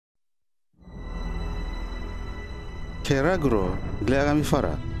Keragro, gleagami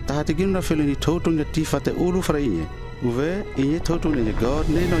fara, tahatigin na filo ni tautung na tifate ulu fara inye, uve inye tautung ni God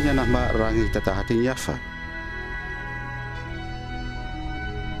ne no nya nama rangi tatahatin yafa.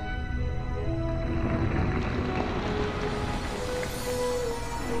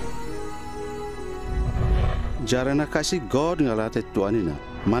 Jarana kasih God ngalate tuanina,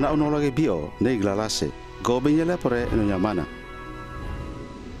 mana onologe bio ne glalase, gobinya lepore no nya mana.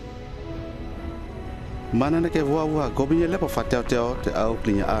 Mana nake wua gobinya lepo fateo te au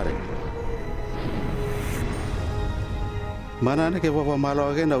klinya are. Mana nake wua malo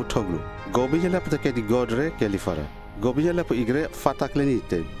age na utoglu. Gobinya lepo te kedi godre ke lifara. Gobinya lepo igre fatakleni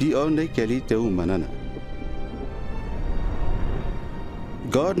te bio ne keli te manana.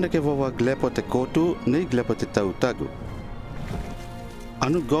 God nake wua glepo te kotu ne glepo te tautagu.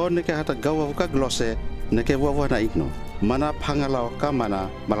 Anu God nake hata gawa uka glose nake wua na igno. Mana pangalao ka mana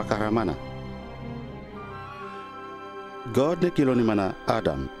malakara mana. God ne kilo ni mana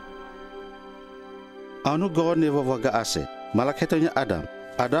Adam. Anu God ne wawaga ase, malaketonya Adam.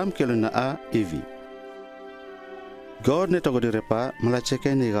 Adam kilo na a Evi. God ne togo di repa,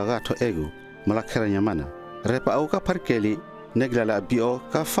 malacheke ni gagato egu, malakeranya mana. Repa au ka parkeli, neglala bio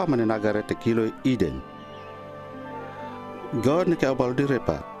ka famane nagare te kilo Eden. God ne ke abal di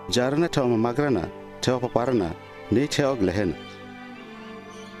repa, jarana tau mamagrana, tau paparana, ne tau glehena.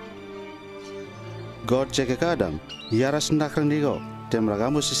 God Cheke ka Adam, yaras nakran nigo,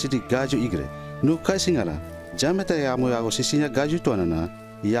 temragamu sisi di gaju igre. Nu kai singala, jameta yamu yago sisinya gaju tuanana,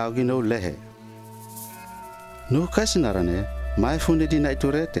 yagi no lehe. Nu kai sinarane, mai funde di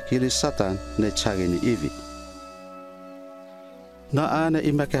naiture te kili Satan ne chage ni Evi. Na ane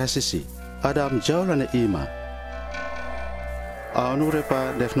ima ke hasisi, Adam jaula ne ima. Anu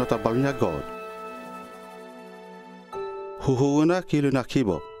repa defnota balunya God. Huhuuna kilu na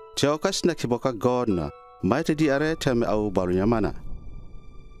kibo. Tiaukas na kiboka God na, mai te di are te me au balunya mana.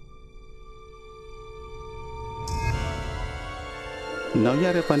 Nau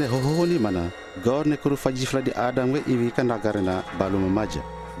yare pane hohoho ni mana, God ne kuru fajifla di Adam we Evi kan nagarena balu memaja.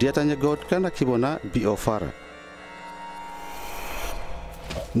 Dia tanya God kan na kibona bio fara.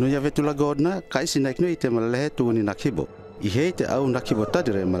 No ya vetula God na, kaisi naik no ite malalehe tuuni na kibo. Ihe te au na kibo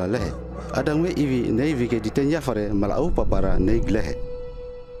tadire malalehe. Adam we Evi ne Evi ke ditenya fare mala au papara ne iglehe.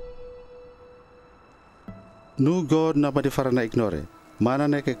 Nu God na badi fara na ignore. Mana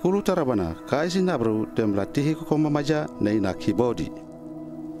ne ke kulu tarabana kaisi nabru temla tihi ko mamaja ne na kibodi.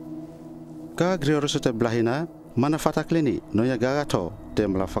 Ka grioroso te blahina mana fatakleni no ya gagato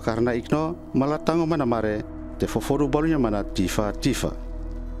temla fakarna igno malatango mana mare te foforu balunya mana tifa.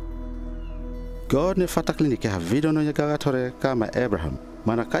 God ne fatakleni ke havido no ya gagatore kama Abraham.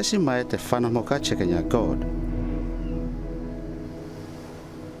 Mana kaisi mai te fana moka Chekenya God.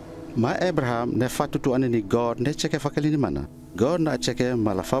 Ma Abraham ne fatutu anini God ne Cheke fakalini mana. God na Cheke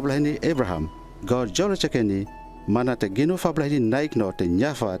mala fablahini Abraham. God jolo Cheke ni mana te ginu fablahini naik no te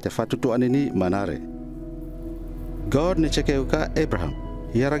nyafa te fatutu anini manare. God ne Cheke uka Abraham.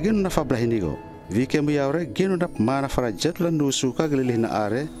 Yara ginu na fablahini go. Vike mu yaure ginu na mana fara jetla nusu ka gelilih na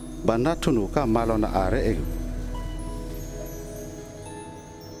are. Banatunu ka malo na are egu.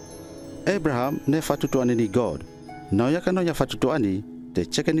 Abraham ne fatutu anini God. Nauya ka nauya fatutu ani. Te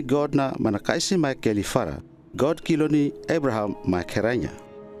Cheke ni God na mana kaisi mai keli fara. God kilo ni Abraham mai keranya.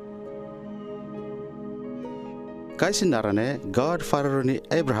 Kaisi narane God fararo ni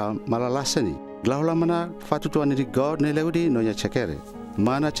Abraham malalasani. Glaula mana fatutuani di God ne leudi nonya Chekere.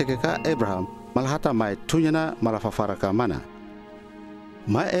 Mana Cheke ka Abraham malahata mai tunyana malafafara ka mana.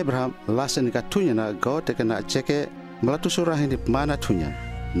 Mai Abraham lasani ka tunyana God teke na Cheke malatusurahi mana tunya.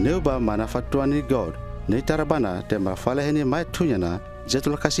 Neuba mana fatuani God. Ne tarabana te malafalehini mai tunyana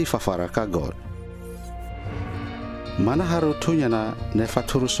jetul kasih fafara ka God. Mana haru tunyana ne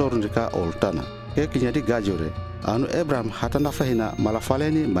faturu sorundika oltana. Ke kinyadi gajure. Anu Abraham hata nafahina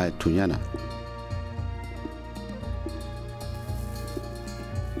malafaleni mai tunyana.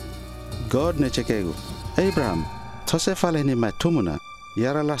 God ne Chekegu. Abraham, tose faleni mai tumuna.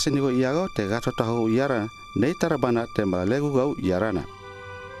 Yara lasinigo iago te gato tahu yara ne tarabana te malalegu gau yarana.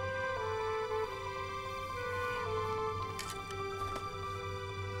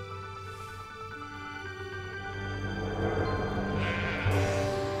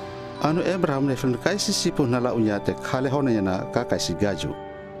 Anu Abraham ne film kaisi sipu nala unya te khale hona yana ka kaisi gaju.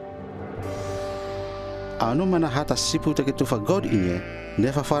 Anu mana hata sipu te kitufa God inye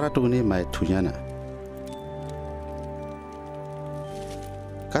ne fafara tuni mai tunyana.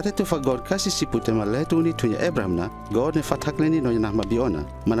 Kate tufa God kasi sipu te male tuni tunya Abraham na God ne fatakleni no yana mabiona.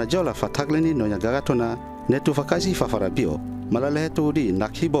 Mana jola fatakleni no yana gagatona ne tufa kasi fafara bio. malalehe tu di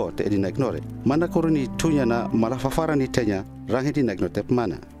nakhibo te edi naignore. Mana kuruni tunya na malafafara ni tenya rangi di naigno tep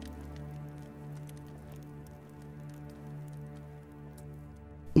mana.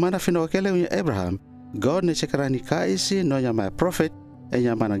 Mana fino kele unya Abraham, God ne cekarani kaisi nonya mai prophet,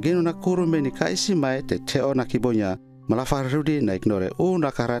 enya mana gino na kurume ni kaisi mai te teo nakibonya malafarudi naignore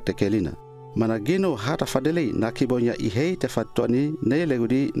nakara te kelina. Mana gino hata fadeli nakibonya ihei te fatuani ne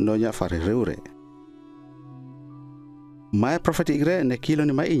legudi nonya fareure. Mai prophet igre ne kilo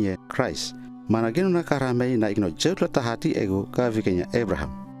ni mai inye Christ. Mana gino na karamei na igno jetlo tahati ego ka vikenya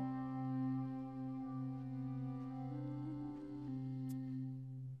Abraham.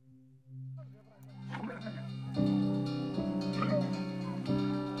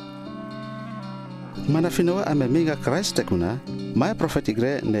 Mana finawa ame minga Christ tekuna, mai prophet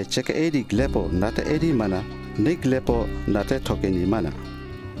igre ne Cheke edi glepo nate edi mana, ne glepo nate tokeni mana.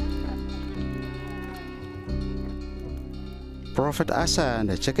 Prophet asa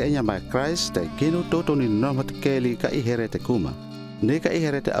ne Cheke enya mai Christ te ginu toto ni nomot keli ka ihere te kuma, ne ka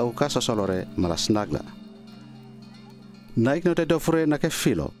ihere te au kasa solore malasnagla. Naik no te dofure na ke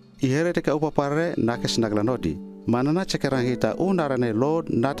filo, ihere te ka upapare na ke snagla nodi, mana na Cheke rangita unarane Lord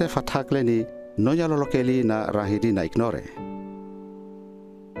nate fatakle ni nonya lolokeli na rahidi na ignore.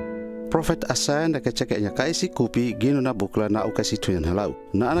 Prophet asa na ke Cheke enya kaisi kupi ginu na bukla na au kasi tuyan halau,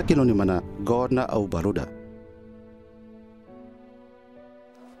 na anak kilo ni mana God na au baluda.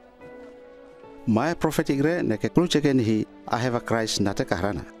 Mai prophet igre ne ke klu Cheke nihi aheva Christ nate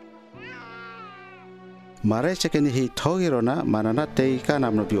kahrana. Mare Cheke nihi thogirona mana na teika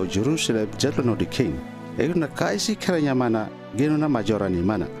namno bio Jerusalem jetlo no di king. Egu na kaisi keranya mana ginu na majorani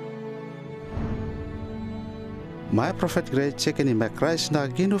mana. Mai prophet igre Cheke ni mai Christ na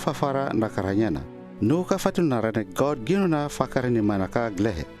ginu fafara na karanyana. Nuka fatu narane God ginu na fakarani mana ka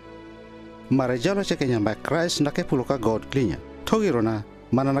glehe. Mare jalo Cheke nya mai Christ na ke puluka God klinya. Thogirona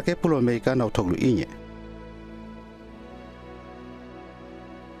mana na ke pulo meika na utoglu inye.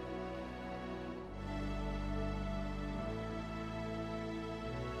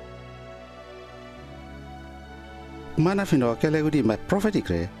 Mana fino kele gudi mai prophet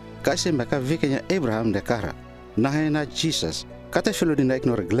igre kasi meka vikenya Abraham de kara. Nahena Jesus kate filo di naik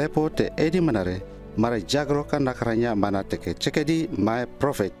nore glepo te edi manare mare jagro kan nakaranya mana teke Cheke di mai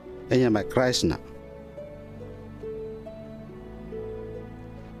prophet enya mai Christ na.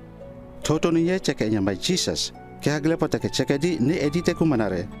 Toto niye Cheke enya mai Jesus ke haglepo teke Cheke di ni edi te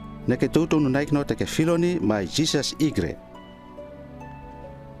kumanare ne ke toto nu naik no teke filo ni mai Jesus igre.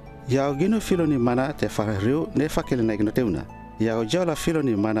 Yao gino filo ni mana te farariu ne fakele naik no teuna. Yao jala filo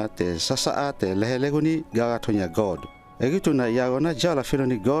ni mana te sasaa te lehelego ni gagatonya God. Egitu na yao na jala filo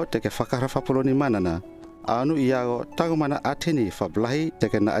ni God teke fakarafa pulo ni mana na. Anu yao tangu mana atini fablahi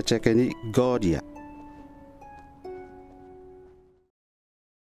teke na acheke ni God ya.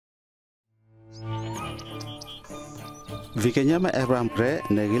 Vikenya ma Abraham gre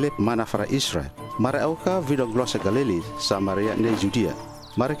negilip mana fara Israel. Mare auka video glose Galili Samaria ne Judea.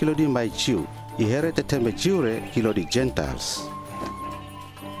 Mare kilo di mai Jew. Ihere te tembe Jewre kilo di Gentiles.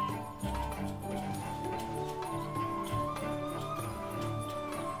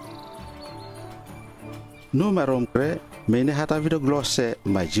 Numerom kre mene hata video glose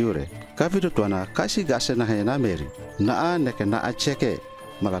mai Jewre. Ka video tuana kasi gase na hena Mary. Na a neke na a Cheke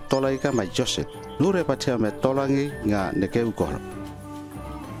mala tola ika mai Joseph. Nure patia me tolangi nga neke ukoro.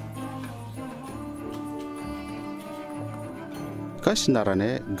 Kasi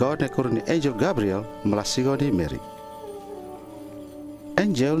narane God ne kuruni angel Gabriel malasigo ni Mary.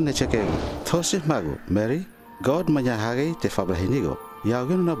 Angel ne Cheke thosih magu Mary God manyahagi te fabrahinigo.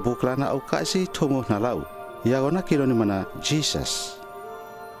 Yagino na bukla na au kasi tumu na lau. Yagona kilo ni mana Jesus.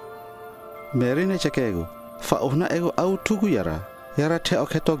 Mary ne Cheke ego fauna ego au tugu yara te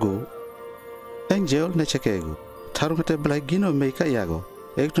oketogu. Angel ne Cheke ego tarungate blai gino meika yago.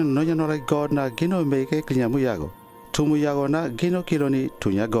 Ekto nonya nolai God na gino meike klinyamu yago. Tumu yago na gino kiloni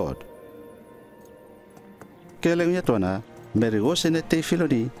tunya God. Kelengnya tuana Mary gose ne te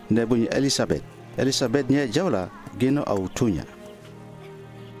filoni ne bunyi Elizabeth. Elizabeth nye jawla gino au tunya.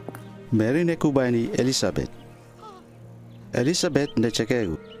 Mary ne kubaini Elizabeth. Elizabeth ne Cheke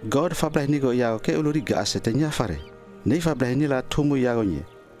ego God fabrahinigo yago ke uluri gaase te nyafare. Ne fabrahinila tumu yago nye.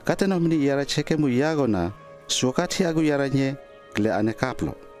 Kate no mini yara Cheke mu yago na sukati agu yara nye gle ane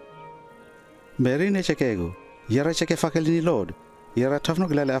kaplo. Mary ne Cheke ego yara Cheke fakelini Lord. Yara tafno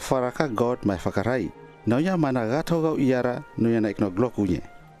glale afaraka God mai fakarai. Naunya mana gato gau yara nuya naik no gloku nye.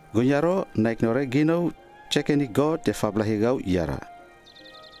 Gunyaro naik no re gino Cheke ni God te fablahi gau yara.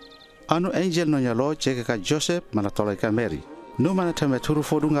 Anu angel nonya lo Cheke ka Joseph mana tolai ka Mary. Nu mana teme turu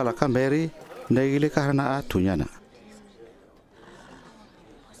fodunga la ka Mary negile karana a tunyana.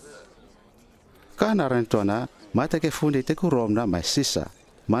 Ka naran tuana mata ke fundi te ku rom na mai sisa.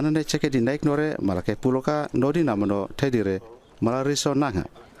 Mana ne Cheke di naik nore malake puloka nodi namono tedire malariso nanga.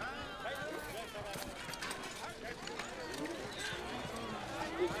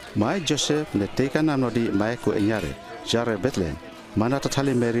 Mai Joseph ne teka namno di mai ku enyare jare Bethlehem mana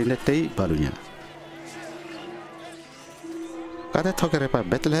tatali Mary ne tei balunya. Kata tokere pa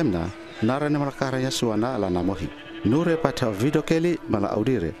Bethlehem na narane malakaranya suana ala namohi. Nure pa ta video keli mala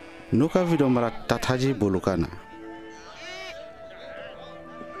audire. Nuka video mala tataji bulukana.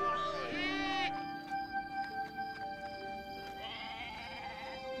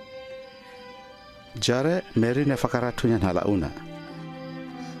 Jare Mary ne fakaratunya hala una.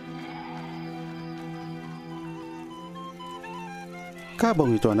 Ka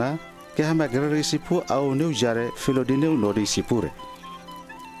bong itu na ke hama gereri sipu au new jare filodineu nori sipure.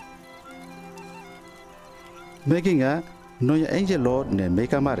 Meginga noya angel Lord ne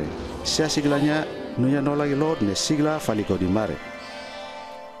meka mare. Sia siglanya noya nolagi Lord ne sigla faliko di mare.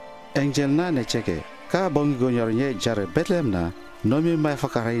 Angel na ne Cheke ka bong gonyornya jare Bethlehem na nomi mai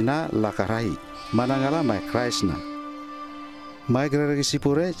fakarai na lakarai manangala mai Christ na. Mai gereri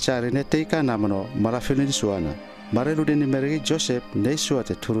sipure cari ne teka namono malafilin suana. Mare ludeni meregi Joseph ne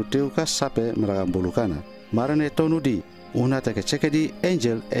suate turuteu ka sape meragambulukana. Mare ne tonu di unata ke Cheke di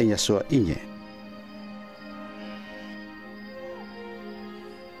angel enya sua inye.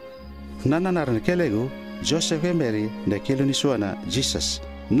 Nana naran kelegu Joseph ke Mary ne kiluni suana Jesus.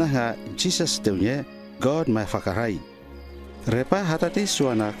 Naha Jesus teunya God mai fakarai. Repa hatati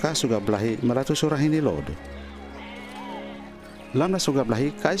suana ka suga blahi melatu surahini Lord. Lamna suga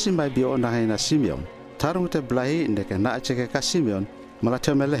blahi kaisi mai bio nahina Simeon. Tarung te blahi ndeke na Cheke ka Simeon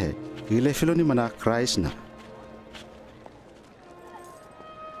malate melehe gile filoni mana Christ na.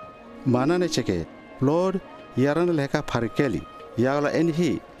 Mana ne Cheke Lord yaran leka parikeli yagala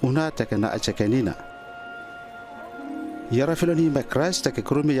enhi una teke na Cheke nina. Yara filoni ma Christ teke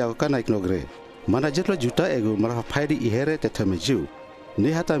kurumi yago kana iknogre. Mana jetlo juta egu malafa paidi ihere te temeju.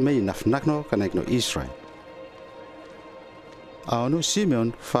 Ni hata mei nafnakno kana ikno Israel. Aonu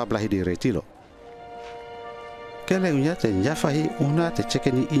Simeon fa blahi di retilo. Kele unya te nyafahi una te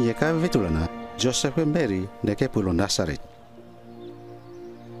Cheke ni inyeka vetulana Joseph ke Mary neke pulo Nazaret.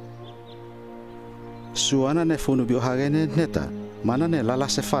 Suana ne funu biohagene neta mana ne lala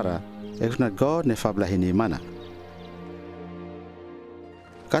sefara ekna God ne fablahi ni mana.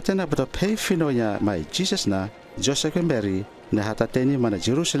 Katena beto pei finonya mai Jesus na Joseph ke Mary ne hatateni mana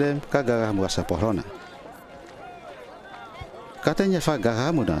Jerusalem ka gagah muasa pohrona. Katanya fa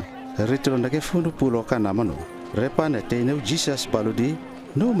gagah muna ritro neke funu pulo kana mano. Repa ne teneu Jesus baludi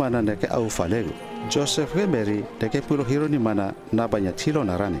no mana neke au falego. Joseph ke Mary neke pulo hiro ni mana nabanya tilo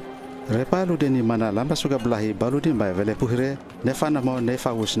narane. Repa lude ni mana lamba suga blahi baludi mai vele puhire nefana mo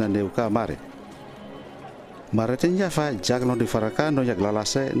nefa usna neuka mare. Mare tenya fa jaglo di faraka no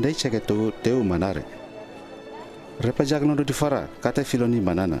jaglalase ne Cheke tu teu manare. Repa jaglo di fara kate filoni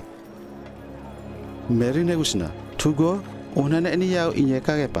manana. Mary ne usna tugo unane eni yau inye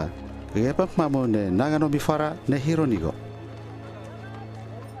kagepa. Gepa mamo ne nagano bifara ne hiro nigo.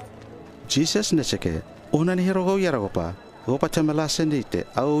 Jesus ne Cheke una ni hiro go yara gopa gopa temela sendite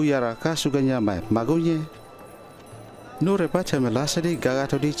au yara ka suganya mai magonye. No repa temela sendi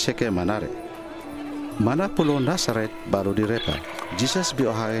gagato di Cheke manare. Mana pulo Nazaret baru di repa. Jesus bi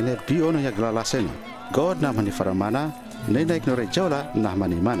ohagene bi ono ya glala sena. God na mani fara mana ne naik nore jaula na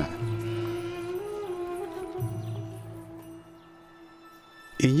mani mana.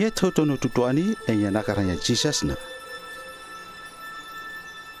 Inye totonu tutuani enya nakaranya Jesus na.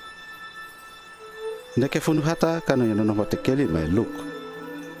 Neke funu hata kano ya nono tekeli mai Luke.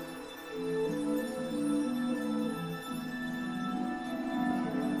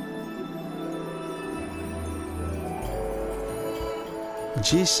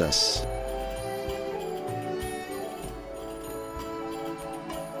 Jesus.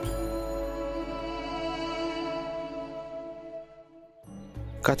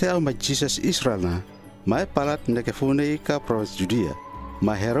 Kate au ma Jesus Israel na mai palat neke fune ka province Judea,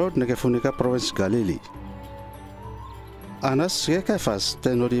 ma Herod neke fune ka province Galili. Anas ke Kefas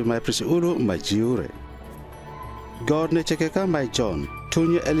tenori mai prisi ulu mai jiure. God ne Cheke ka mai John,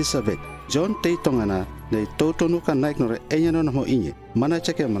 tunya Elizabeth. John tei tongana ne totonu ka naik nore enya no mo inye. Mana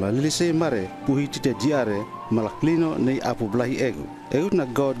Cheke mala lilise mare puhi tite diare mala klino ne apu blahi egu. Egu na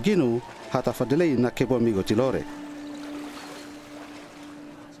God ginu hata fadelei na kebo migo tilore.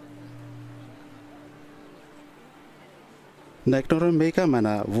 Naik nore meka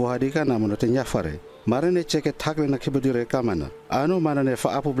mana vuhadika na mono tenya fare. Mare ne Cheke thakle na kebo dire ka mana. Anu mana ne fa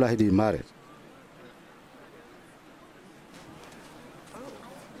apu blahi di mare.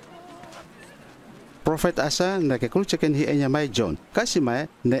 Prophet asa na ke kul Cheke hi enya mai John. Kasi mai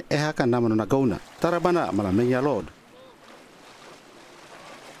ne eha ka namano na gauna. Tarabana malamenya Lord.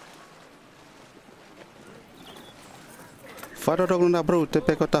 Fado dog na bro te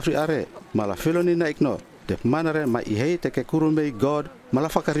peko tafri are. Mala filoni na ignore. Te manare ma ihei te ke kurumei God. Mala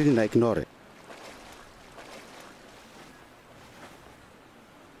fakarini na ignore.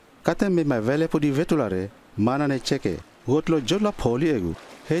 Kate me mai vele pudi vetulare. Mana ne Cheke. Gotlo jodla poli egu.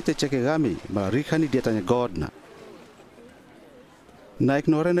 Hei te Cheke gami. Mala rikani dietanya God na. Na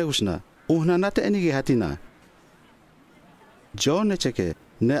ignore ne usna. Uhna nate enigi hatina. John ne Cheke.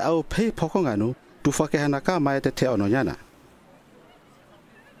 Ne au pei pokonganu. Tufake hanaka mai te ono nyana.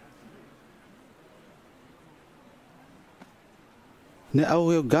 Ne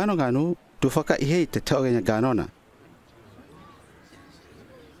au yo gano tufaka ihei te ogenya ganona.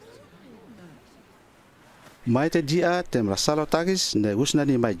 Mai te dia te mrasalo tagis ne usna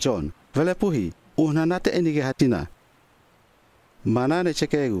ni mai John. Vele puhi, uhna nate enige hatina. Mana ne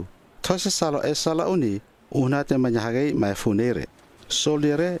Cheke egu, tose salo sala uni, uhna te manyahagei mai funere.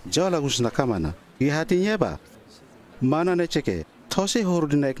 Solire jala usna kamana. I hati nyeba. Mana ne Cheke, tose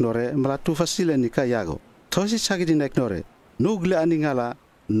horudina ignore mratu fasile nika yago. Tose chagidina ignore. Nugle aningala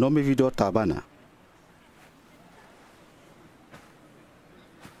nomi video tabana.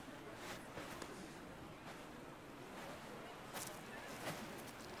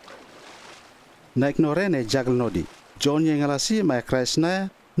 Na ignore ne jagal nodi. John yengala si my Christ na.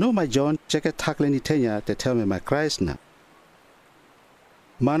 No my John Cheke takle ni tenya te tell me my Christ na.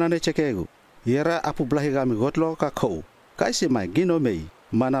 Mana ne Cheke egu. Yera apu blahigami gotlo ka kou. Kaisi my gino mei.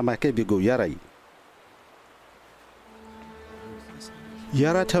 Mana my kebigo yarai.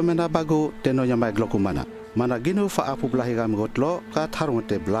 Yara temena bago tenonya mai gloku mana. Mana gino fa apu blahi gam gotlo ka tharung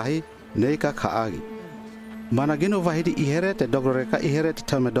te blahi nei ka khaagi. Mana gino vahidi ihere te dogrore ka ihere te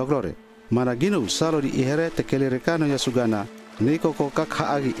teme dogrore. Mana gino salo di ihere te kelere ka no yasugana nei koko ka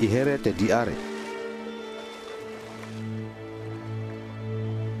khaagi ihere te diare.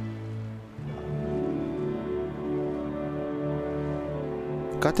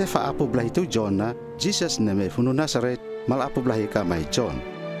 Kate fa apu blahi tu John na Jesus neme funu Nazaret. Mal apu blahi ka mai John.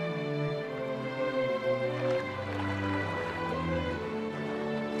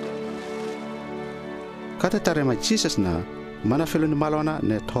 Kata tare mai Jesus na mana filuni malona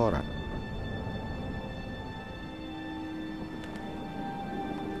ne Tora.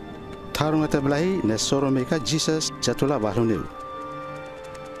 Tarunga te blahi ne soro meka Jesus jatula baluneu.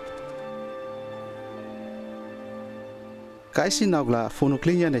 Kaisi naugla funu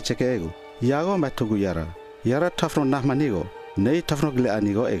klinya ne Cheke egu. Yago matugu yara. Yara tafno nahmanigo, nei tafno gile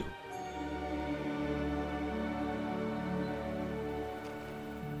anigo egu.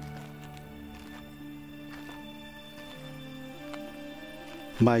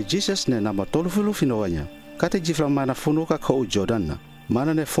 Mai Jesus ne nama tolufulu finowanya. Kate jifla mana funu ka kou Jordan na.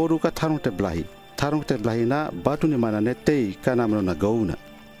 Mana ne foru ka tarung te blahi. Tarung te blahi na batu ni mana ne tei ka namano na gauna.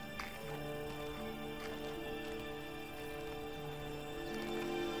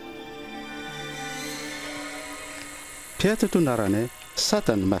 Pia tu narane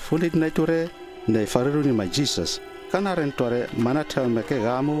Satan ma fulit na iture ne fariru ni ma Jesus kana rentore mana tel meke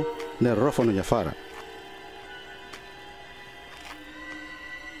gamu ne rofono nyafara.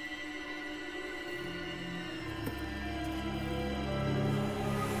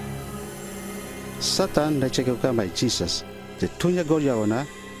 Satan na Cheke ka ma Jesus te tunya gorya ona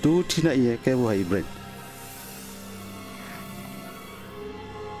tu tina iye ke bu hybrid.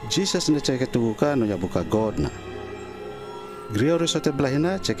 Jesus na Cheke tu ka no yabuka God na. Griore sote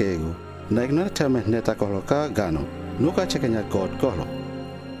blahina Cheke egu. Na ignore terme neta kohlo ka gano. Nuka Cheke nya God kohlo.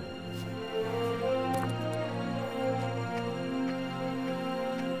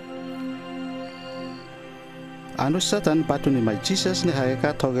 Anu Satan batu ni mai Jesus ne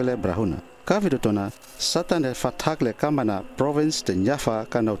haeka togele brahuna. Ka vidotona Satan ne fatakle kamana province te Nyafa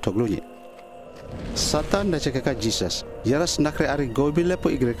kana toglunye. Satan ne Cheke ka Jesus. Yaras nakre ari gobi lepo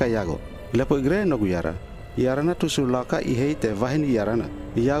igre ka yago. Lepo igre nogu yara. Yarana tusulaka ihei te vahini yarana.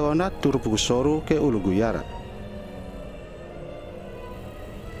 Yagona turupuku soru ke ulugu yara.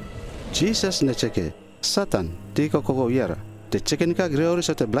 Jesus ne Cheke. Satan tika koko yara. Te Cheke nika greori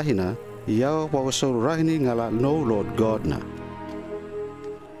sote blahina. Yago poko soru rahini ngala no Lord God na.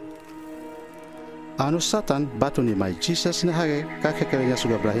 Anu Satan batu ni mai Jesus ne hage kakekerenya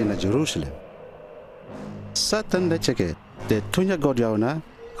suga blahina Jerusalem. Satan ne Cheke. Te tunya God yaona.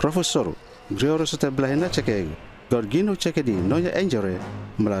 Krofu soru. Greoro sote blahina Cheke egu. God gino Cheke di nonya enjore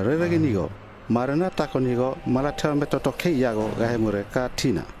mala rerege nigo. Marana tako nigo mala terme toto ke yago gahemure ka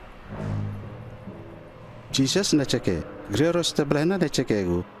tina. Jesus na Cheke. Greoro sote blahina ne Cheke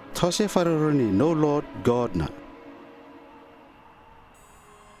egu. Those faruruni no Lord God na.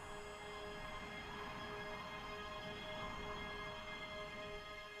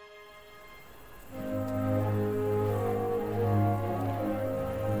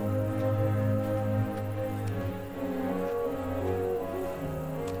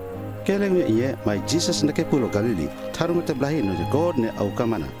 Keleng ye mai Jesus na ke pulo Galili tharung te blahi no God ne au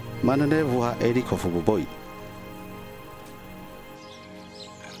kamana mana ne vuha eri ko fubu boy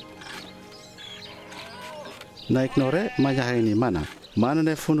na ignore maya ni mana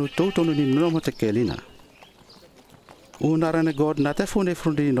ne funu totonu ni no te kelina unara ne God na te fune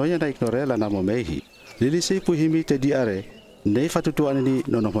frundi no ya na ignore la na momehi lili se puhimi te diare nei fatutu ani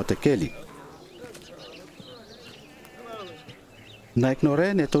no te keli na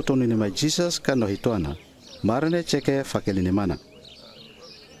ignore ne totonu ni mai Jesus ka no hitoana marane Cheke fakeli ni mana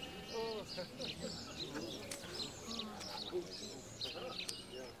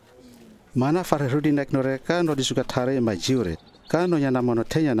mana farehudi na ignore ka no disuka thare mai jiure ka no yana mono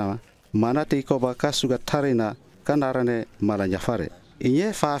tenya na mana te ikoba ka suga thare na ka narane mala nyafare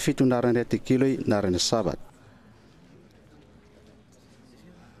inye fa fitu narane te kiloi narane sabat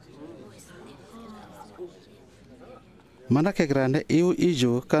mana ke grane iu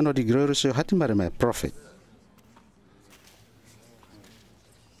ijo ka no di glorious hatimare mai prophet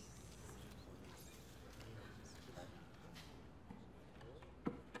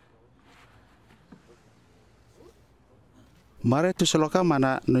mare tu seloka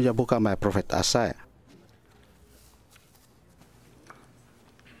mana no ya buka mai prophet Asaya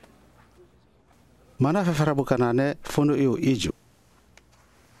mana fefara bukanane funu iu ijo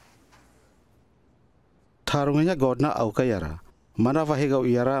tharungnya God na au kayara mana vahiga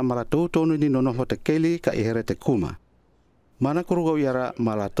uyara mala tonu ni nono hote keli ka ihere te kuma mana kuruga uyara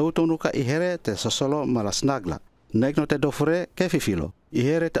mala tonu ka ihere te sosolo mala snagla naikno te dofure ke fifilo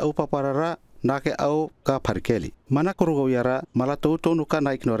ihere te upa parara nake au ka parkeli mana kuruga uyara mala tonu ka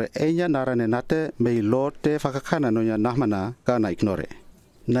na ignore enya narane nate mei Lord te fakakana nonya nahmana ka na ignore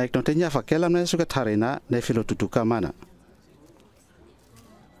na ignore nya fakela na suka tharena ne filo tutuka mana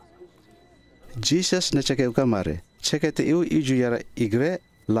Jesus na Cheke ukamare Cheke te iu iju yara igre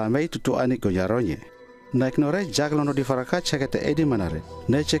la mei tutu ani goyaronye na ignore jaglo no di faraka Cheke te edi manare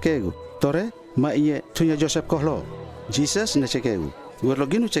ne Cheke egu tore ma iye tunya Joseph kohlo Jesus na Cheke egu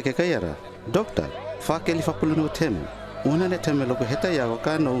werloginu Cheke kayara dokta fakeli fakulu temu una ne teme logo heta yago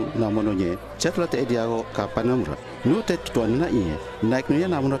ka no na mononye chatla te edi yago ka panamra nu te tutu ani na iye na ignore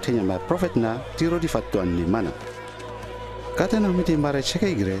na mono tenya ma prophet na tiro di fatu ani mana kata na miti mare Cheke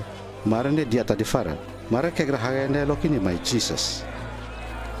igre marane dia tadi fara mara kegra hagane lokini mai Jesus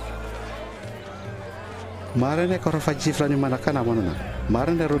marane korofa jifla ni mana kana monona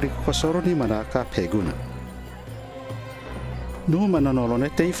marane rodi kosoro ni mana ka peguna nu mana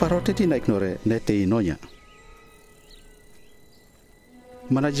nolone te farote ti na ignore ne te inonya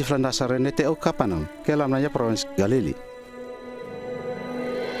mana jifla nasare ne te o kapanam kelam nanya province Galili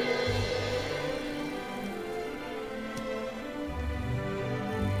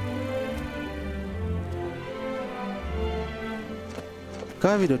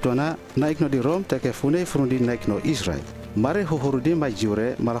ka video tona naikno di Rom teke fune frundi naikno Israel mare hohorudi mai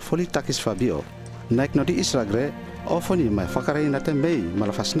jure mala foli takis fabio naikno di Israel gre ofoni mai fakare nate mei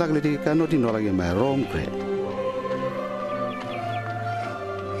mala fasnagle di kano di nolage mai Rom gre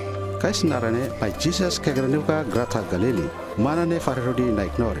kais narane mai Jesus kegrenuka grata Galili manane farerudi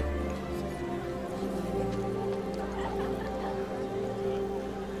naiknore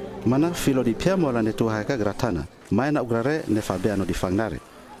mana filo di pia mola ne tuha ka gratana mai na ugrare ne fabiano di fangnare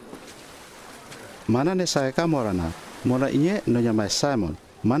mana ne saya ka morana mola inye no nya mai Simon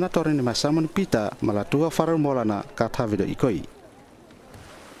mana tore ne mai Simon pita mala tua farar mola na kata video ikoi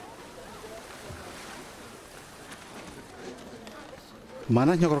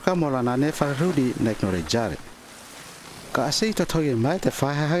mana nyokor ka mola na ne farudi na ignore jare ka asei to toge mai te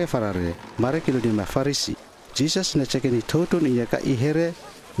faha hage farare mare kilo di mai farisi Jesus ne Cheke ni totun inye ka ihere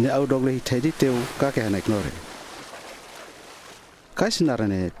ne au dogle hitedi teu ka ke hana ignore kaisi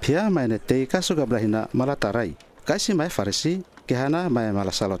narane pia mai ne te kasu gablahina mala tarai kaisi mai farisi ke hana mai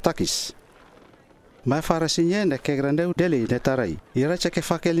mala salotakis mai farisi nye ne ke grandeu deli ne tarai ira Cheke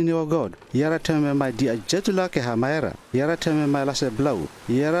fakeli ni o God ira teme mai dia jetula ke ha maera ira teme mai lase blau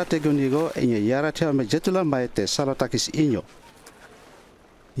ira te gonigo inye ira teme jetula mai te salotakis inyo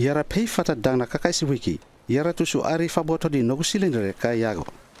ira pei fata dangna kakaisi wiki ira tusu ari faboto di nogu silindre ka yago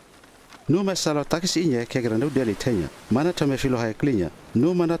nu ma salo takis inye ke grandeu deli tenya mana teme filo hai klinya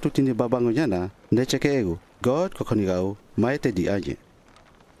nu mana tutini babango nyana ne Cheke egu God kokonigau mai te di anye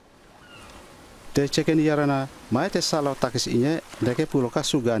Te Cheke ni yarana, mai te salau takis inye, neke puloka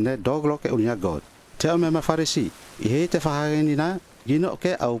sugane doglo ke unia God. Te ame Farisi, ihei te whahageni na, gino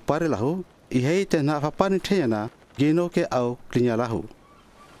ke au pare lahu, ihei te na whapani teana, gino ke au klinya lahu.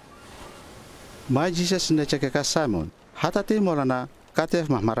 Mai Jesus ne Cheke ka Simon, hata te molana kate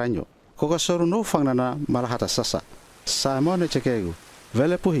mahmaranyo, koko soru no fangnana malahata sasa. Simon ne Chekegu,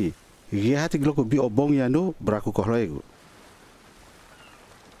 vele puhi, gia hati gloku bi obong yanu braku kohloegu.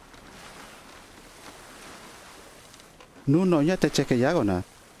 Nuno nya te Cheke yagona,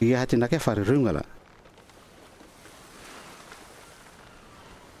 gia hati nake fari rungala.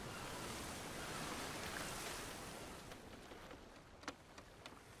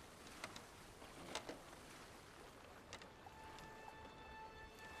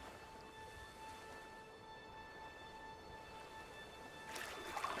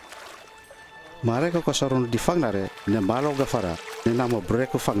 Mare ko kosorun di fangnare ne malo gafara ne namo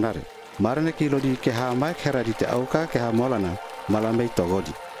breku fangnare. Mare ne kilo di keha mai kera di te auka keha molana malamei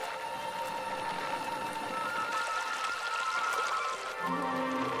togodi.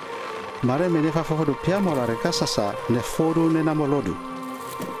 Mare me ne fafodu pia molare kasasa ne fodu ne namo lodu.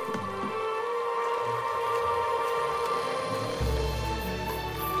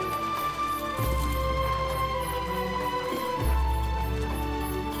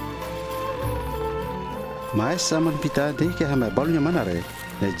 Mai saman pita de ke hama balunya manare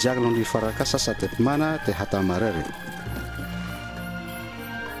ne jaglon di faraka sasate mana te hata marere.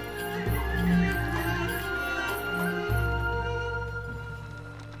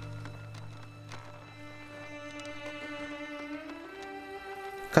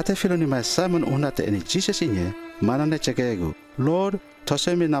 Kate filoni mai saman una te eni Jesus inye mana ne Chekegu. Lord,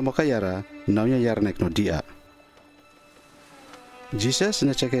 tosemi namoka yara naunya yarnek no dia. Jesus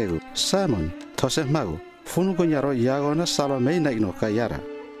ne Chekegu. Simon, tose magu. Funu ko nyaro yagona salo mei naik no kayara.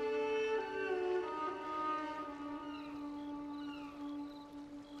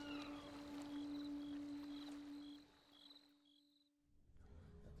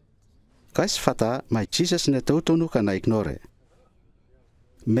 Kais fata mai Jesus ne tautunu kana ignore.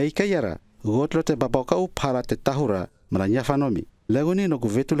 Mei kayara gotlo te babaka upala te tahura malanya fanomi. Legoni no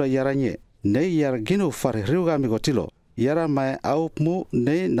kuvetula yara nye. Nei yara ginu fari riuga migotilo. Yara mai aupmu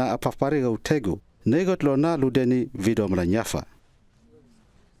nei na apapari ga utegu. Negot lo na ludeni video melanyafa.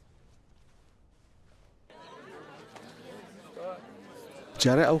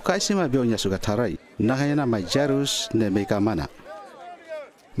 Jare au kaisi ma bionya suga tarai. Nahayana ma Jarus ne meka mana.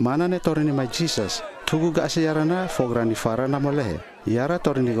 Mana ne torini ma Jesus. Tugu ga yarana fograni fara na molehe. Yara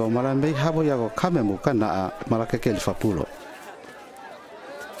torini go malamei habo yago kamemu kana malakeke lifapulo.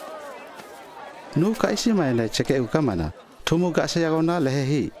 Nu kaisi ma ne Cheke ukamana. Tumu ga yago na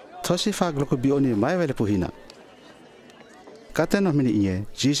lehehi. Tosi fagloko bioni mai vele puhina. Kate no mini inye,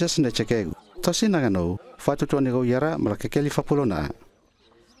 Jesus ne Chekegu. Tosi nagano, fatu tuani go yara malakeke lifapulo na.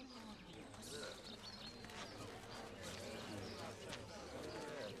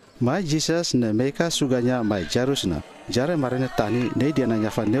 Mai Jesus ne meka suganya mai Jarus na. Jare marene tani ne dia na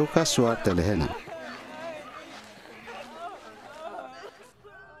nyafa neuka sua telehena.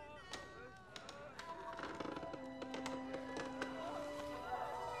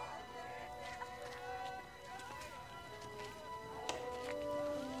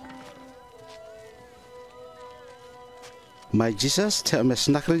 Mai Jesus te ame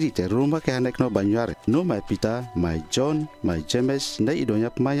snakredite rumah ke hanek no banyare. No mai Pita, mai John, mai James, ne idonya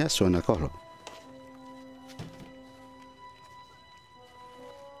pemaya suana kohlo.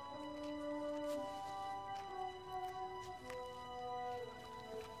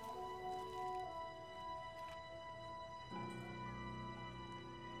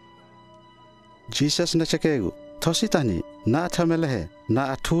 Jesus na Chekegu, tosi tani, na atamelehe,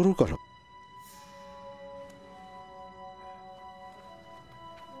 na aturu kohlo.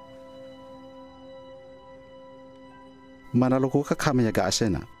 Mana loko ka kamenya ga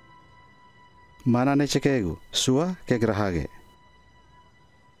asena. Mana ne Chekegu, sua ke grahage.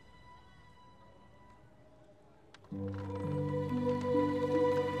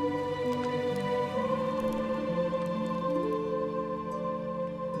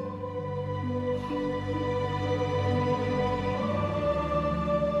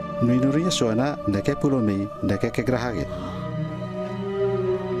 Nuinuria suana neke pulomi neke ke grahage.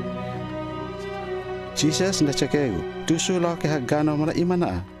 Jesus na Chekegu, tusu lo ke hagano mara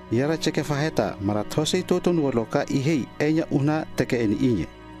imana, yara Cheke faheta mara tosi tutun woloka ihei enya una teke eni inye.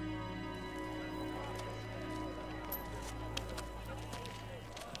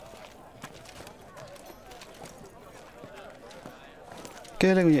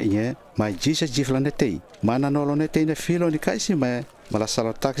 Kele ngunya inye, mai Jesus jifla netei, mana nolo netei ne filo ni kaisi mai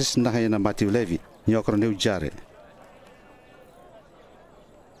malasalo takis nahayana Matiu Levi, nyokro neu jare.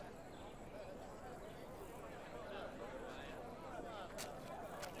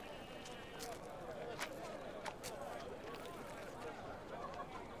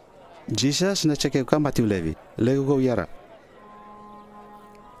 Jesus na Cheke ka Matiu Levi, lego go yara.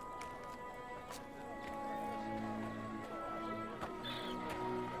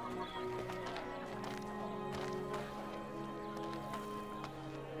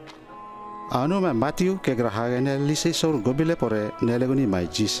 Anu ma Matiu ke grahaga ne lise sor gobile pore ne lego ni mai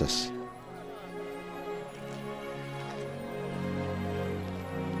Jesus.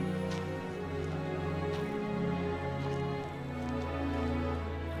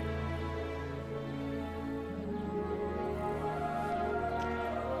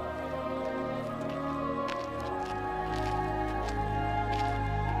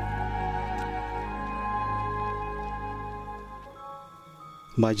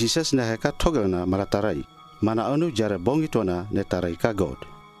 Ma Jesus na heka togelna malatarai, mana anu jare bongi tona ne tarai ka God.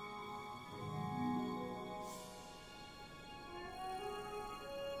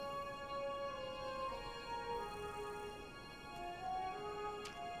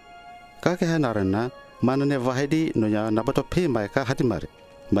 Kake hanarena mana ne vahedi nonya nabato pe mai ka hatimare,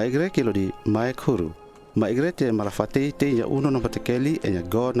 ma igre kilodi mai kuru, ma igre te malafate te ya uno no patekeli enya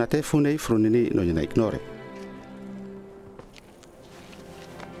God na te funei frunini nonya na ignore.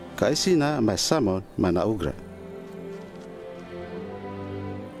 Kaisi na mai Samon mana ugra.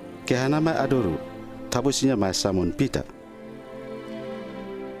 Kehana mai adoru, tabusinya mai Samon Peter.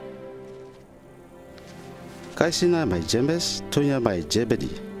 Kaisi na mai James, tunya mai Jebedi.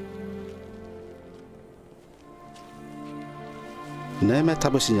 Nema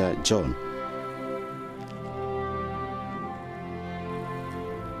tabusinya John.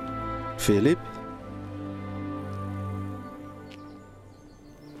 Philip.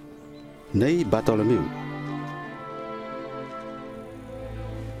 Nei Bartolomeu.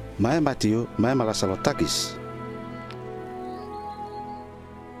 Mai Matthew, mai malasalo takis.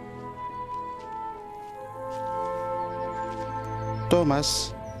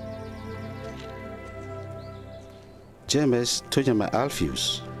 Thomas. James tunya mai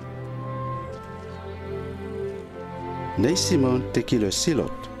Alpheus. Nei Simon tekilo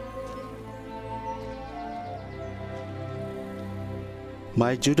Silot.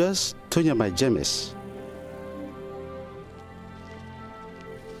 Mai Judas tunya mai James.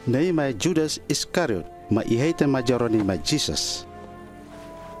 Nei mai Judas Iscariot ma ihete majaroni mai Jesus.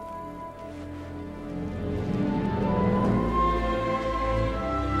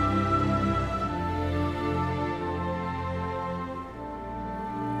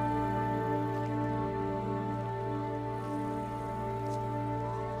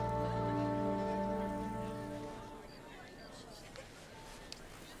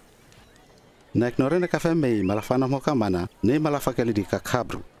 Na ignorena kafe mei malafana moka mana ne malafakeli di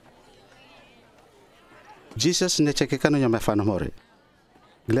kakabru. Jesus ne Cheke kano nya mafana more.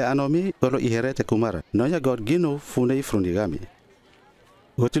 Gle anomi golo ihere te kumara. Nonya God gino funei frundigami.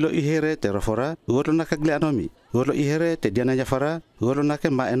 Gotilo ihere te rofora, golo naka gle anomi. Golo ihere te diana jafara, golo nake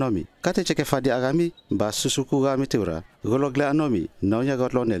ma enomi. Kate Cheke fadi agami ba susuku gami teura. Golo gle anomi nonya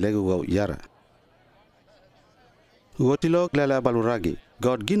gotlo ne legu go yara. Gotilo gle la baluragi.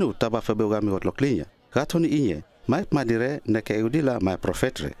 God ginu taba febegami gotlo klinya. Gatoni inye, mai madire neke eudila mai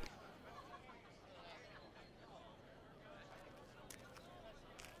profetre.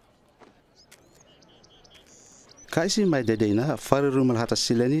 Kaisi mai dedeina fariru malhata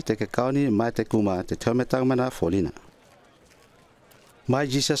sileni teke kauni mai te kuma te teometang mana folina. Mai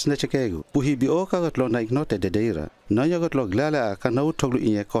Jesus ne Chekegu, puhi bioka gotlo na ignote dedeira, nonya gotlo glale a kanau toglu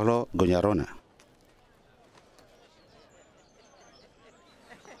inye kohlo gonyarona.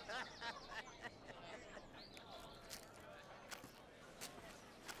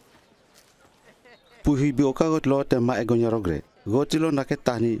 Puhi bioka gotlo te ma egonyarogre, gotilo nake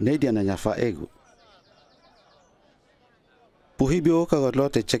tani neidiana nyafa egu. Puhi bioka gotlo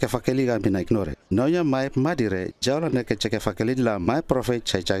te Cheke fakeli ga mina ignore. Nonya mai madire jawla neke Cheke fakeli la mai profet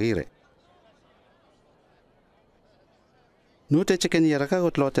chaichagire. Nu te Cheke ni yaraka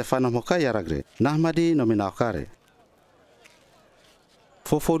gotlo te fana moka yaragre, nahmadi no minaokare.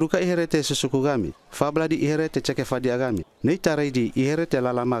 Fofoduka ihere te susukugami, fabladi ihere te Cheke fadi agami, neitareidi ihere te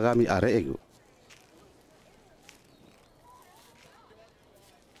lalamagami are egu.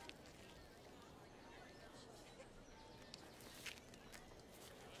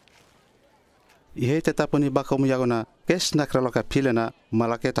 Ihe te tapo ni baka umuyagona kes na kraloka pilena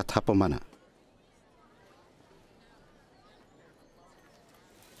malake ta tapo mana.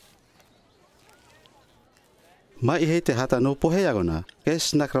 Ma ihe te hata no pohe agona,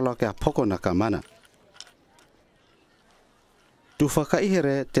 kes nakralo ke apoko nakamana. Tufa ka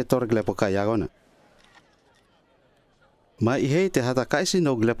ihere te torglepo ka yagona. Ma ihe te hata kaisi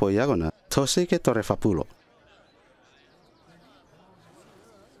no glepo yagona, tose ke tore fapulo.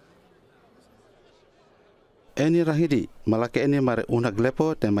 Eni rahidi, malake eni mare una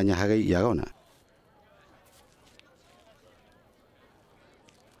glepo te manyahagai yagona.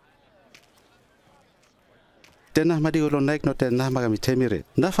 Tenah madi ulo naik no te nah magami temire.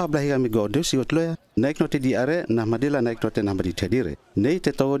 Na fablahi kami go deusi utloya. Naik no te di are, nah madila naik no te nah madi tedire. Nei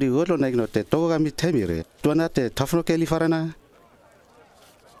te togo di ulo naik no te togo kami temire. Tuana te tafno ke lifarana.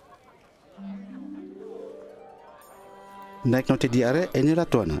 Naik no te di are, enila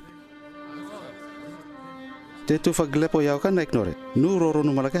tuana. Te tufa glepo yau kan naik nore. Nu roro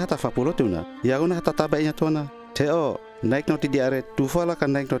nu malake hata fapulo tuna. Yagona hata tabainya tuana. Te o, naik no te di are, tufa la kan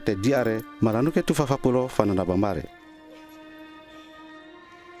naik no te di are. Maranu ke tufa fapulo fanana bamare.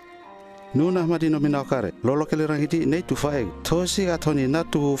 Nuna madi no minakare, lolo ke lerang hiti nei tufa egu. Tosi atoni na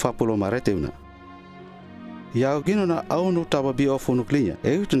tuhu fapulo marete una. Yau gino na au nu taba bi ofu nuklinya.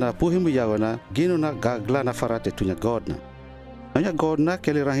 Egu tuna puhimu yau na gino na gagla na farate tunya God na. Nanya God na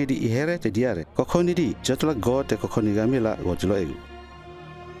ke lerang hiti ihere te diare. Kokoni di, jatula God te kokoni gamila gojilo egu.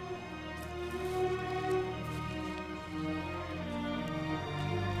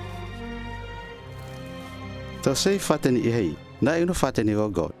 Tosei fateni ihei, na inu fateni go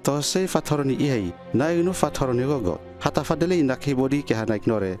God. Tosei fatoroni ihei, na inu fatoroni go God. Hata fadelei na kibodi ke hana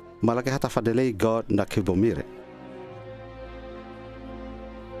ignore, malake hata fadelei God na kibomire.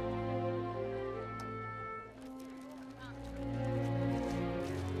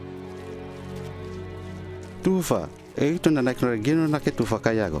 Tufa, itu na ignore gino na ke tufa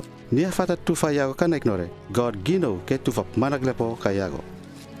kayago. Nia fata tufa yago ka na ignore, God gino ke tufa managlepo kayago.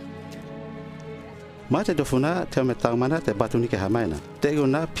 Mate dofuna te me tau mana te batuni ke hamaina. Te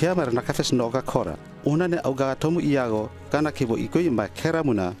na pia mara na kafes noga kora. Una ne auga tomu iago kana kibo ikoi ma kera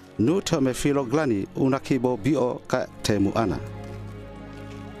muna nu te me filo glani una kibo bio ka te muana.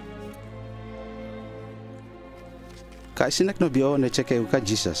 Ka isinak no bio ne cheke uka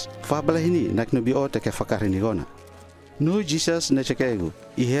Jesus. Fabala hini nak no bio te ke fakari nigona. Nu Jesus ne cheke egu.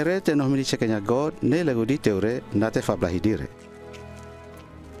 Ihere te no mini cheke nya God ne lego di teure na te fabla hidire.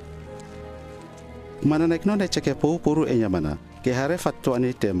 Mana naik no ne cheke pou puru enya mana ke hare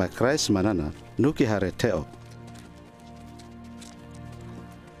fatuani te ma Christ manana nu ki hare teo.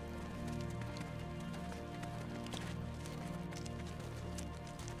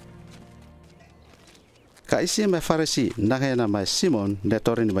 Ka isi me faresi nangena mai Simon ne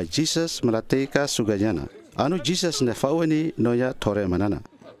torini mai Jesus malateika suganyana. Anu Jesus ne faueni noya tore manana.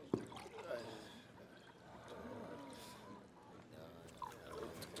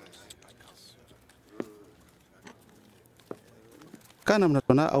 Kana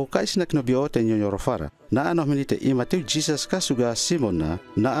mnatona au kaisinak no bio te nyonyorofara. Na ano minite imatiu Jesus ka suga Simon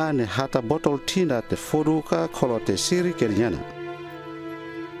na ne hata botol tina te foru ka kolo te siri kerinyana.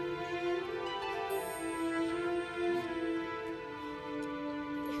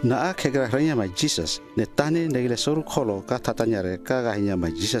 Na kegrahnya mai Jesus ne tani negile soru kolo ka tatanyare ka gahinya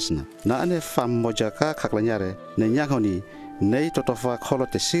mai Jesus na ne fam moja ka kaklanyare ne nyangoni nei totofa kolo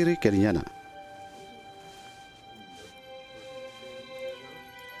te siri kerinyana.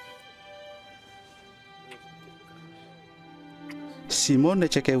 Simon ne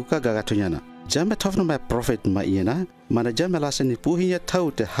cheke uka gagatunyana. Jame tofno mai prophet ma iena, mana jame laseni puhinya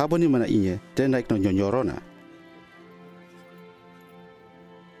tau te haboni mana inye te naik no nyonyorona.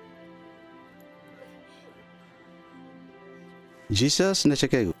 Jesus ne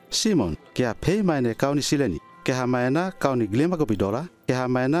chekegu, Simon, kia pei mai ne kau ni sileni, ke ha mai na kau ni glima gopi dola, ke ha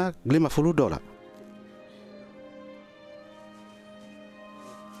mai na glima $10.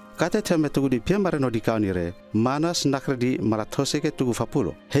 Kate te me tugu di pia mare no di kau ni re, manas nakre di malatose ke tugu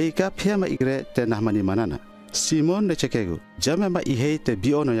fapulo. Hei ka pia ma igre te nahmani manana. Simon ne chekegu, jame ma ihei te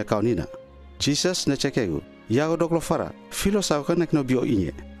bio no ya kau nina. Jesus ne chekegu, yago doklo fara, filo sao ka nek no bio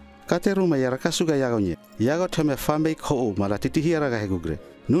inye. Kate ruma yara kasuga yago nye, yago te me famei kou mala titihi yara gahegu gre.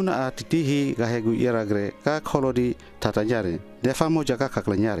 Nuna a titihi gahegu yara gre ka kolodi tatanyare, defamo jaka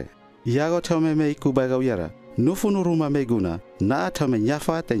kaklanyare. Yago te me iku baigau yara, nufunu ruma meguna na atame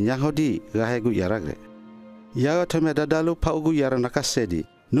nyafa te nyahodi gahegu yaragre. Yago teme dadalu paugu yara nakasedi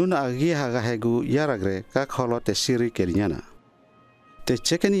nuna agiha gahegu yaragre ka kholo te siri kerinyana. Te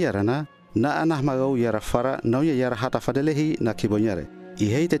chekeni yarana na anah magau yara fara nauya yara hata fadelehi na kibonyare.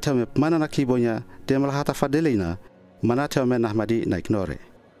 Ihei te tame mana na kibonya te mala hata fadelina mana tame nahmadi na ignore.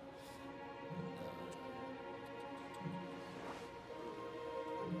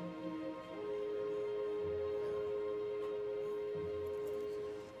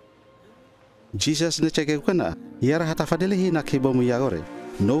 Jesus ne Cheke kana iara hata fadele hi na kibo mu yagore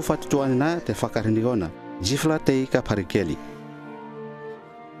no fatutuane na te whakarinigona jifla te ka parikeli.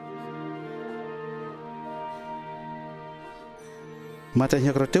 Mata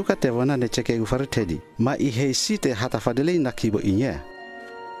nyakro teu ka te wana ne Cheke ufaritedi ma I hei si te hata fadele na kibo inye.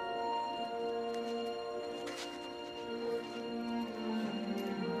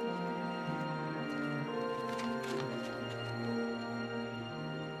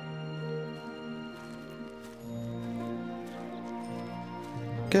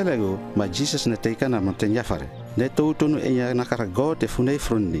 Kelego ma Jesus ne teika na montaña fare ne toutunu enya nakara go te funei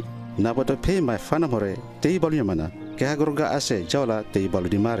frunni na boto pe mai fana more te ibalu mana ke hagorga ase jawla te ibalu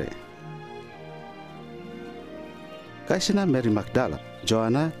di mare. Kaisina Mary Magdala,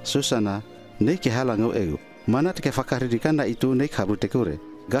 Joanna, Susana, ne ke halango ego mana te ke whakaririka na itu ne kabru te kure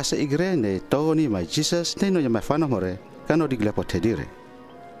gasa igre ne togoni mai Jesus ne no mai fana more kano diglepo te dire.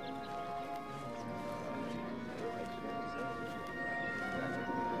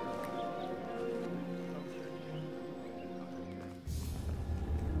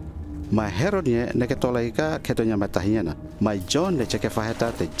 Mai Herod ne ke tolaika ketonya matahiana mai John ne Cheke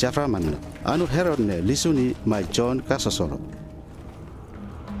faheta te Jafra manana anu Herod ne lisuni mai John ka sosolo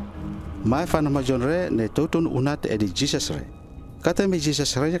mai fana ma John re ne totun unat edi Jesus re kata mi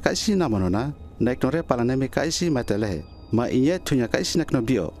Jesus re ka isi na monona na ignore palane mi ka isi matelehe ma inye tunya ka isi nakno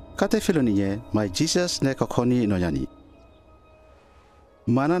bio kata filoni mai Jesus ne kokoni noyani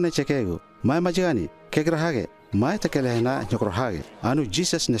mana ne Chekego mai majigani kegrahage mai tekelehna nyokrohage anu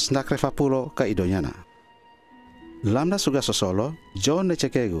Jesus ne snakre fapulo ka idonyana. Lamna suga sosolo John ne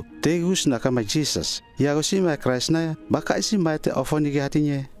Chekego tegus na kama Jesus yago si mai Christ na baka isi mai te ofoni ge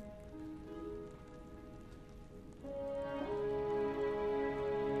hatinye.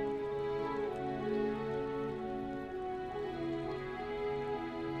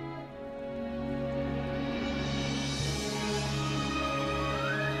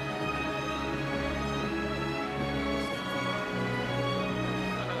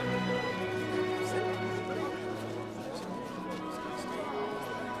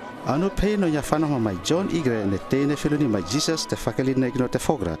 Anu pei no ya fana mai John igre ne tene filuni mai Jesus te fakeli na igno te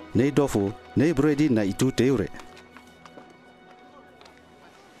fogra ne dofu ne bredi na itu teure.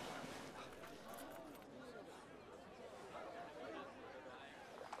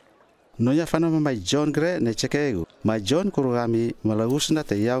 No ya fana mai John gre ne Chekego mai John kurugami malagusna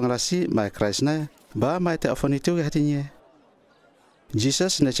te yao ngalasi mai Christ na ba mai te afonitu ge hatinye.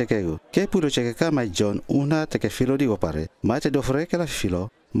 Jesus ne Chekego ke puro Chekeka mai John una te ke filo di opare mai te dofre ke la filo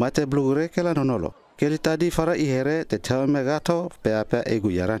mate blugure ke la nonolo ke li tadi fara ihere te taume gato pe apa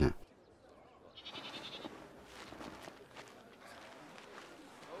egu yarana.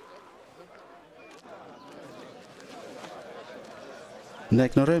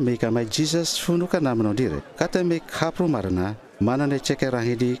 Neknore meka mai Jesus funuka namano dire kate me kapru marana mana ne Cheke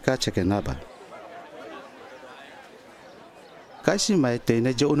rahidi ka Cheke naba. Kaisi mai te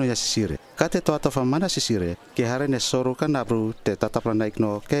ne jo uno ya sisire kate to atofa mana sisire ke hare ne soru ka nabru te tatapra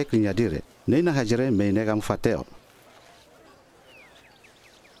naikno ke klinya dire ne na hajere me ne gam fateo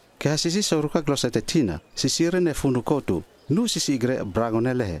ke hasisi soru ka glosete tina sisire ne funu kotu nu sisi igre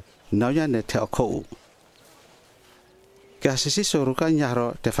bragone lehe nauya ne te okou ke hasisi soru ka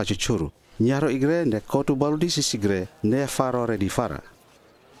nyahro te fachuchuru nyahro igre ne kotu baludi sisi igre ne faro redi fara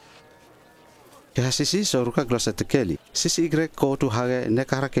ke hasisi soruka glosete keli sisi igre kotu hage ne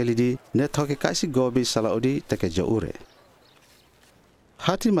kahara keli di ne toke kaisi gobi salaudi teke joure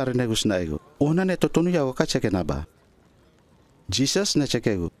hati marine gusna ego una ne totonu yago ka Cheke naba Jesus ne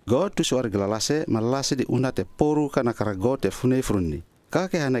Chekego God tu suar glalase malase di una te poru kana kara God te funei frunni ka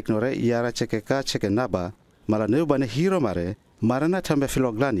ke hana ignore iara Cheke ka Cheke naba mala neu bane hiro mare marana tambe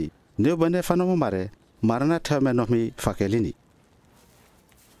filoglani neu bane fanomo mare marana tambe nomi fakelini.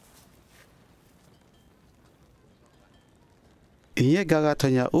 Inye gaga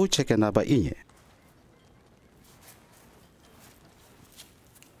tanya u Cheke naba inye.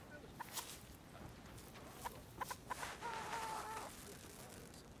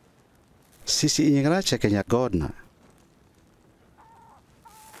 Sisi inye ngala Cheke nya God na.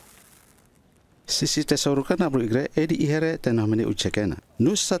 Sisi te soruka na bru igre edi ihere te nomini u Cheke na.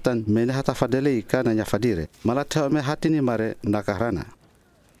 Nus satan mene hata fadele ikana nya fadire mala teo me hatini mare nakahrana.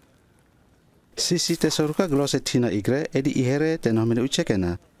 Sisi te soruka glose tina igre edi ihere te nomini u Cheke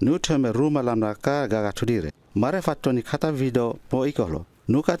na nu teme ruma lamna ka gaga tudire mare fatoni kata video po ikolo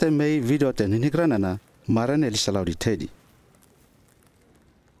nu kate mei video te ninigrana na mare ne lisalau di tedi.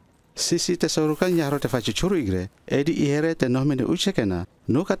 Sisi tesorukan nyahro te facucuru igre, edi ihere te nohmene uchekena,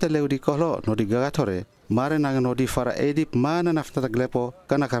 nuka te leu di kohlo no di gagatore, mare nanga no di fara edi mana naftata glepo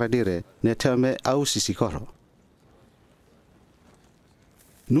kana karadire, ne teme au sisi kohlo.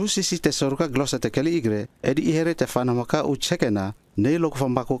 Nu sisi tesoruka glosa te keli igre, edi ihere te fanamaka uchekena, nei loku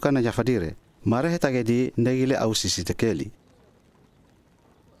fambaku kana nyafadire, mare hetagedi negile au sisi te keli.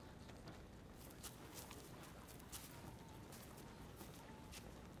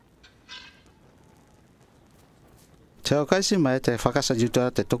 Teo kaisi mai te whakasa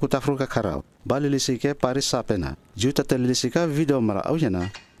juta te toku tafruka karau, balilisike paris sapena, juta te lilisika video mara auyana,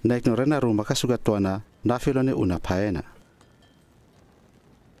 na ignorena rumaka sugatuana, na filone una paena.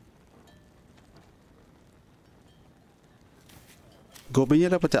 Gobinya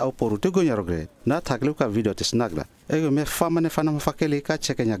dapat au poru te gonya rogre, na taglu ka video te snagla, ego me famane fana mafakeli ka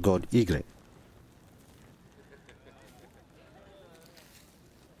Chekenya God igre.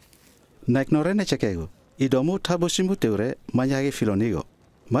 Na ignorena Chekego. Idomu tabosimu teure manyagi filonigo.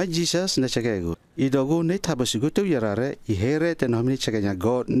 Mai Jesus ne Chekego. Idogu ne tabosigu teu yarare ihere te nohmini Chekenya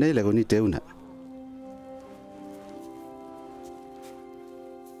God ne legoni teuna.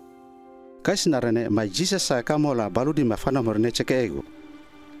 Kaisinarene mai Jesus sa kamola balu di mafana morne Chekego.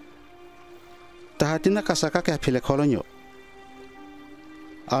 Tahatina kasaka ke pile kolonyo.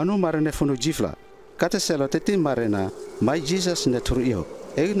 Anu marene funu jifla. Kate selo teti marena mai Jesus ne turu iho.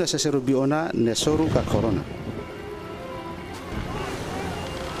 Egi na seseru biona ne soru ka corona.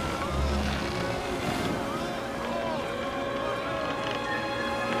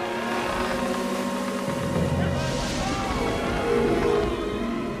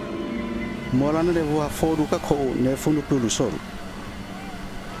 Molana de vua fodu ka ko ne fundu pulu soru.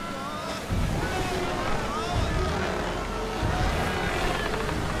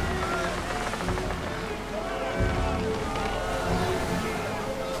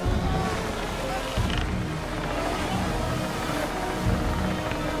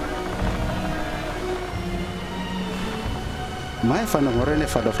 Mai fana morene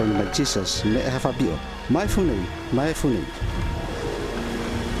fada from my Jesus ne hafa bio. Mai funei.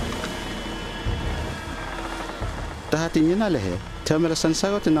 Tahatinya na lehe, temela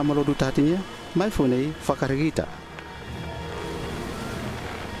sansago te namolodu tahatinya, mai funei fakarigita.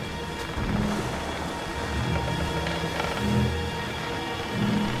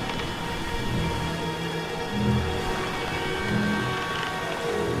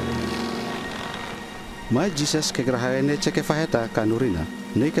 Mai Jesus ke grahane Cheke faheta kanurina,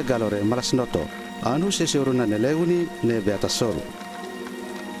 ne ke galore malas noto, anu sesuruna ne leuni ne beata soru.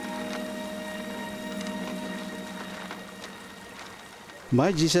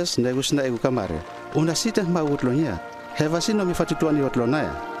 Mai Jesus ne gusna egu kamare, una sita ma utlonia, hevasino mi fatituani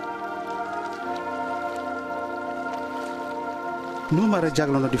otlonaya. Nu mare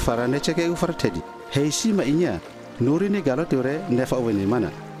jaglono di fara ne Cheke egu fartedi, heisi ma inya, nuri ne galoture ne fa weni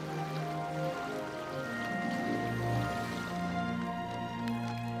mana.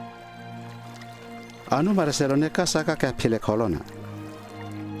 Anu maraselone kasaka ka pile kolona.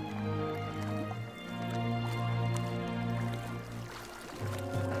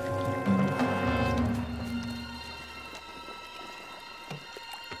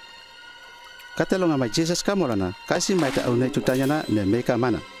 Katelonga mai Jesus kamolana, kasi mai ta aune tutanyana ne meka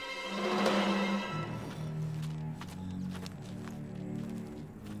mana.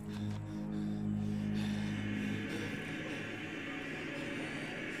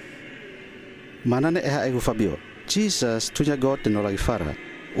 Manane eha egu Fabio. Jesus tunya God te nolagi fara.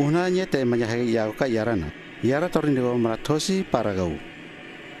 Unanya te manyahagi yau ka yarana. Yara torinigo maratosi paragau.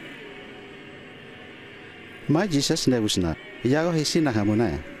 Ma Jesus nebusna. Yago hisi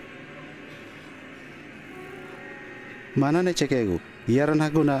nahamunaya. Manane Chekegu. Yaran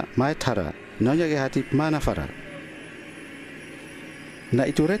haguna mai thara. Nonyage hati mana fara. Na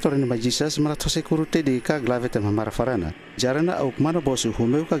iture torin ma Jesus maratosi kurute di ka glavete mamara farana. Jarana au mana bosu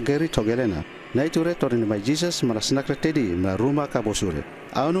humeu ka geri togelena. Na iture torin ma Jesus mara snakretedi ma rumah ka bosure.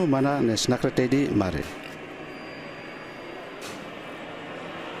 Anu mana ne snakretedi mare.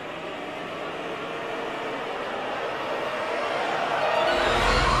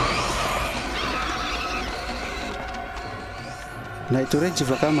 Na iture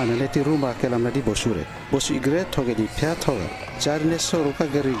jivlaka mana leti rumah kelam nadi bosure. Bosu igre toge di pia toga. Jari ne soru ka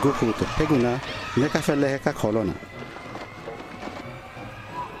geri goku te peguna ne ka felehe ka kolona.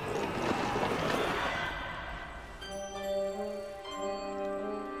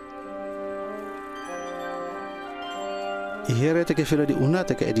 Ihere te ke filo di una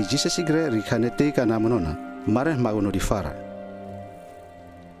te ke edi Jesus igre rikhanete ka namonona. Mare maguno di fara.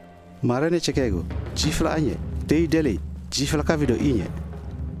 Mare ne Chekego. Jifla anye. Tei deli. Jifla ka video inye.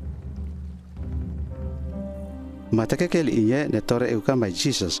 Matake keli inye ne tore euka mai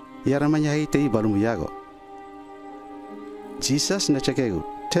Jesus, yara manyahi tei balumu yago. Jesus ne Chekegu,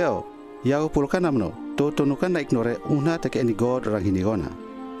 teo, yago pulka namno, to tonuka na ignore una teke eni God ranghinigona.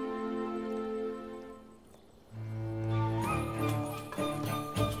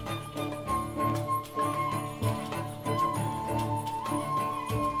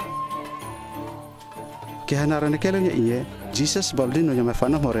 Kehanarane kelenya inye, Jesus baldino nyama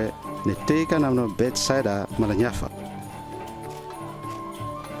fana hore, ne teka namno bedside malanyafa.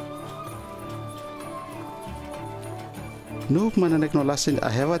 Nuk mana nek no lasin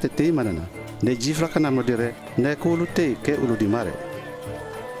ahewa te te manana, ne jifla ka namno dire, ne kulu te ke ulu di mare.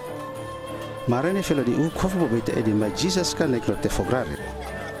 Mare ne felo di u kofu bete edi ma Jesus ka nek no te fograre.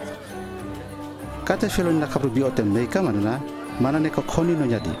 Kate felo na kabru bi ote meika manana, mana ne ko koni no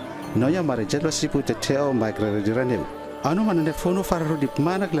nyadi. Noya mare jedwa sipu te teo maigrere diraneu. Anu mana ne funu fararu di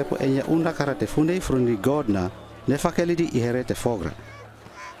mana glepo enya unda karate funei frundi God na ne fakeli di ihere te fogra.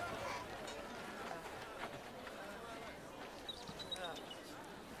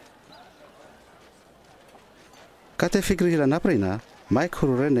 Kate fikri hila naprina, mai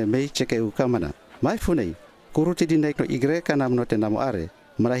kurure ne mei Cheke uka mana. Mai funei, kuruti di naik no igre kanam no te namo are,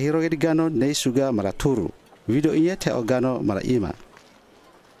 mara hiro di gano nei suga mara turu. Video inye te ogano mara ima.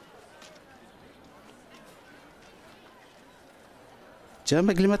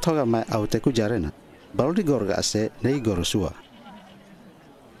 Jame glima toga mai au te kujarena, baru di gorga ase nei gorosua.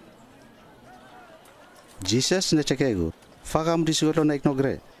 Jesus ne Chekegu, fagam di suga naik no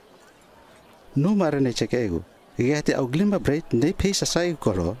gre. Nu mare ne Chekegu, igate au glima bread nei pesa sai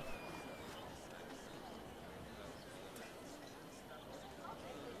kolo.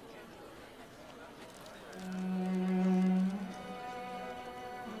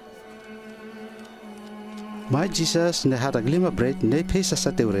 Mai Jesus ne hata glima bread ne pesa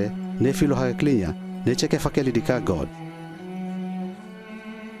sa teure ne filo haga klinya ne Cheke fakeli di ka God.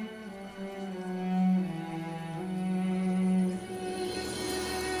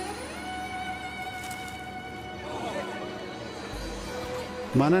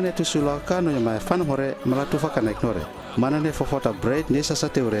 Mana ne tu sulaka no yama fan hore malatu faka na ignore. Mana ne fofota bread ne sa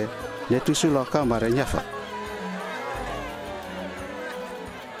teure ne tu sulaka mare nyafa.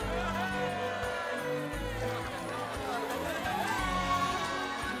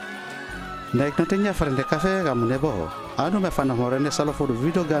 Naik no te nyafa rende kafe gamu ne boho. Anu me fan hore ne salo fodu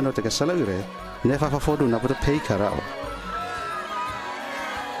video gano te ke sala ure ne fa fodu na puto pei karao.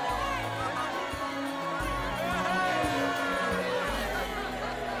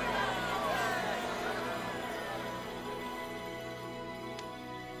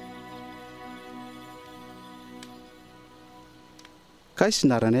 Kais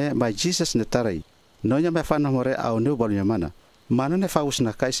narane mai Jesus ne tarai. Nonya me fan hore au nu bolnya mana. Mana ne faus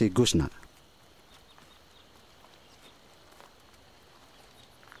na kais gusna.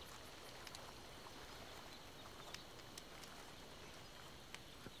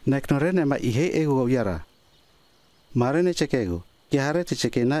 Nek norene ma ihe ego yara. Mare ne Chekegu. Ki hare te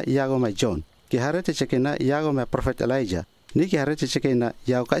Chekena yago mai John. Ki hare te Chekena yago mai Prophet Elijah. Ni ki hare te Chekena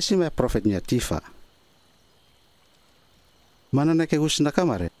yago kaisi mai Prophet Nyatifa. Mana ne ke gusna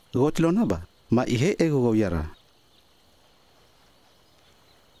kamare. Gotilo naba. Ma ihe ego yara.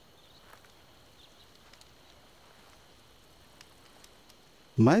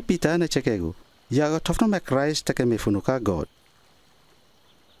 Mai pita ne Chekegu. Yago tofno mai Christ teke me funuka God.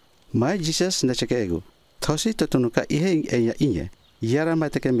 Mai Jesus ne Chekegu. Thosi totunuka ihe enya inye. Yara mai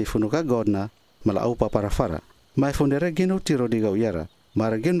teke me funuka God na mala au paparafara. Mai fundere ginu tiro digau yara.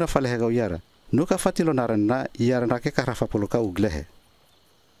 Mara ginu na falehe gau yara. Nuka fatilo narana yara na ke karafa puluka uglehe.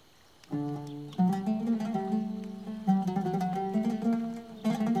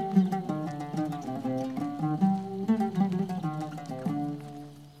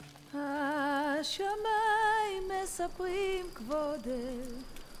 השמיים מספרים כבודך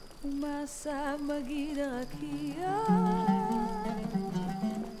ומעשיו מגיד הרקיע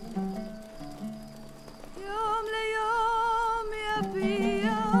יום ליום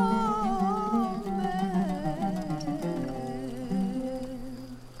יביע עומר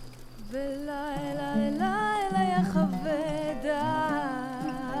ולילה ללילה יחווה דעת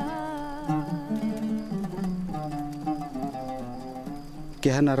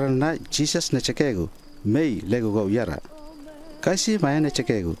Kehanarana Jesus ne Chekegu. Mei lego gau yara. Kaisi maya ne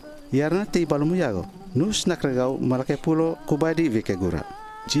Chekegu. Yarna te balumu yago. Nus nakregau malake pulo kubadi vikegura.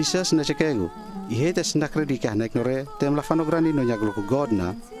 Jesus ne Chekegu. Ihete snakre di kah naik nore tem la fanograni no nyaglo ku God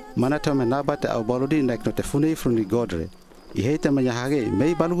na. Mana tome nabate au baludi naik no te funei frundi Godre. Ihete manyahage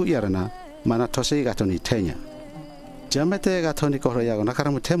mei balugu yarana mana tose gatoni tenya. Jamete gatoni kohro yago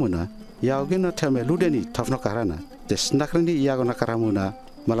nakaramu temuna. Yaugino teme ludeni tafno karana. Te snakrini yagona karamuna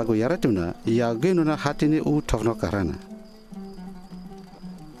malago yaratuna yaugino na hatini u tafno karana.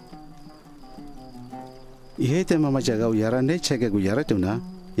 Ihete mama jagau yarane Cheke gu yaratuna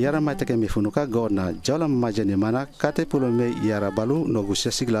yara mateke mifunuka gona jala majani mana kate pulome yara balu nogu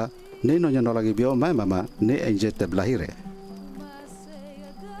sesigla ne nonya nolagi bio mai mama ne enje te blahire.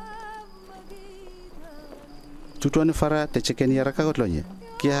 Tutuani fara te Chekeni yara kagotlonya.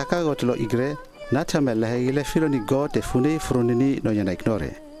 Kia kagotlo igre na tame lehegile filoni go te funi frunini nonya na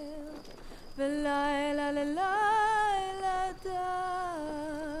ignore.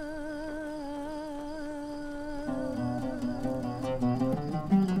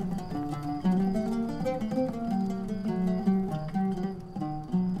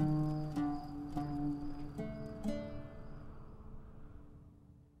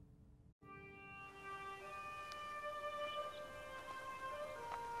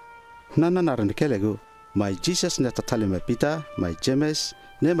 Nana naran kelegu mai Jesus ne tatali me Peter mai James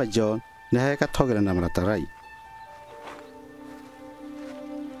ne mai John ne heka togele na maratarai.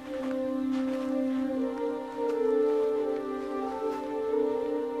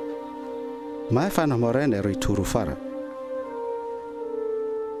 Mai fana morene roi turu fara.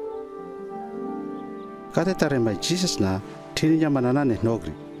 Kate tare mai Jesus na tini manana ne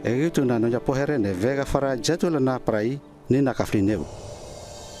nogri. Egitu na noja pohere ne vega fara jatula na prai ni na kafli nebu.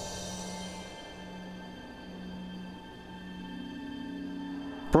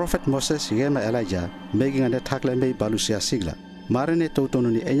 Prophet Moses yema Elijah making an attack le me balusia sigla. Marine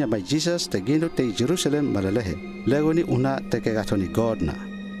tautono ni enya by Jesus te gino te Jerusalem malalehe. Legoni una te kegatoni God na.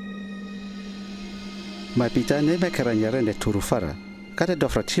 Mai pita ne me keranyare ne turufara. Kate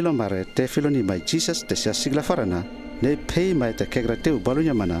dofra tilo mare te filoni by Jesus te sia sigla farana. Ne pei mai te kegrateu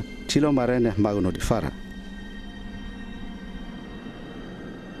balunya mana tilo mare ne maguno di fara.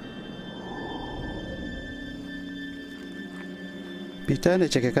 Pita ne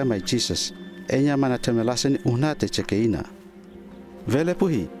Cheke ka mai Jesus, enya mana te melaseni una te Chekeina. Vele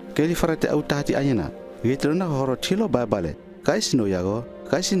puhi, keli fara te au tahati anyana, gitrona horo tilo babale, kaisi no yago,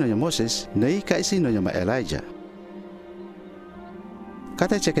 kaisi no ya Moses, nei kaisi no ya ma Elijah.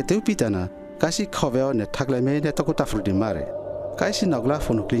 Kata Cheke teu pitana, kasi koveo ne tagleme ne toku tafrudi mare. Kaisi nagla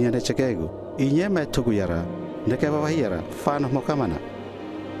funuklinya ne Chekegu, inye mai tugu yara, ne kebawahi yara, fano mokamana.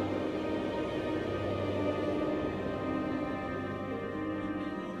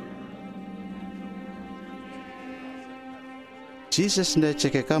 Jesus ne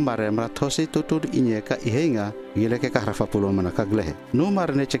Cheke ka mare mrathosi tutur inye ka ihenga gile ke kahrafapulo mana kaglehe. Nu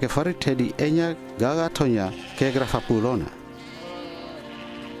mare ne Cheke fari tedi enya gaga tonya ke grafapulona.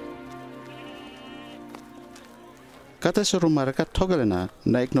 Kata suruh mare ka togelena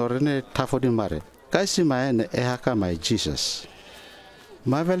na ignore ne tafodi mare. Kaisi mae ne ehaka mai Jesus.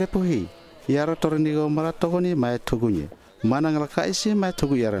 Ma vele puhi yara tornigo mara togoni mae tugunye. Manangala kaisi mae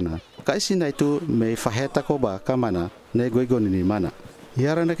tugu yarana. Kaisi na itu me faheta koba kamana ne goigoni ni mana.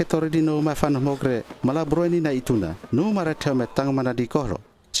 Yara na ke toridi no ma fana mogre mala broini na ituna. No mara teme tang mana di kohlo.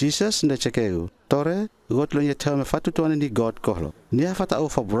 Jesus ne Chekeu. Tore gotlo ye teme fatutuani ni God kohlo. Nia fata o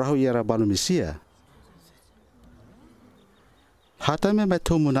fa brahu yara balu misia. Hata me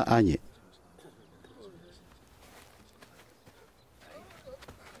metumuna anye.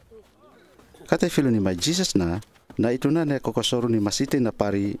 Kate filuni ma Jesus na ituna ne kokosoru ni masite na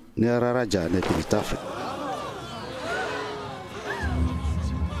pari ne raraja ne pilitafre.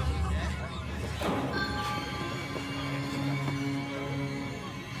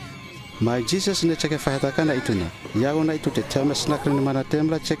 Mai Jesus ne Cheke faheta na ituna. Yago na itu te teme snakri ni mana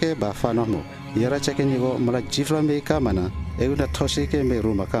temla Cheke ba fanohmo. Yara Cheke nigo mala jifla me kamana e una tosike me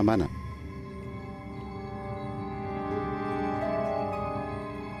ruma kamana.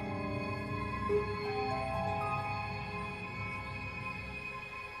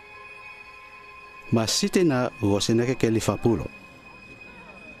 Masite na goseneke ke lifapulo.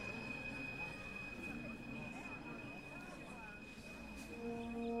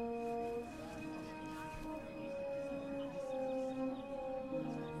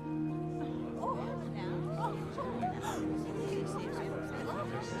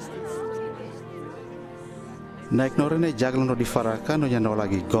 Na ignorene jaglono di faraka no nyano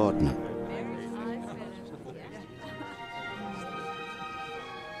lagi God na.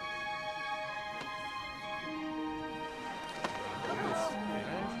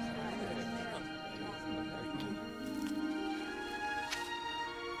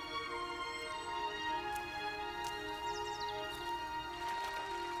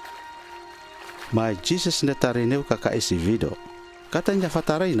 Mai Jesus ne tarineu ka kaisi video. Katanya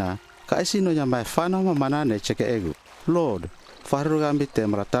fataraina kaisi no nya mai fana mana ne Cheke egu. Lord, faru gambi te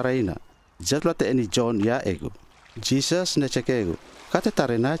mrataraina. jatla te eni John ya ego. Jesus ne Cheke ego. Kate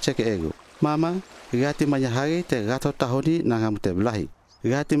tarena Cheke ego. Mama, gati manyahagi te gato tahoni nangamu te blahi.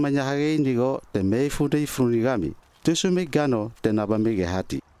 Gati manyahagi nigo te meifudei frunigami. Tusumi gano te nabamige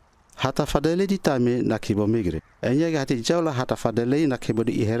hati. Hata fadele di tame na kibo migre. Enya gati jaula hata fadele na kibo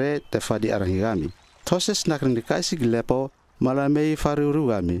di ihere te fadi arangigami. Toses nakring kaisi gilepo malamei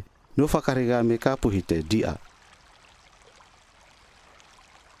farurugami. Nufakarigami kapuhite dia.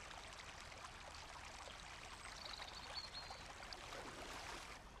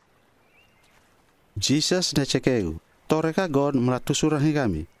 Jesus ne Cheke ego. Toreka God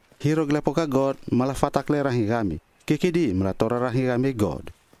melatusurahigami. Hiro glepoka God malafatakle rahigami. Kikidi melatora rahigami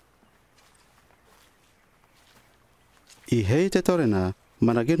God. Ihei te torena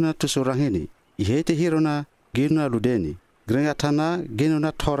mana giruna tusurahini. Ihei te hirona giruna ludeni. Grengatana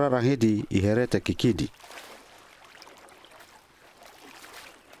giruna tora rahidi ihere te kikidi.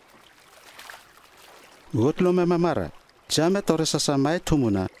 Gotlo me mamara. Jame tore sasamai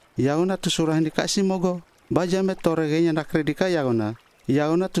tumuna. Yauna tusurahini kasi mogo. Bajame tore genya nakredika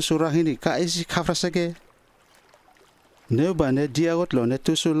yauna tusurahini kaisi kafrasege. Neubane diagotlo ne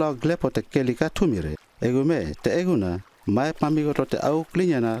tusulau glepo te kelika tumire. Egume te eguna. Mai pamigoto te au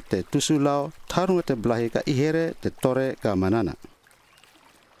klinyana te tusulau tarunga te blahi ka ihere te tore ka manana.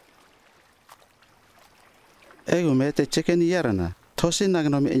 Egume te Cheke ni yarana. Tosi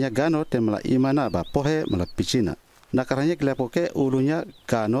nagnomi enya gano te mala imana ba pohe mala pichina. Nakaranya glepo ke ulunya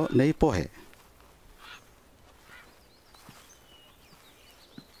gano nei pohe.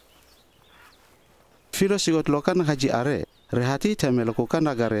 Filo sigot lokan haji are. Rehati te melokukan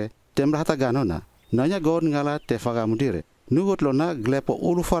nagare te mlahata ganona. Nanya God ngala te fagamudire. Nugot lona glepo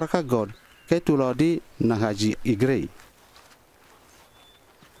ulu faraka God ke tulodi na haji igrei.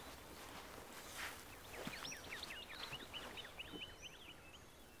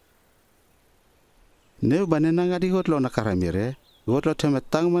 Neu banena ngadi gotlo na karamire, gotlo teme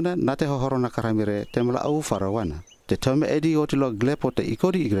tangmana nate hohoro na karamire temla au farawana. Te tome edi gotlo glepo te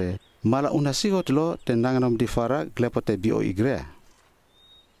ikodi igre, mala unasi gotlo te nanganom di fara glepo te bio igre.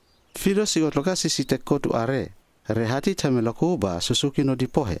 Fido sigotlo ka sisi te kotu are, rehati teme loku ba susuki no di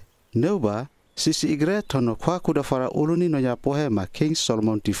pohe. Neu ba, sisi igre tono kwa kuda fara uluni no ya pohe ma King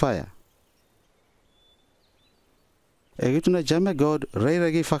Solomon tifaya. Egituna jame God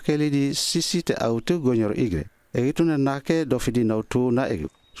reiregi fakeli di sisi te autu gonyor igre. Egituna nake dofidi nautu na egu.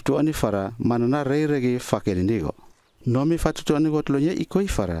 Tutu ani fara manana reiregi fakeli nigo. Nomi fatutu ani gotlo nye ikoi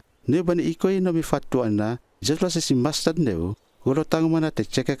fara. Neu bani ikoi nomi fatu ana jetla sisi mastad neu. Golo tangmana te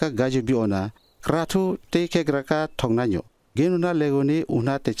Cheke ka gaju biona. Kratu te kegraka tongnanyo. Genuna legoni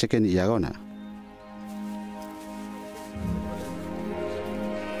una te Cheke ni yagona.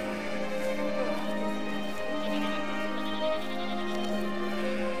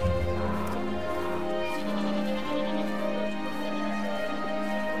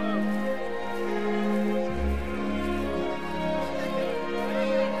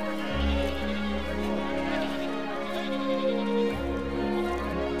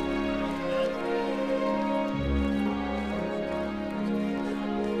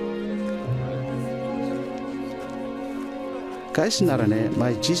 Kais narane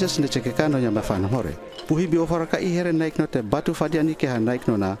mai Jesus ne Cheke kano nya mafana hore. Puhi bi ofara ka ihere naik no te batu fadiani ke ha naik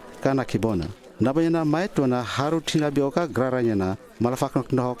no na kana kibona. Nabayana mai to na haru tina bi oka graranya na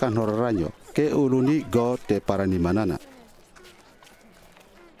malafak no kan hororanyo ke uluni go te parani manana.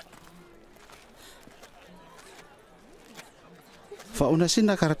 Fa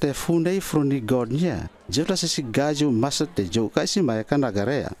unasina karate fundei fruni godnya. Jevla sisi gaju masat te jo kaisi mai kana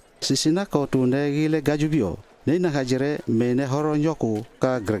garea. Sisina ko tu ne gile gaju bio. Nei na hajire mene horo nyoku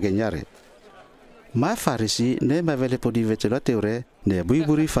ka gregenyare. Ma farisi ne mavele podi vetela teure ne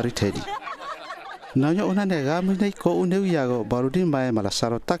buiburi faritedi. Nanya una ne gami nei ko uneu yago barudi mae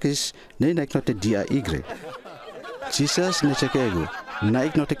malasaro takis ne naiknote dia igre. Jesus ne Cheke ego.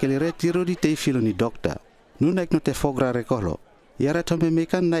 Naiknote kelire tiro di tei filo ni dokta. Nu naiknote fogra rekolo. Yara tome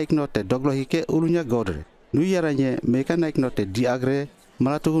mekan naiknote doglo hike ulunya godre. Nu yaranye mekan naiknote diagre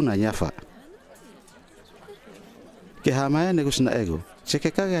malatuhu na nyafa. Ke hamaya negus na ego. Cheke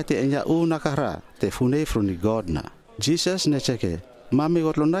kage te enya nakara te funei fruni God na. Jesus ne Cheke. Mami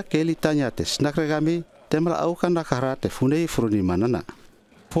gotlona keli tanya te snakregami te mala aukan nakara te funei fruni manana.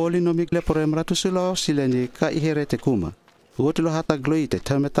 Poli no migle pore mratusulo sileni ka ihere te kuma. Gotlo hata gloi te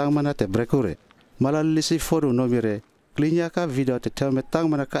termetang mana te brekure. Mala lisi foru no mire. Klinya ka video te termetang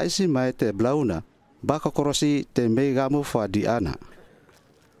mana ka isi mai te blauna. Baka korosi te meigamu fa diana.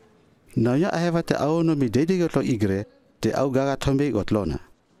 Nanya aheva te au no mi dedi gotlo igre te au gaga tombe gotlona.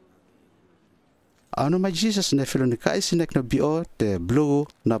 Anu mai Jesus ne filoni kaisi nek no bio te blugu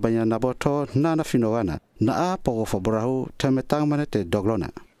na banya na boto na finowana na a poko fobrahu temetang mana te doglona.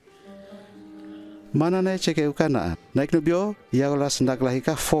 Mana na Cheke ukana naik no bio yagola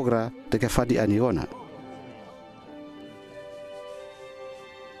sendaklahika fogra te ke fadi aniona.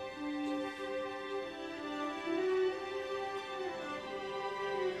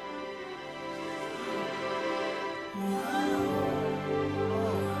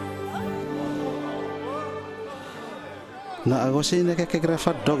 Na agosi ne ke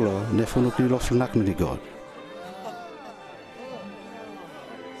grafat doglo ne funu kilo fnak ni God.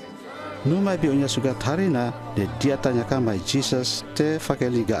 Nu mai bionya suga tarina de dia tanya kamai Jesus te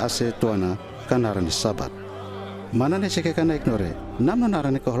fakeliga ase tuana kanaran sabat. Mana ne Cheke kana ignore. Namno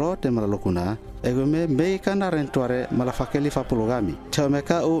narane kohlo te malalokuna ego me kanaran tuare malafakeli fapulogami. Teme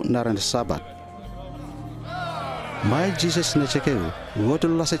kau naran sabat. Mai Jesus ne Cheke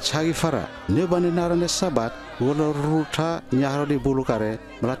godol la se chagi fara ne bane narane sabat godol ruta nyahro di bulukare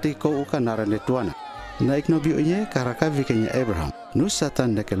melati ko uka narane tuana. Naik no bionya karaka vikenya Abraham. Nu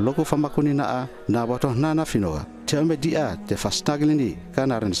satan neke loko famakuni naa na botoh nana finoa. Teme dia te fastagilini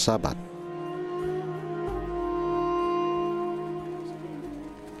kanaran sabat.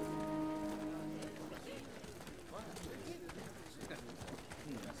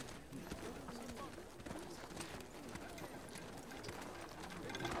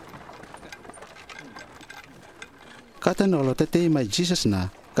 Kata nolo tete mai Jesus na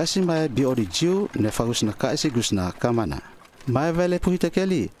kasi mai biori jiu ne fagus na kasi gusna kamana. Mai vele puhita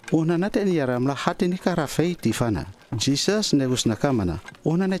keli una nate ni yaram la hati ni karafei tifana. Jesus ne gusna kamana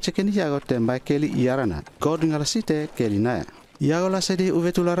una ne Cheke ni yago te mai keli yarana. God ngalasite keli na. Yago la sedi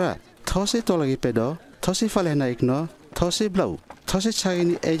uvetulara. Those tolagi pedo, those fale na ikno, those blau, those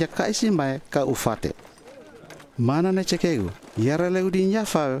chagini eja kaisi mai ka ufate. Mana ne Chekegu yara leudi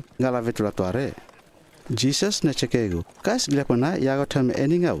nyafa ngala vetula tuare. Jesus ne Chekegu kas glepona yago tame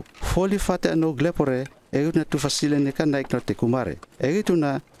eningau foli fate no glepore egu na tu fasile ne kan naik no te kumare egitu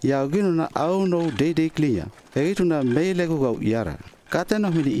na yago gino na au no dei klinya egitu na meilegu gau yara kate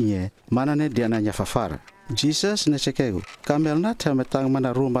no mili inye mana ne diana nya fafara. Jesus ne Chekegu kamel na tame tang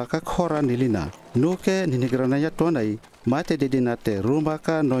mana rumba ka khora nilina nuke ninigrana ya tonai mate dedina te rumba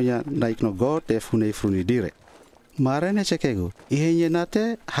ka noya naik no go te funei fruni dire. Mare ne Chekegu ihenye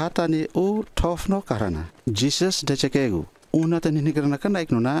nate hatani u tofno karana. Jesus ne Chekegu unate ninigrana ka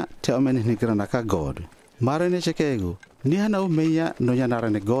naik nuna te ome ninigrana ka God. Mare ne Chekegu nihana u meya noya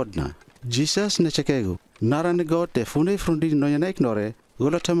narane God na. Jesus ne Chekegu narane God te funei frundi noya naik nore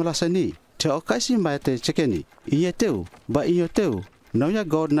golo temelasani te okaisi mai te Chekeni iye teu ba iyo teu noya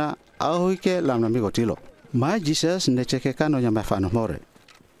God na ahoike lamna migotilo. Mai Jesus ne Cheke ka noya mafano more.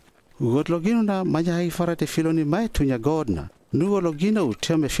 God logino na manya fara te filoni mai tunya God na. Nugo logino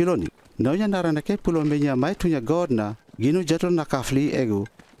teme filoni. Noya narana ke pulo menya mai tunya God na. Gino jato na kafli egu.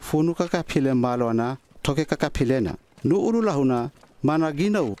 Funu kaka pile malona. Toke kaka pilena. Nu ululahuna. Mana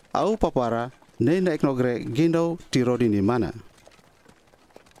gino au papara. Neina eknogre gino tirodi ni mana.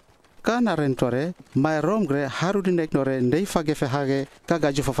 Ka narentore. Mai romgre harudin eknore nei fagefe hage.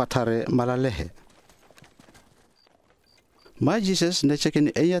 Kagaju fafatare malalehe. Mai Jesus ne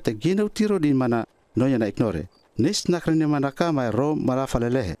Chekeni eya te gino tiro di mana noya na ignore. Nis nakreni mana ka mai rom mala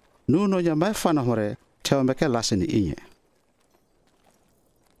falelehe. Nu noya mai fana hore teo meke laseni inye.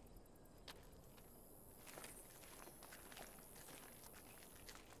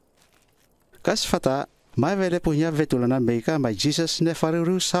 Kas fata mai vele punya vetulana meika mai Jesus ne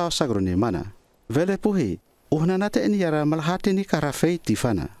fariru sao sagroni mana. Vele puhi uhna nate eni yara malhati ni karafei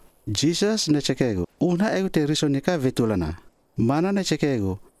tifana. Jesus ne Chekegu uhna egu te risonika vetulana. Mana ne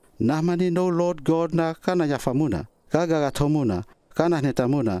Chekegu nahmani no Lord God na kana yafamuna kagagatomuna kana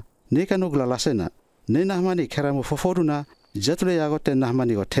netamuna ni kanugla lasena ni nahmani keramu foforuna jatule yago te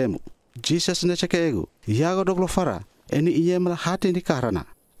nahmani go temu. Jesus ne Chekegu yago doglo fara eni inyemala hati ni karana.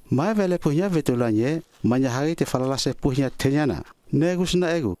 Mai vele punya vetulanye manyahagi te falalase punya tenyana. Negus na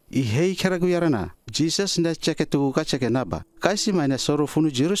egu ihei keragu yarana. Jesus ne Cheke tugu ka Cheke naba. Kaisi mai ne soru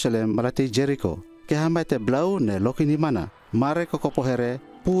funu Jerusalem malati Jericho. Ke hambai te blau ne lokini mana. Mare kokopohere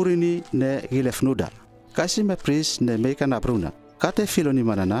purini ne gilefnuda. Kasi me pris ne meika na bruna. Kate filoni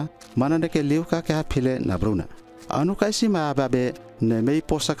manana mana ne ke liuka ke hapile na bruna. Anu kaisi ma ababe ne mei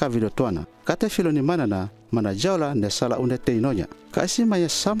posaka vidotuana. Kate filoni manana mana jaula ne sala une teinonya. Kaisi ma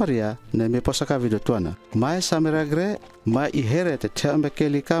Samaria ne mei posaka vidotuana. Mai Samaria gre mai ihere te teambe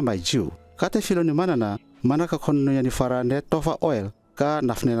kelika mai jiu. Kate filoni manana mana ka konnonya ni fara ne tofa oil ka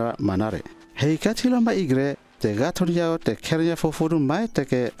nafnera manare. Hei katilo ma igre te gatonjao te kernya fofuru mai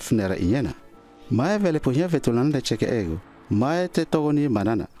teke fnera inyena. Mai vele punya vetulan de Cheke egu. Mai te togoni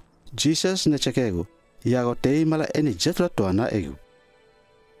manana. Jesus ne Cheke egu, yago tei mala eni jetla tuana egu.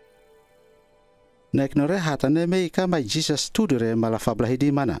 Nek nore hata ne mei ka mai Jesus tudure mala fablahi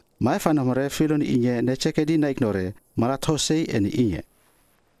di mana. Mai fanamore filoni inye ne Cheke di naik nore mala tosei eni inye.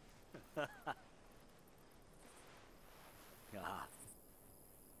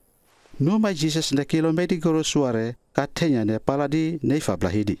 No mai Jesus ne kilo medi goro suare katenya ne paladi ne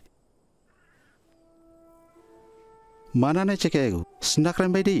fablahi di. Mana ne Cheke egu,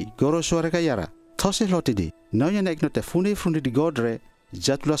 snakre medi goro suare kayara. Tose loti di, naunya naik no te funi di godre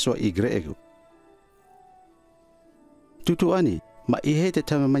jatula swa igre egu. Tutu ani, ma ihe te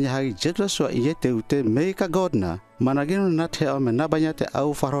tame manyahagi jatula swa iye te ute meika godna, managino na te ome nabanya te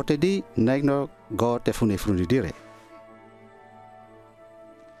au farote di naik no god te funi dire.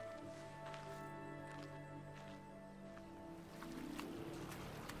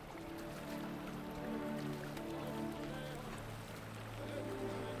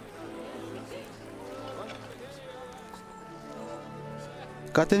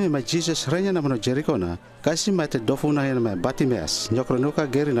 Katemi ma Jesus renya na mano Jericho na, kasi ma te dofu na hena ma Batimeas, nyokronuka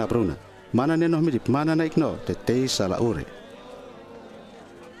geri na bruna. Mana neno midip, mana na ikno, te tei sala ure.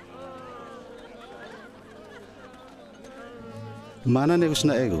 Mana negus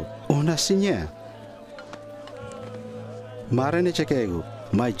na ego, una sinya. Mare ne Cheke ego,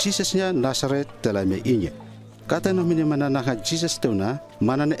 ma Jesus nya Nazaret tela me inye. Kata no mini mana naka Jesus teuna,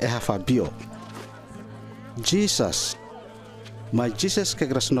 mana ne eha fabio. Jesus. Ma Jesus ke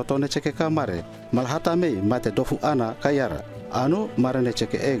gras notone Cheke kamare, malhata me mate dofu ana kayara, anu marane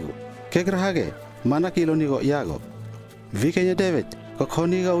Cheke ego. Ke grahage, mana kilo nigo yago. Vikenya David,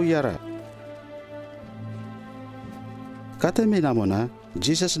 kokoniga uyara. Kate me namona,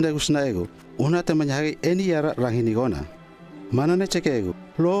 Jesus negus na ego, una te manyahagi eni yara ranginigona. Mana ne Cheke ego,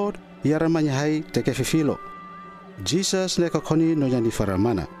 Lord, yara manyahai teke fifilo. Jesus ne kokoni no yani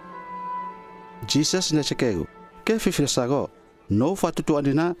faramana. Jesus ne Cheke ego, ke fifilo sago. No fatutu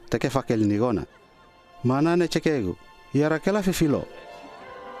adina teke fakeli nigona. Mana ne Cheke egu, yara kela fifilo.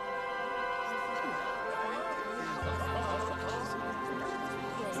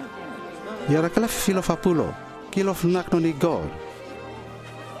 Yara kela fifilo fapulo, kilo fnak no ni God.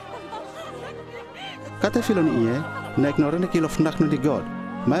 Kate filo ni iye, na ignore ne kilo fnak no ni God.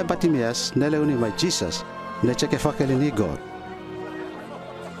 Mai Batimeas ne leuni mai Jesus, ne Cheke fakeli ni God.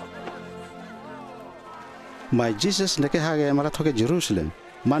 Mai Jesus neke hage mala toke Jerusalem,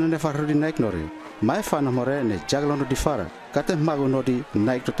 mana ne farudi naik nore, mai fana more ne jaglono di fara, kate magu nodi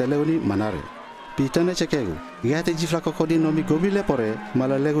naik to teleuni manare. Pita ne Cheke egu, gate jifla kokodi nomi gobi lepore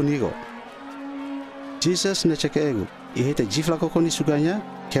mala legu nigo. Jesus ne Cheke egu, ihete jifla kokoni suganya,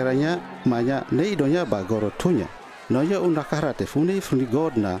 keranya, manya ne idonya bagoro tunya. Nonya undakara te funi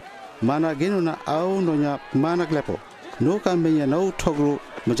godna, mana genuna au nonya mana glepo. No kambenya no toglu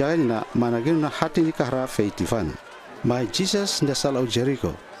Majalina managina hati kahra feitifana. My Jesus ne salau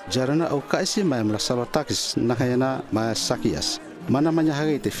Jericho. Jarana au kaisi mai mla salotakis nakayana ma sakias. Mana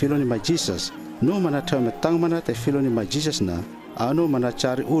manyahagi te filoni my Jesus. No mana terme tang mana te filoni my Jesus na. Anu mana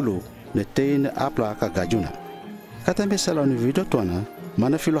cari ulu ne tein apla ka gajuna. Katambe salau ni video tuana.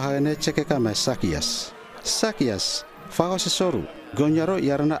 Mana filo hagane Cheke ka ma sakias. Sakias. Fago sesoru. Gonyaro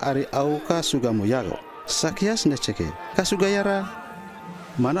yarana ari au ka sugamu yago. Sakias ne Cheke. Kasugayara.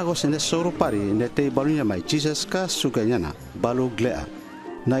 Mana go sene soru pari ne te balunya mai Jesus ka suganyana balu glea.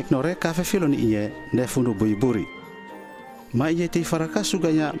 Na ignore ka fe filoni inye ne fundu buiburi. Ma iye te faraka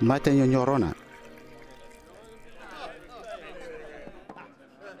suganya mate nyorona.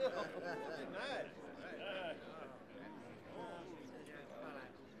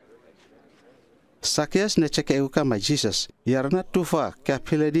 Sakias ne Cheke euka mai Jesus yarna tufa ka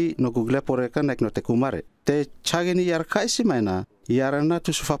piledi no google poreka na iknote kumare. Te chageni yar kaisi maina yarana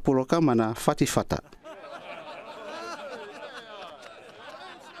tu sufa puloka mana fatifata.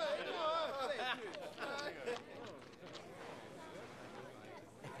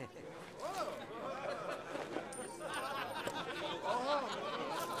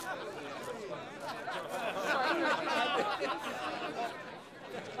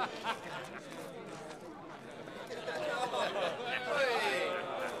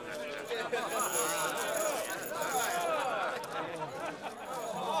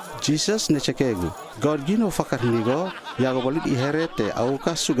 Jesus ne Cheke egu, God gino fakar nigo, yago balit ihere te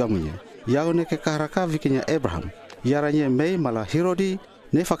auka sugamunya. Yago ne ke karaka vikinya Abraham, yaranye mei mala hirodi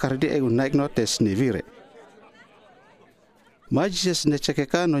ne fakar di egu naik no tes nivire. Ma Jesus ne Cheke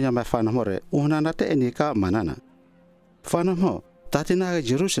ka no nyama fanamore, unanate enika manana. Fanamo, tatina ke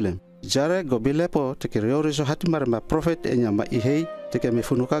Jerusalem, jare go bilepo te ke reorizo hatimare ma prophet enyama ihei te ke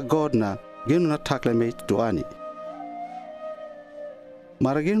mefunuka God na gino na takle mei tuani.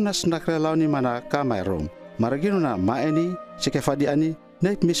 Maragino na snakre launi mana kamay rom. Maragino na maeni, Cheke fadiani,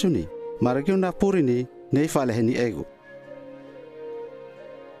 neip misuni. Maragino na purini, neip aleheni ego.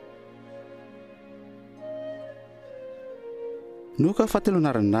 Nuka fatilu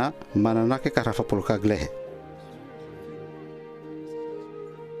narana, mana nake karafapuluka glehe.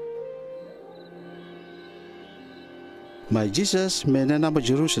 My Jesus menena ma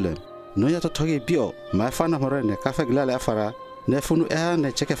Jerusalem. Noya to togi bio, my fana more ne kafe glale afara, ne funu eha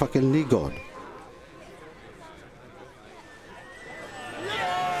ne Cheke fakil ni God.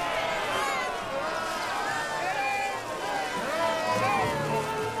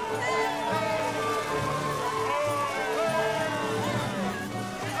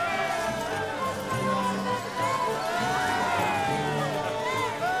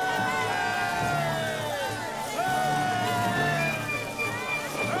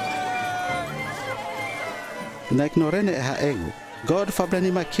 Na ignorene eha ego, God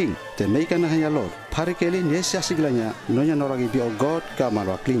fablani ma king, te meika na hanya Lord, parikeli niesi asiglanya, nonya noragi bio God ka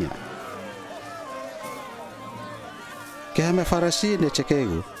malwaklinya. Keha me farasi ne Cheke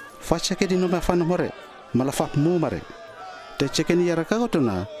ego, fa Cheke di no me fana more, malafak mu mare. Te Cheke ni yara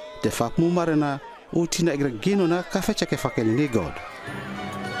kagotona, te fak mu mare na, utina igra gino na kafe Cheke fakeli ni God.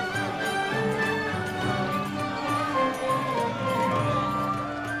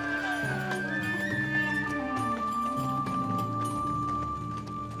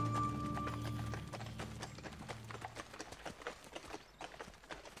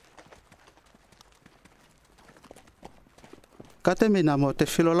 Kate me namo te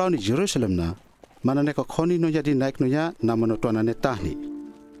filolau ni Jerusalem na, mana neko koni no jadi naik no ya namo no tuana ne tahni.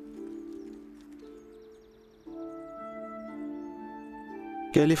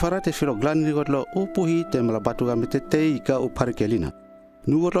 Ke lifara te filo glani ni godlo upuhi te malabatu game te tei ka upari kelina.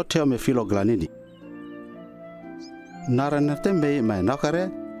 Nu godlo teo me filo glani ni. Nara na te mei mai nakare,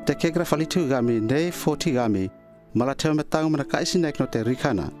 te kegra falitu game nei 40 game, mala teo me tango mana kaisi naik no te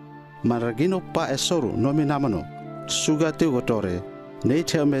rikana, maragino pa esoru no mi namano. Suga te gotore, nei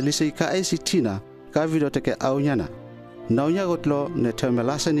teo me lisi ka eisi tina, ka video teke au nyana. Naunya gotlo ne teo me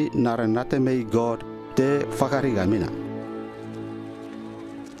lasani nara nate mei God te fakari gamina.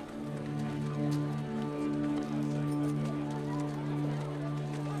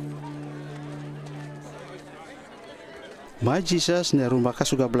 My Jesus ne rumah ka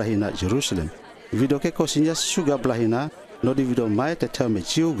suga belahina Jerusalem. Video ke kosinya suga belahina, no di video mai te teo me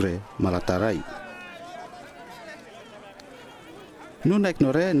ciugre malatarai. Nu naik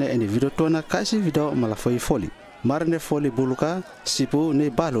nore ne eni video tuana kasi video malafoi foli. Mara ne foli buluka, sipu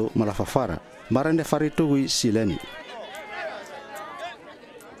ne balu malafafara. Mara ne faritugui sileni.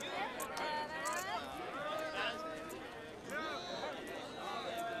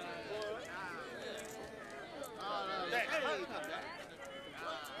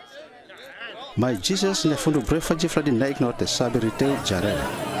 My Jesus ne fundu brefa jifla di naik no te sabirite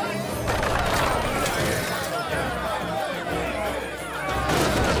jarela.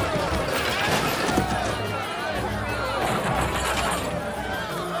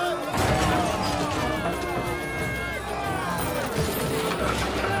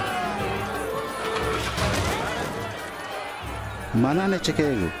 Mana ne Cheke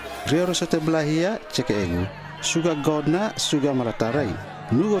egu, rioro sote belahia Cheke egu, suga God na suga malatarai,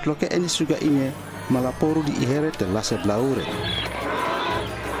 nugot loke eni suga inye malaporu di ihere te lase blaure.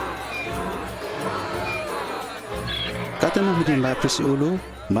 Kata no hidi mai presi ulu,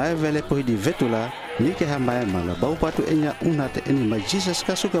 mai vele po hidi vetula, nike ha mai mala bau patu enya una te eni mai Jesus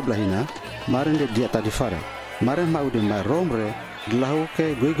ka suga belahina, maren de dia tadi fara, maren mau de mai romre, glahu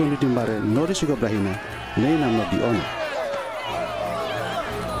ke goigonu di mare nori suga belahina, nei nam no di ona.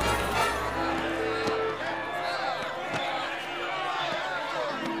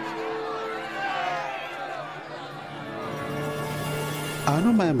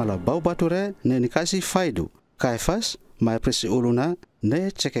 Ano mai mala bau bature ne nikasi faidu, kaifas, mai presi uluna,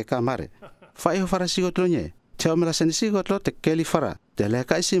 ne Cheke kamare. Faiho fara sigotlo nye, teo mela seni sigotlo te keli fara, te leha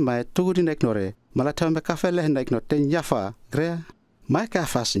kaisi mai tugudi naik nore, mala teo me kafe lehe naik no te nyafa, grea. Mai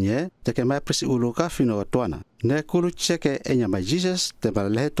kaifas nye, te ke mai presi ulu ka fino tuana, ne kulu Cheke enya mai Jesus, te mala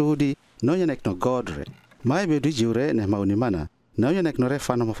lehe tugudi, nonya naik no godre. Mai bedu jiure ne mauni mana, nonya naik nore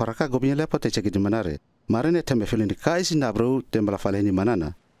fana mafaraka gobinye lepo te Cheke di manare. Marene te me filini kaisi nabru te malafaleni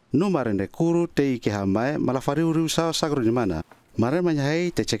manana. Nu marene kuru te ike hamae malafari uriu sao sagru ni mana. Marene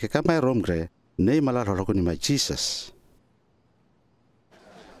manyahei te Cheke kamai romgre, nei malaroloku ni mai Jesus.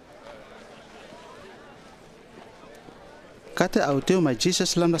 Kate au teo mai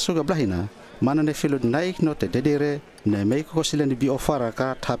Jesus lam na suga blahina, mana ne filud naik no te dedere, ne meiko kosileni bi ofara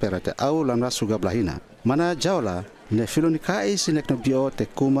ka tapera te au lam na suga blahina. Mana jaola, ne filoni kaisi nek no bio te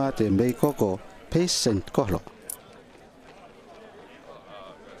kuma te mei koko pesen kohlo.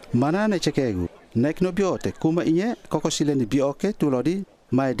 Mana ne Chekegu nek no bio te kuma inye koko sileni bio ke tulodi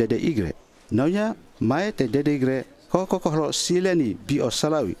mai dede igre. Naunya mai te dede igre koko kohlo sileni bio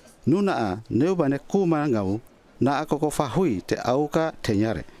salawi. Nuna a neubane kuma ngau na a koko fahui te auka te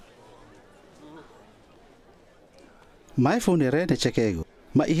nyare. Mai funere ne Chekegu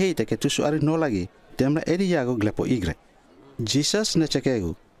ma ihei te ke tusu ari no lagi temna edi yago glepo igre. Jesus ne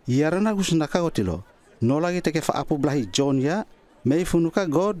Chekegu yarana gusna kagotilo no lagi te ke fa apu blahi John ya mei funuka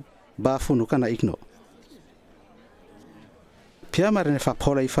God ba funuka na igno. Pia marene fa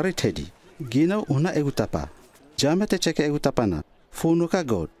pola i faritedi gino una egutapa. Jame te Cheke egutapana funuka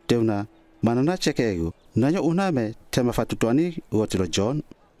God teuna manana Chekegu nanyo una me tema fatutuani uotilo John.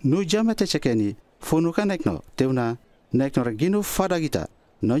 Nu jame te Chekeni funuka nekno teuna nekno reginu fada gita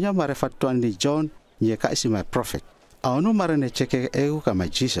nonya mare fatuani John nye kaisi my prophet. Aunu marene Cheke egu kama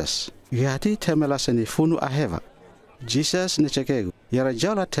Jesus. Gati temela seni funu aheva. Jesus ne Chekegu yara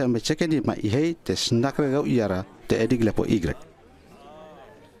jala teme Chekeni ma ihei te snakre gau yara te ediglepo igre.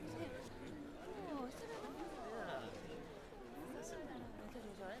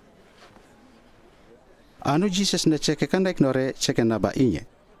 Anu Jesus ne Cheke kan ignore Cheke naba inye.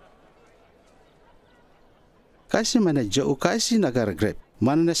 Kaisi mana jau kaisi negara grep.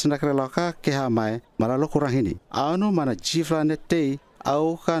 Mana ne snakre loka keha mai malalo kurang ini. Anu mana jifla ne tei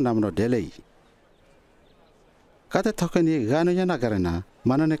au ka namno delei. Kata tokeni ganunya nagarena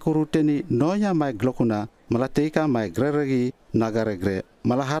mana ne kuruteni nonya mai glokuna malateika mai greregi nagare gre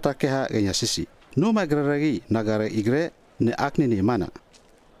malahata keha genya sisi. Nu mai greregi nagare igre ne akni ni mana.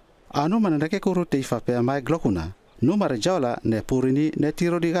 Anu mana ne ke kurutei fapea mai glokuna. Nu mare jawla ne purini ne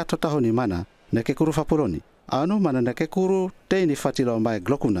tiro di gato tahoni mana ne ke kuru fapuloni. Anu mana ne ke kuru teini fatilo mai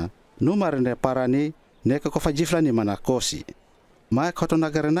glokuna. Nu mare ne parani ne ke kofa jiflani mana kosi. Mai koto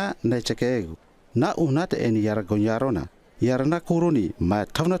nagarena ne Cheke egu. Na unate eni yara gonyarona. Yara na kuruni mai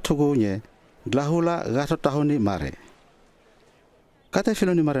tavna tugunye glahula gato tahoni mare. Kata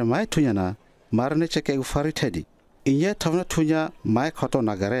filoni mare mai tunyana mare ne Cheke egu faritedi. Inye tavna tunya mai koto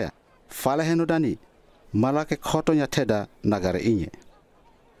nagarea. Fale henu dani malake koto nya teda nagare inye.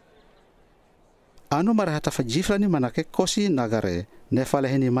 Anu mare hata fajiflani manake kosi nagare ne fale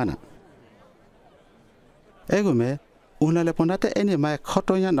heni mana. Egume una leponate eni mai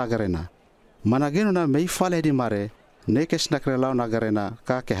koto nya nagarena. Managino na mei fale di mare ne ke snakre lau nagarena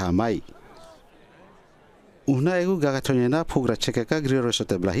ka keha mai. Una egu gagatonya na pugra Cheke ka griro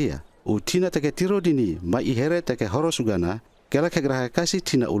sote blahia. Utina teke tiro dini ma ihere teke horo sugana kela ke graha kasi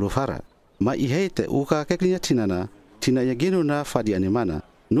tina ulufara. Ma ihei te uka keklinya tinana tina ya gino na fadi animana.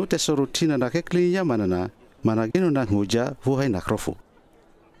 Nu te soru tina na keklinya manana managino na nguja vuhai na krofu.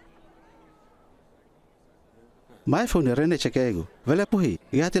 Mai fune rene Cheke egu. Vele puhi,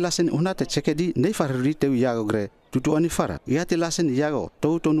 iati lasen unate Cheke di nei farri te yago gre tutuani fara. Iati lasen yago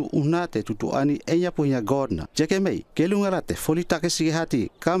toutonu unate tutuani enya punya godna. Cheke mei, kelungarate foli take sige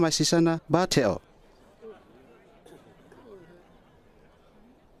hati kama sisana ba teo.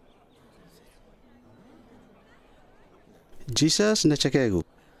 Jesus ne Cheke egu.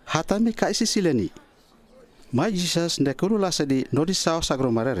 Hatami kaisi sileni. Mai Jesus ne kuru lasedi nodi sao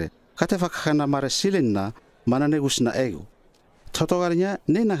sagro marere. Kate fakakana mare sileni na mana negus na egu. Totogarinya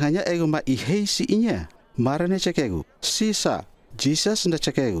ne nahanya egu ma ihei si inya. Mara ne Cheke egu. Sisa. Jesus ne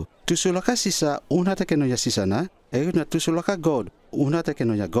Cheke egu. Tusulaka sisa unate kenonya sisa na. Egu na tusulaka God. Unate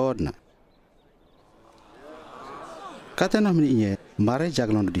kenonya God na. Kata namni inye mare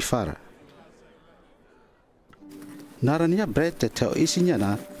jaglono di fara. Narania bread te teo isinya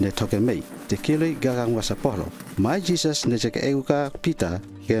na ne toke mei. Te kiloi gagang wasa pohlo. Mai Jesus ne Cheke egu ka Peter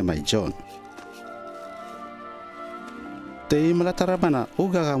ke mai John. Te malatarabana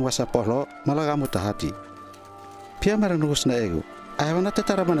ugagang wasa pohlo malagamu tahati. Pia maranugus na egu. Ayawana te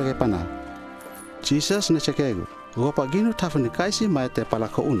tarabana ke pana. Jesus ne Cheke egu. Gopa ginu tafuni kaisi mai te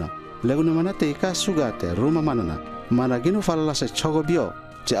palako una. Legunu mana te ika suga te ruma manana. Mana ginu falala se chogo bio.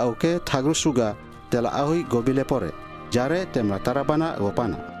 Te auke tagru suga te la ahui gobile pore. Jare te malatarabana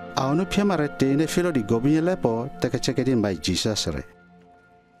gopana. Aunu pia mare te ine filo di gobinye lepo te ke Cheke di mai Jesus re.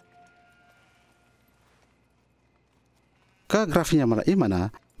 Ka grafinya mala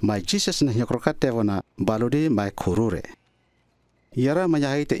imana mai Jesus na nyokrokat tevona baludi mai kurure. Yara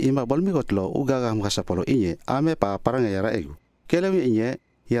manyahai te ima bolmi gotlo ugaga mkasa polo inye ame pa paranga yara egu. Kelewi inye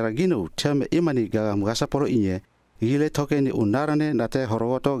yara ginu teme imani gaga mkasa polo inye gile toke ni unarane na te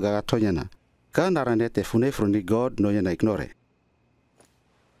horogoto gaga tonyana. Ka narane te fune frundi God nonya na ignore.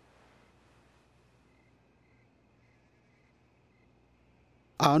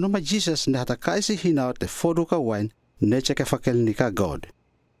 Anu ma Jesus ne hata kaisi hinao te foduka wine ne Cheke fakel ni ka God.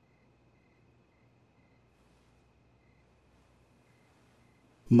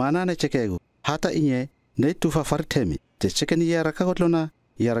 Mana ne Chekegu, hata inye ne tufa faritemi, te Cheke ni yara kagotlona,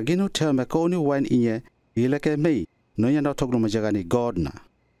 yara ginu teme ko ni wine inye, ileke mei, nonya na toglo majagani God na.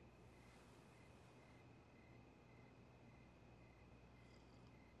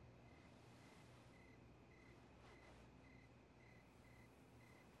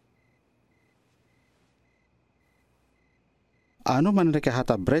 Anu manake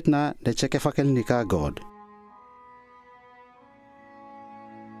hata bread na ne Cheke fakel ni ka God.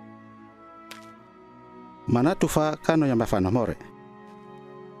 Mana tufa kano ya mafana more.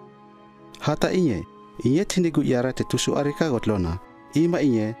 Hata inye tinigu yara te tusu arika gotlona, ima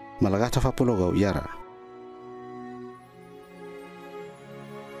inye malagata fapulogo yara.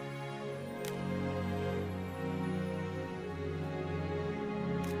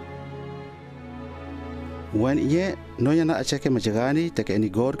 Wan inye nonya na acheke majagani teke eni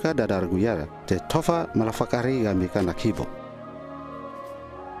gorka dadargu yara, te tofa malafakari gamika na kibo.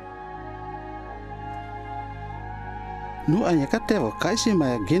 Nu anya katevo kaisi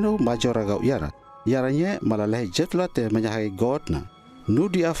maya gino majora gau yara. Yaranya malalehe jetla te manyahai God na. Nu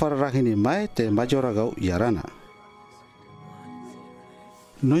di afar rahini mai te majora gau yarana.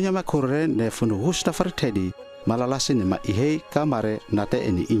 Nunya makure ne funu husta fartedi malalasi ni ma ihei kamare nate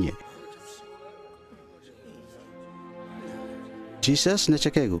eni inye. Jesus ne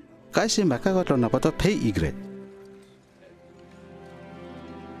Chekegu kaisi makagotlo na pato pei igre.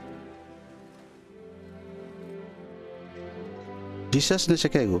 Jesus ne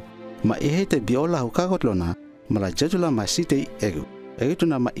Chekegu ma ihei te biola hukagotlona mala jajula ma sitei egu.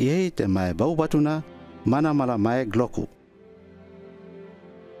 Egituna ma ihei te mae bau batuna mana mala mae gloku.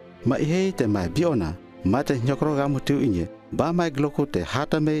 Ma ihei te mae biona ma te nyokro gamu tiu inye ba mae gloku te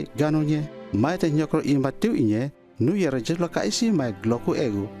hatame ganonye ma te nyokro ima tiu inye nu yara jajula kaisi mae gloku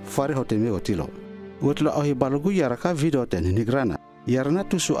egu fare hoteme otilo. Utlo ohi balugu yara ka video te ninigrana. Yarana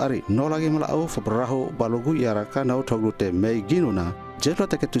tusu ari no lagi mala au fabrahu balugu yara ka nau toglu te mei ginuna jetlo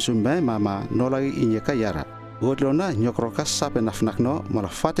teke tusu mei mama no lagi inye ka yara. Godlona nyokro ka sape nafnakno mala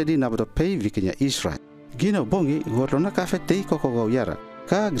fate di nabato pei vikinya Israel. Gino bongi godlona ka fetei kokogau yara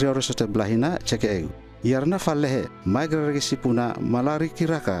ka greorosote blahina Cheke egu. Yarana falehe mai greregi sipuna malari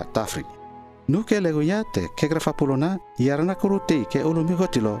kiraka tafri. Nuke legunya te kegrafapulona yarana kurutei ke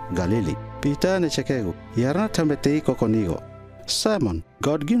ulumigotilo Galili. Pita ne Cheke egu yarana tambetei kokonigo. Simon,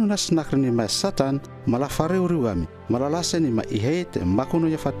 God ginu na snakrini ma Satan malafare uriwami malalase ni ma ihei te makuno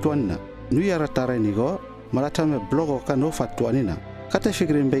ya fatuanina nu yara tare nigo malatame blogo ka no fatuanina kate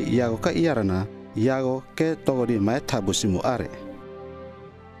fikirin be yago ka iyarana yago ke togodi ma tabusimu are.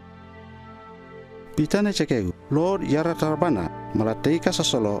 Pitane Chekegu, Lord yara tarbana malatei ka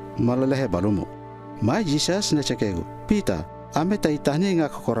sasolo malalehe balumu. Ma Jesus ne Chekegu, Pita ame taitani nga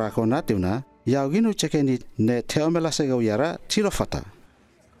kokorako natiuna yau ginu Chekeni ne teomelase gau yara tilofata.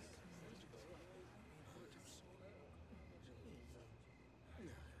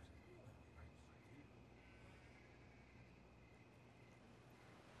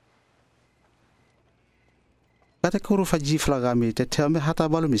 Kate kuru faji flagami te teome hata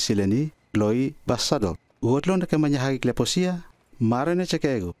balu misileni loi basado. Uotlo na kemanya hagi kleposia mare ne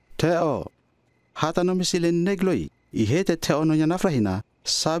Chekegu teo hata no misileni negloi ihe te teo no nyanafrahina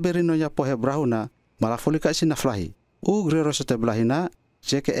saberi no pohe brahuna malafoli kaisi naflahi. Grero sote blahina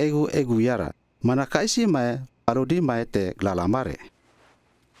Cheke egu yara. Mana kaisi mae aludi mae te glalamare.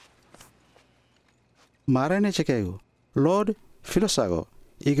 Mare ne Cheke egu. Lord filosago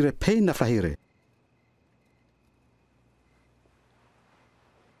igre pei naflahire.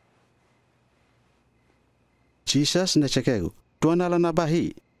 Jesus ne Cheke egu. Tuanala na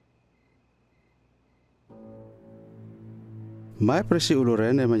bahi. Mai presi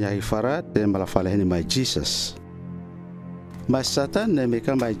ulure ne manyahi fara te malafalehini mai Jesus. Mai Satan ne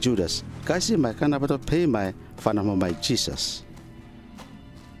meka mai Judas. Kasi mai kana bato pei mai fanamo mai Jesus.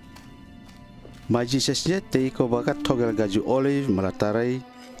 Mai Jesus ye te iko baka togel gaju olive malatarai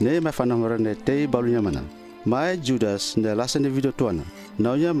ne mai fanamo ne te balunya mana. Mai Judas ne lasane video tuana.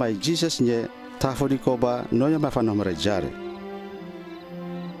 Naunya mai Jesus nye tafodi koba nonya mai fanamo jare.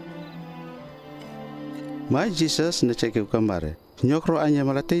 Mai Jesus ne Cheke kamare. Nyokro anya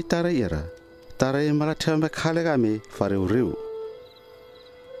malatei tare ira. Tare malatembe khalegami fare uriu.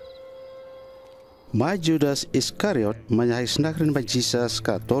 Mai Judas Iscariot manyahai snakrin mai Jesus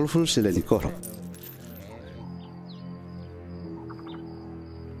ka tolful sileni koro.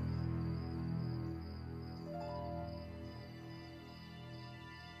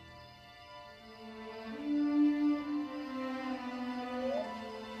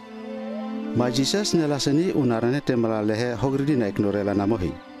 Ma Jesus ne laseni unarane te malalehe hogridi na ignorela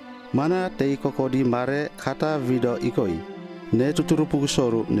namohi. Mana te koko di mare kata video ikoi. Ne tuturupu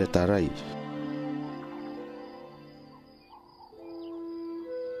soru ne tarai.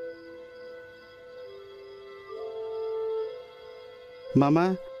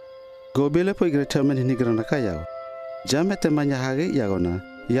 Mama, gobele po igre temen hinigrana kayao. Jame temanya hage yagona.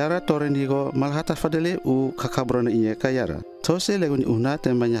 Yara torenigo malhata fadele u kakabrona inye kayara. Tose leguni una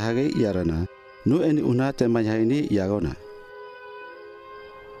temanya hage yarana. Nu eni una temanya ini yagona.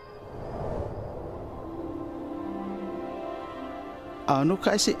 Anu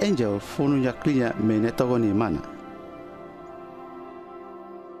kaisi angel funu yaklinya menetogoni mana.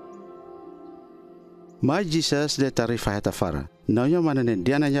 Ma Jesus de tarifa heta fara. Naunya mana ne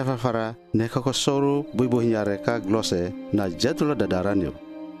diana nya fara ne kokosoru buibu nyare ka glose na jatula dadaranyo.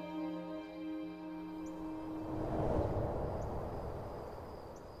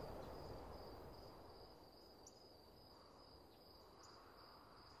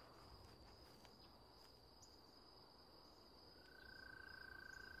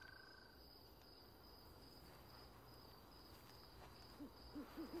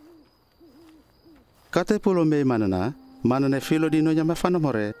 Kate pulo me manane filo di no nyama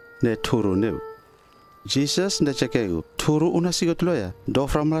fanomore ne turu neu. Jesus ne Chekegu turu una sigot loya do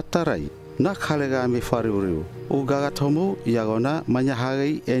from tarai na khalega mi fariuriu u gaga tomu yagona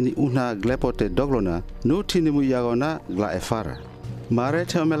manyahagai eni una glepote doglona nu tinimu yagona gla efara. Mare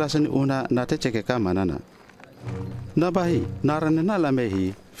teomelasani una nate Chekeka manana. Nabahi narane na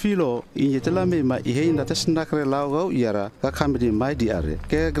lamehi filo inyetela me ma ihei nate snakre laugau yara kakamidi mai di are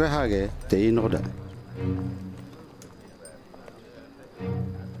ke grahage te inoda.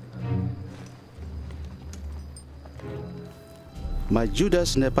 Ma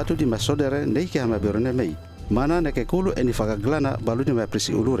Judas ne patu di masodere ne ke hama berone mei. Mana ne ke kulu eni fagaglana balu di mai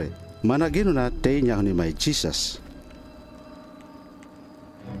prisi ulure. Mana ginuna te nyahuni mai Jesus.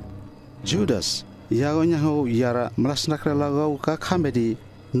 Judas yago nyaho yara melasnakre lagau ka kamedi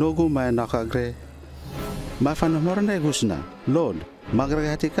nogu mai nakagre. Ma fanomorne gusna Lord magre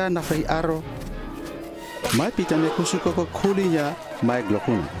hatika na fai aro. Mai pita ne kusukoko kulinya mai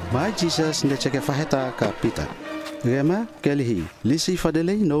glokuna. Mai Jesus ne Cheke faheta ka pita. Gema kelihi lisi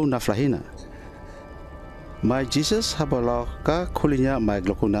fadele no naflahina. Mai Jesus habalo ka kulinya mai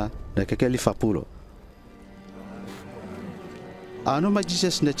glokuna ne kekeli fapulo. Anu mai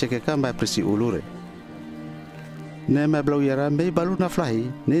Jesus ne Chekeka mai prisi ulure. Ne mai blau yara mei balu naflahi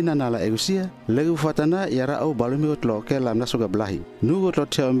ne nanala egusia legu fatana yara au balu miotlo ke lamna suga blahi. Nugo to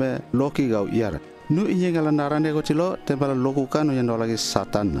teome loki gau yara. Nu inye ngala narane gotilo tembala loku kanu yang lagi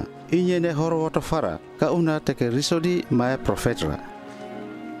satana. Inye ne horo woto fara ka una teke risodi mae profetra.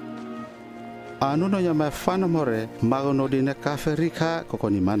 Anu no ya mae fana more mago no dine kafe rika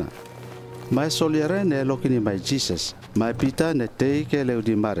kokoni mana. Mae soliere ne lokini mae Jesus. Mae pita ne tei ke leu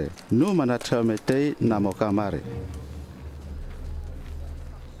di mare. Nu mana teome tei namoka mare.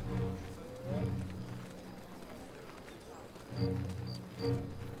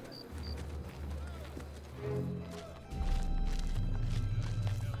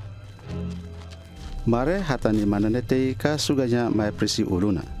 Mare hatani manane tei ka suganya mai prisi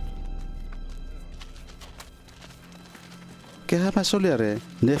uluna. Ke hama soliare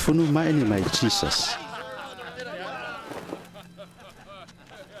ne funu mai ni mai Jesus.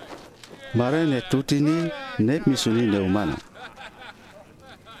 Mare ne tutini ne misuni ne umana.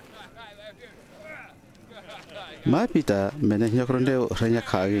 Mai pita mene nyokrondeo renya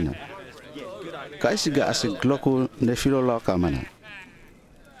kagina. Kaisiga asik gloku ne filolo kamana.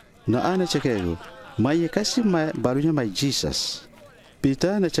 Na ane Chekegu mai kasi mai barunya mai Jesus.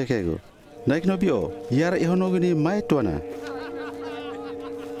 Pita na Chekegu. Naik nobio yara ihonogini mai tuana.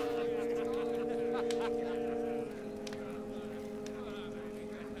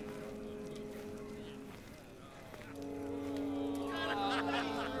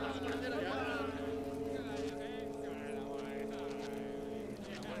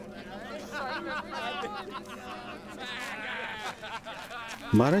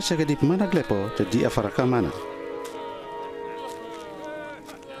 Mara Cheke di mana glepo te di afaraka mana.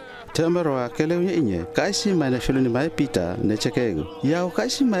 Te ameroa keleunya inye kaisi mai na filuni mai pita ne Chekegu. Yao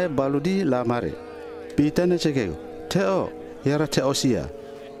kaisi mai baludi la mare. Pita ne Chekegu. Teo yara te osia.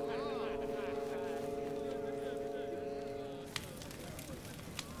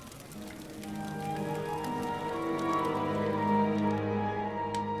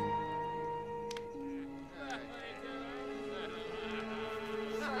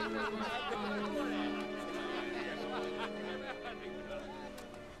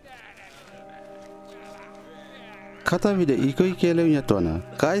 Kata vida ikoi kele nya tona,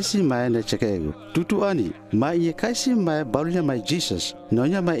 kaisi mai ne Chekego. Tutu ani, mai ye kaisi mai balunya mai Jesus,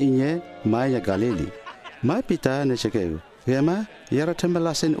 nonya mai inye mai nya Galili. Mai pita ne Chekego. Gema, yara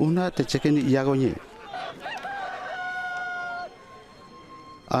tembelasen una te Chekeni iagonye.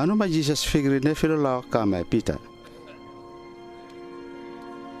 Anu mai Jesus figure ne filolao ka mai pita.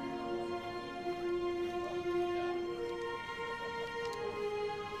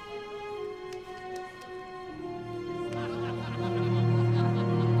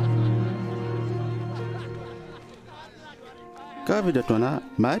 Ka vida tona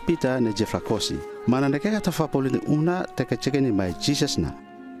mai pita ne jeflakosi. Mana ne keka tafapoli ni una te ka Chekeni mai Jesus na.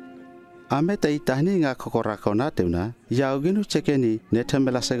 Ame tai tahni nga kokorako na teuna, yauginu Chekeni ne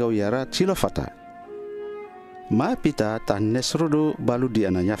tembelasegau yara tilofata. Mai pita ta nesrodo balu di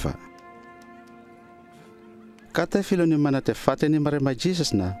ananyafa. Kate filoni mana te fateni mare mai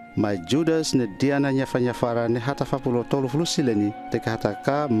Jesus na, mai Judas ne diana nyafa-nyafara ne hata fapulo tolu flusileni te ka hata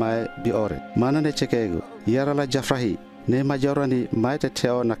ka mai biore. Mana ne Chekego, yara la jafrahi, ne majorani mai te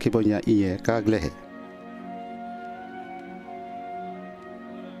teo na kibonya iye ka glehe.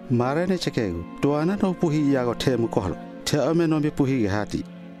 Mare ne Chekego, tuana no puhi yago te mukohlo, te ome no mi puhi ge hati.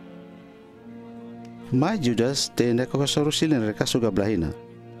 Mai Judas te ne kokosoru silen reka suga blahina.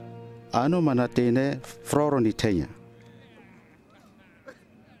 Anu mana te ne froro ni tenya.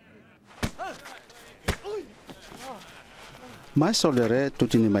 Mai solere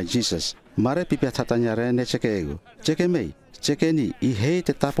tutini mai Jesus, mare pipia tatanya re ne Chekego. Cheke mei, Chekeni I hei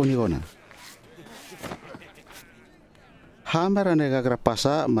te tapo ni gona. Hamara ne gagra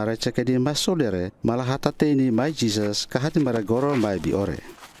pasa mare Chekeni mai solere malahata te ni mai Jesus kahati mare goro mai biore.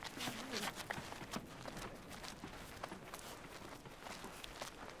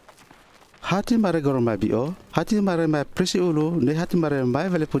 Hati mare goro mai bio, hati mare mai prisi ulu, ne hati mare mai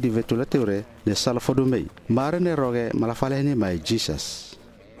vele pudi vetula teure, ne salafodu mei, mare ne roge malafale ni mai Jesus.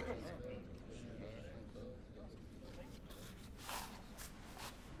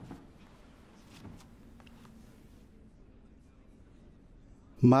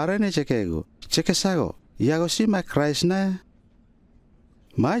 Mare ne Chekego, Cheke sago, yago si mai Christ na.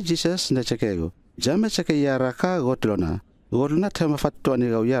 Mai Jesus ne Chekego, jame Cheke yara ka gotlona, gotlona tema fatu ani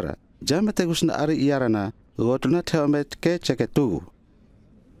gau yara. Jame te gusna ari iarana, gotuna te omet ke Cheke tugu.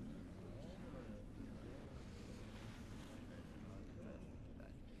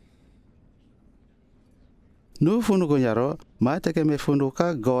 Nu funu gonyaro, mai te ke me funu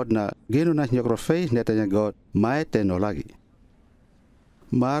ka God na genu na nyokrofei netanya God, mai te no lagi.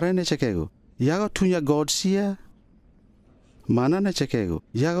 Mare ne Chekego, yago tunya God sia? Mana ne Chekego,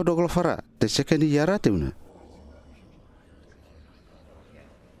 yago doglofara, te Chekeni yara teuna.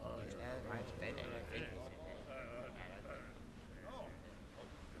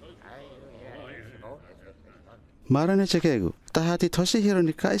 Mara ne Chekego, tahati thosi hiro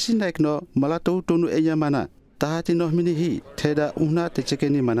ni kaisi naik no malatou tunu enya mana, tahati no mini hi, teda una te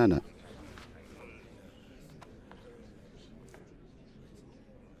Chekeni manana.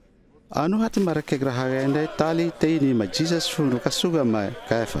 Anu hati mara ke grahagende tali teini ma Jesus funu kasuga mai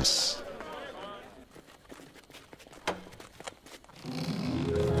Caiaphas.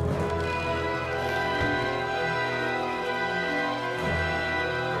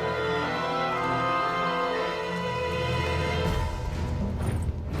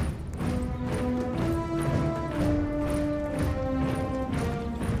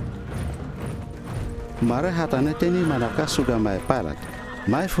 Mare hatane teni manaka suga mai palat,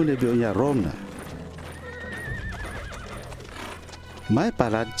 mai fune bionya Romna. Mai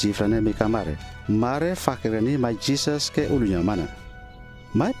palat jifrane mi kamare, mare fakirani mai Jesus ke ulunya mana.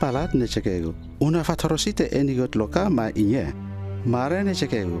 Mai palat ne Chekego, una fatorosite enigot loka mai inye. Mare ne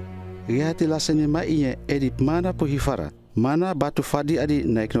Chekego, gihati laseni mai inye edip mana puhifara, mana batu fadi adi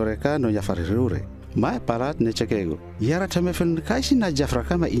naiknoreka no yafarirure. Mai palat ne Chekego, yara temefel kaisi na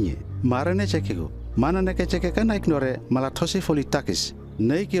jafraka mai inye. Mare ne Chekego, mana neke Cheke ka naiknore malathosi folitakis,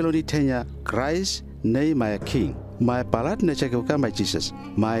 nei kiloni tenya Christ, nei mai king. Mai palat ne Cheke ka mai Jesus,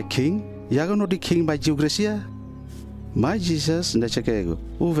 mai king, yago no di king mai geogracia. Mai Jesus ne Chekego,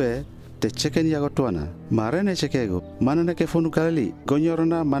 uve te Cheke ni yago tuana. Mare ne Chekego, mana neke fonu Galili,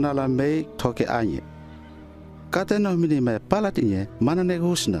 gonyorona mana la mei toke anye. Kate no mini mai palat inye, mana ne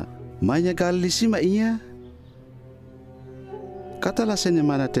husna, mai nya Galili sima inya. Kata la seni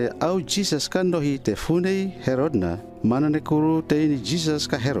mana te au Jesus kan dohi te funei Herod na, mana ne kuru te ini Jesus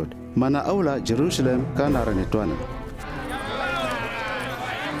ka Herod, mana aula Jerusalem ka narane tuana.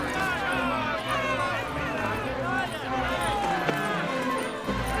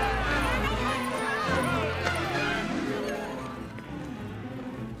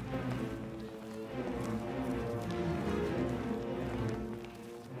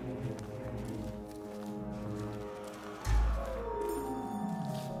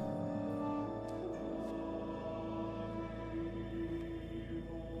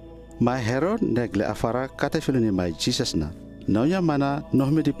 Ma Herod negle afara kate filoni mai Jesus na. Naunya mana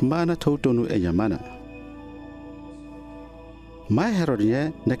nohmedip mana tautonu enya mana. Ma Herod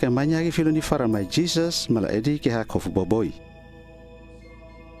nye neke manyagi filoni fara mai Jesus mala edi keha kofu boboi.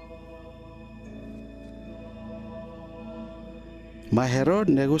 Ma Herod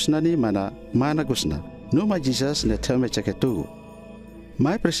ne gusna ni mana gusna. No ma Jesus ne teme Cheke tugu.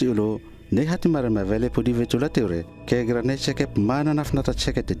 Mai presi ulo ne hati mara ma vele pudi vetula teure ke grane Cheke mana nafnata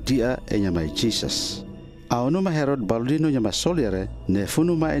Cheke te dia enya mai Jesus. Aunu ma Herod baludino nya ma soliere ne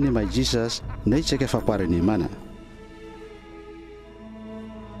funu ma eni mai Jesus ne Cheke fapare ni mana.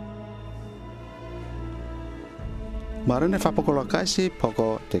 Marane fapokola kasi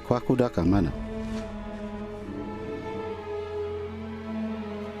poko te kwakuda ka mana.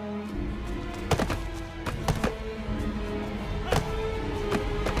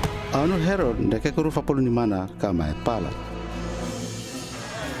 Anu Herod ndeke kuru fapulu ni mana kama e pala.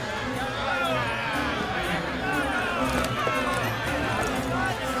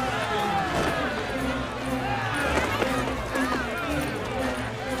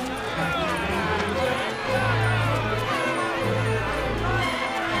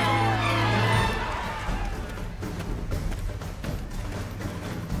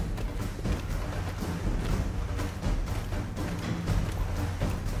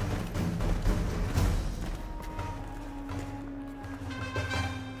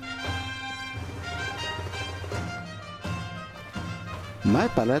 Mai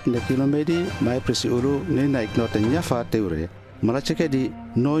palat ne kilomedi mai presi ulu ne na iknote nyafa teure mala Cheke di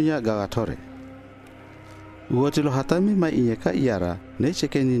nonya gagatore. Uotilo hatami mai inyeka iara ne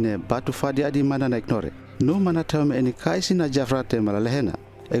Cheke ni ne batu fadi adi mana na iknore. No mana tame eni kaisi na jafrate mala lehena.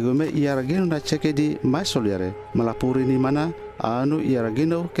 Egume iara gino na Cheke di mai soliare mala puri ni mana anu iara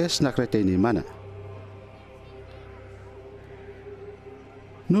gino kes nakrete ni mana.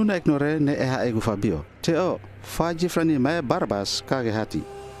 Nuna ignore ne eha egu fabio. Teo, faji frani mai Barbas kage hati.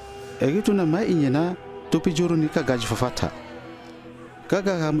 Egitu na mai inyena tupi juru ni ka gaji fafata.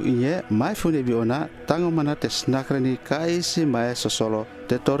 Kaga kamu inye mai fune biona tango mana te snakreni kaisi mai sosolo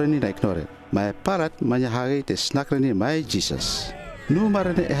te toreni na ignore. Mai parat manya hage te snakreni mai Jesus. Nu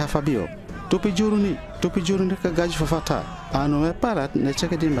marane eha fabio. Tupi juru ni ka gaji fafata. Anu mai parat ne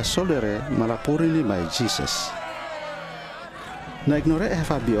Cheke di masolere malapuri ni mai Jesus. Na ignore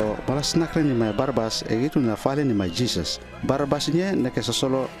Fabio malas nakre ni mai Barbas egitu na fale ni mai Jesus. Barbas nye neke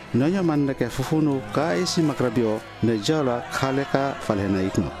sosolo nyonya man neke fufunu ka isi makrabio ne jala khale ka fale na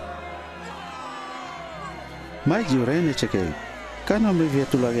igno. Mai jure ne Cheke. Kana me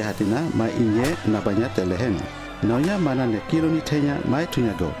vietu lagi hatina mai inye na banya telehena. Nyonya mana ne kilo ni tenya mai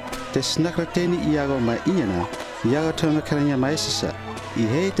tunyago. Tes nakre teni iago mai inyana. Iago tome keranya mai sisa.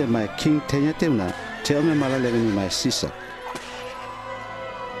 Ihei te mai king tenya temna. Teome mala legani mai sisa.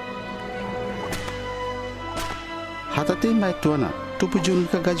 Hatate mai tuana, tupu juru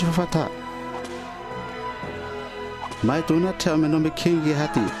ka gaji fafata. Mai tuana te ame nome kingi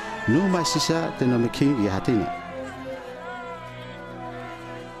hati, nu mai sisa te nome kingi hatina.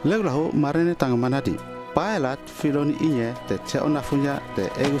 Legulahu marene tanga manati, paelat filoni inye te ona funya te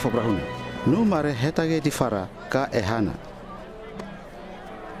egu fabrahuna. Nu mare hetage di fara ka ehana.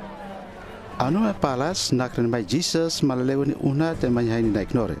 Anu me palas nakren mai Jesus malalewani una te manyahaini na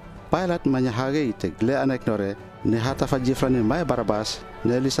ignore. Paelat manyahage te gle ana ignore. Ne hata fajifrani mai Barbas,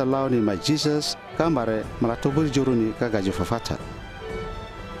 ne lisa launi mai Jesus, kambare malatuburi juruni ka gaji fafata.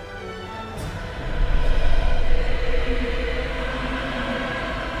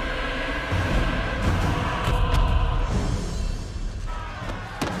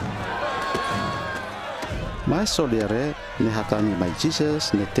 Mai soliere ne hatani mai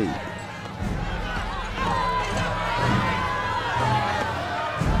Jesus ne tei.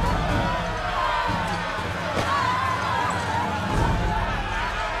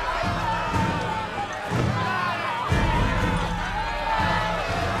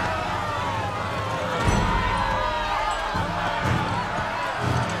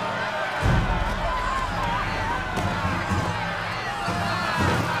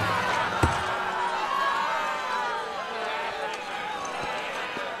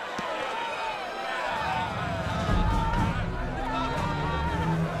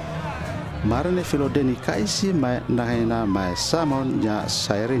 Marane filodeni kaisi mai nahena mai Samon nya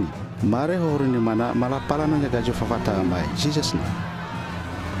Sairini. Mare horini mana malapalano nya gajo fafata mai Jesus na.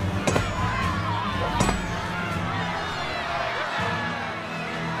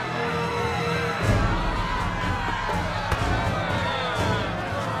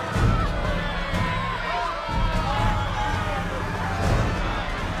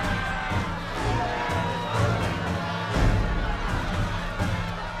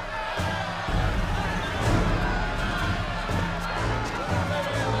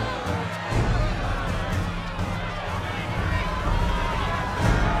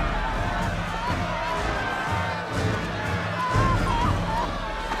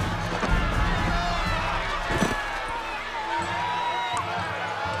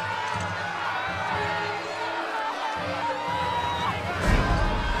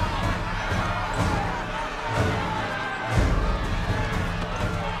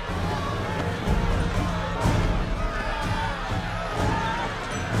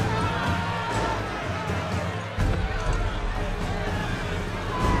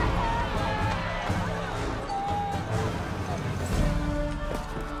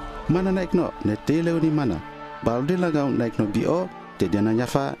 Mana naik no ne tele ni mana. Baru dia lagau naik no bio te dia na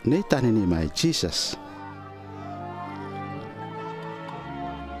nyafa ne tani ni mai Jesus.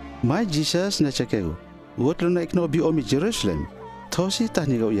 Mai Jesus na Chekeu. Wotlo naik no bio mi Jerusalem. Tosi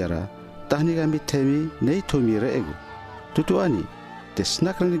tani gau yara. Tani kami temi ne tumi reegu. Tutuani. Te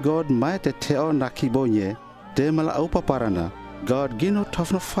snakrani God mai te teo nakibonye. Te mala au paparana. God gino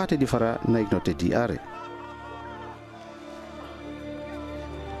tofno fate di fara naik no te diare.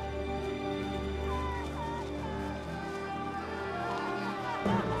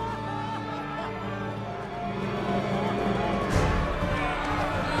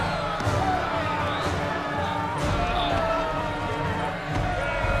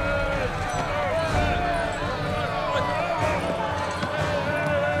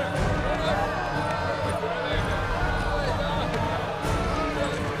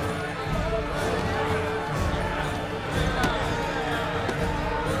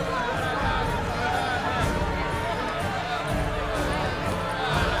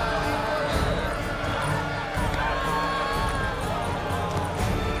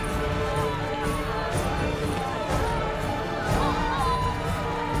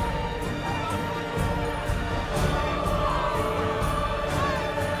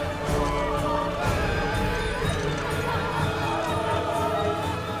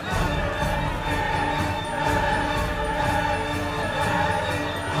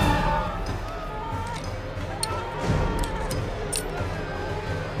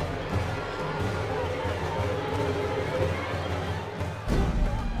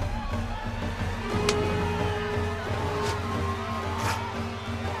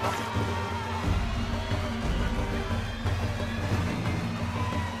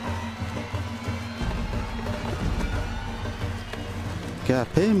 Kia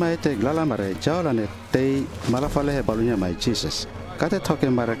pe mai te glala mare jaula ne te malafale he balunya mai Jesus. Kate toke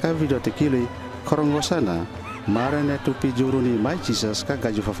mare ka video te kili korongosana mare ne tupi juruni mai Jesus ka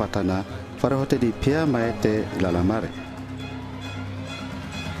gaju fafatana fare hote di pia mai te glala mare.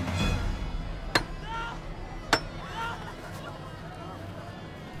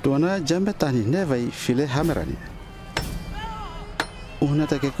 Tuana jambe tani nevai file hamerani. Una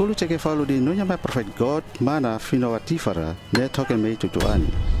te ke kulu Cheke falu di nonya mai prophet God mana fino atifara ne toke mei tutuani.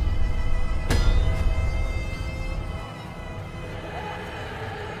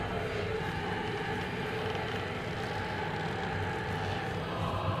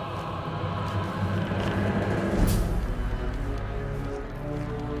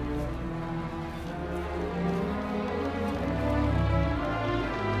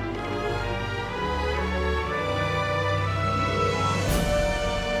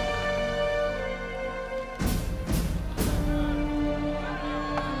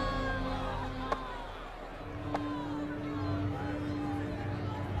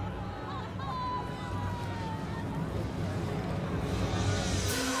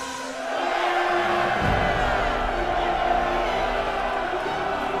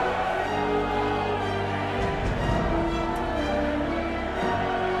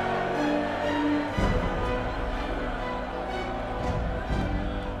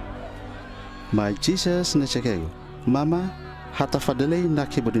 Mai Jesus na Chekegu. Mama hata fadelei na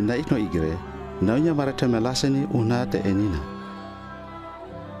kibudi na ino igre. Naunya marate melaseni una te enina.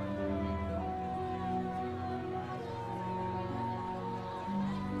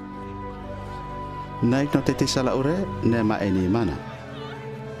 Naik no teti sala ure ne ma eni mana.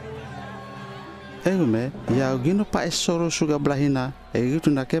 Egume ya gino pa esoro suga blahina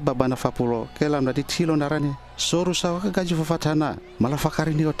egitu na ke babana fapulo ke lam na tilo narane soru sawa ka gaji fafatana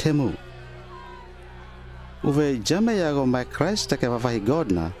malafakari ni o temu. Uwe jame yago mai Christ te ke wawahi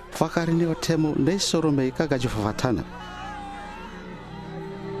God na fakari ni o temu nei soru mei ka gaji fafatana.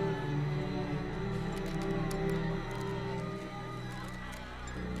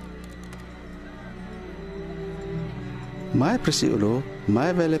 Mai presi ulu,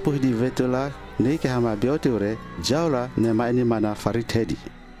 mai vele puhi di vetula nei ke hama biote ure jaula ne mai ni mana faritedi.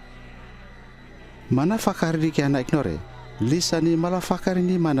 Mana fakari di ke hana ignore, lisa ni mala fakari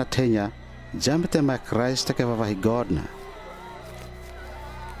ni mana tenya, jamete mai Christ te ke wawahi God na.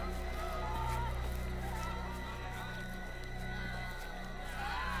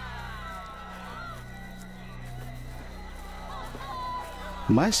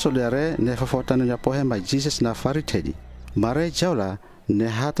 Mai soliare ne fafota no pohe mai Jesus na faritedi. Mare jaula ne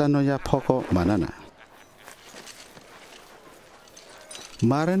hata no poko manana.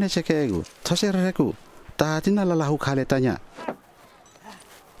 Mare ne Chekegu, tose reku, tahatina lalahu kale tanya.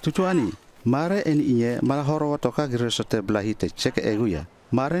 Tutuani, mare eni inye malahoro toka giresote blahi te Chekegu ya.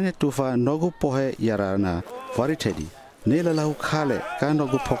 Mare ne tufa nogu pohe yarana faritedi. nela lau kale kano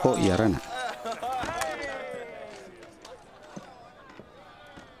gu poko yarana.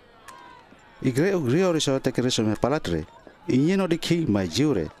 Igre ugrio riso te kiriso me palatre, inyeno di ki mai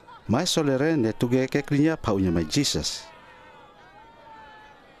jiure, mai solere ne tuge ke klinya paunya mai Jesus.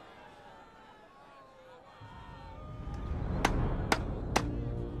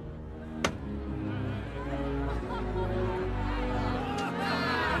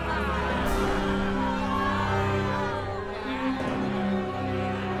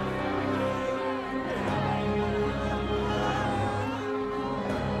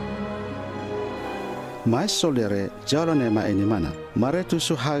 Mai solere jalo ne ma ini mana, mare tu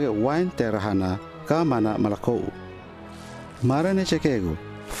suhage wine terahana ka mana malakou. Mare ne Chekegu,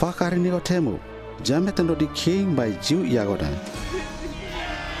 fakari ni temu, jametendo di king by jiu yagoda.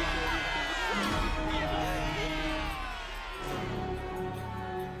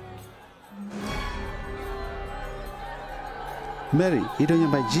 Mary,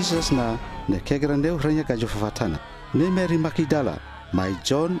 idonya by Jesus na ne kegrandeu renya kaju fafatana. Ne Mary Makidala, my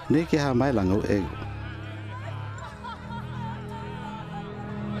John ne keha mai langu ego.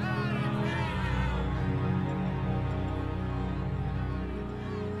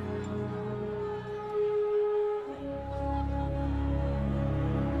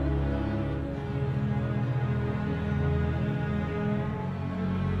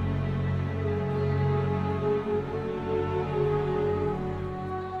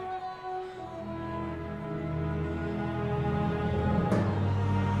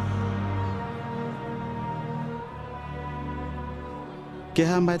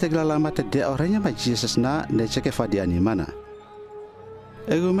 Keha mai te glalama te de orenya mai Jesus na ne Cheke fadiani mana.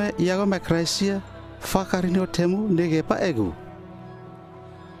 Egu me iago me kraisia fakari no temu nege pa egu.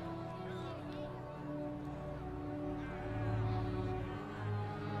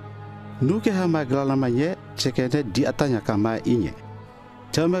 Nu keha mai glalama nye Cheke ne di atanya kama inye.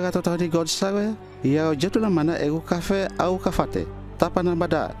 Tame gato tadi God sawe iago jetula mana egu kafe au kafate. Tapana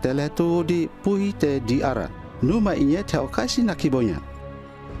bada teletu di puhi te di ara. Nu ma inye te okasi na kibonya.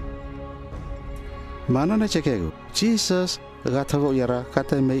 Mana na Chekegu, Jesus gatago yara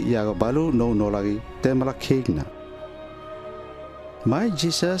kata me iago balu no lagi te mala kegna. Mai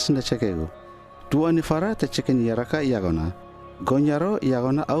Jesus na Chekegu, tuani fara te Cheken yara ka iagona, gonyaro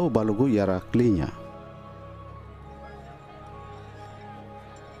iagona au balugu yara klinya.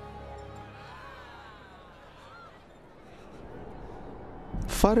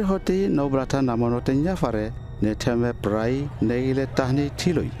 Fare hoti no brata namono te nya fare ne teme prai negile tahni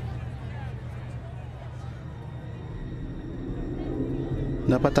tiloi.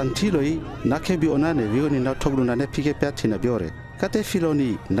 Na patan tiloi na kebi ona ne vioni na toglu na ne pike pati na biore. Kate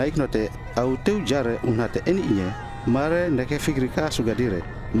filoni na iknote au teu jare unate eni inye mare ne ke figrika sugadire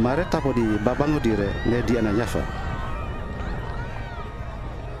mare tapodi babango dire ne dia na nyafa.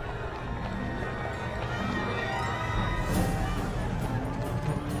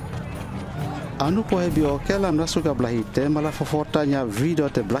 Anu pohe bio kelam na suga blahi te mala fofotanya video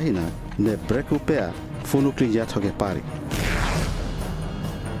te blahina ne brekupea funu klinja toge pari.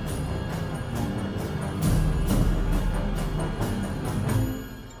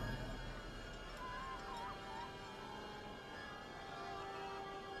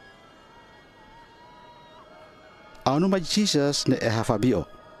 Anu ma Jesus ne ehafabio.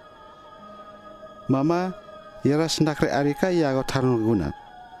 Mama yara snakre arika yago tarun guna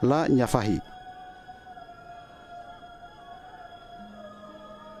la nyafahi.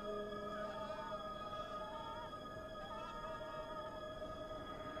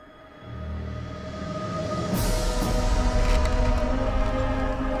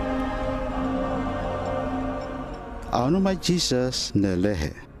 Anu ma Jesus ne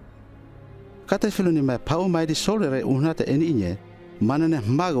lehe. Kata filoni mai pau mai di solere unate eni inye mana ne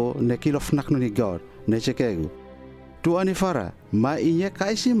mago ne kilo fnakno ni God ne Chekegu. Tuani fara mai inye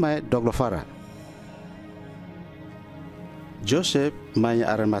kaisi mai doglo fara. Joseph mai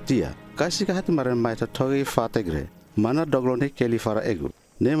Arimatia kaisi ka hati maren mai te togi fategre mana doglo ne keli fara egu.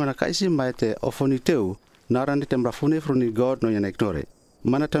 Ne mana kaisi mai te ofoniteu narani tembra fune fruni God no yana ignore.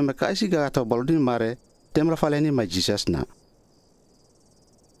 Mana tembe kaisi ga ato balodin mare tembra faleni mai Jesus na.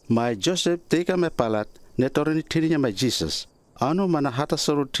 Mai Joseph teka me palat ne toreni tirinya mai Jesus. Anu mana hata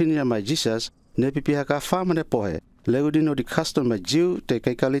soru tirinya mai Jesus ne pipiha ka fama ne pohe. Leudino di custom mai jiu te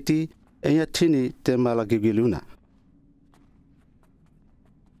kaikaliti enya tini te mala gigiluna.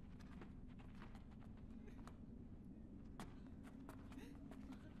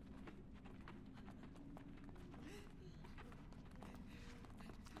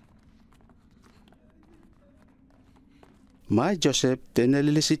 Mai Joseph te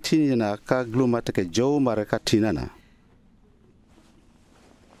nelilisi tini na ka gluma te ke jou mare ka tinana.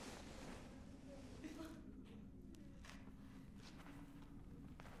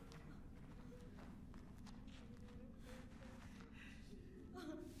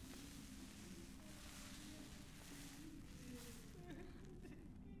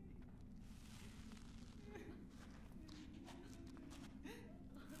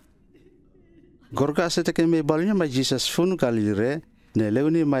 Gorga seteke me balnya mai Jesus fun Galilire ne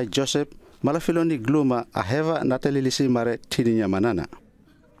leuni mai Joseph malafiloni gluma aheva natalilisi mare tininya manana.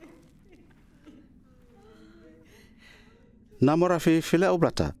 Namorafi fila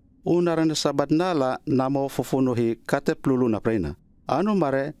oblata unarane sabatna la namo fofunuhi kate plulu na prena anu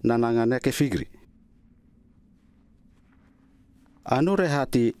mare nanangane ke figri. Anu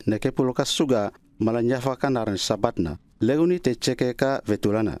rehati neke pulukas suga malanyafakan naran sabatna leuni te Cheke ka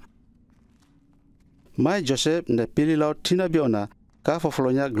vetulana. Mai Joseph ne pililau tina biona ka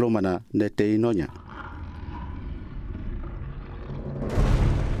fofolonya glumana ne te inonya.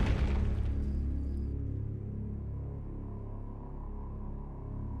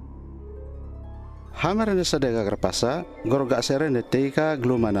 Hamarane sadega grapasa gorga serene teika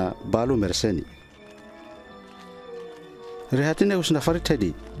glumana balu merseni. Rehatine usna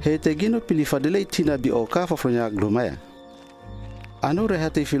faritedi he te gino pilifadele tina bio ka fofolonya glumaya. Anu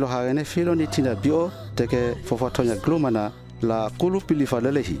rehati filo hagene filo ni tina bio teke fofatonya glumana la kulu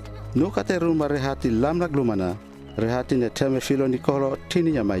pilifadelehi. No kate rumah rehati lamla glumana rehati ne teme filo ni kolo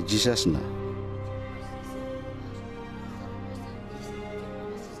tininya mai Jesus na.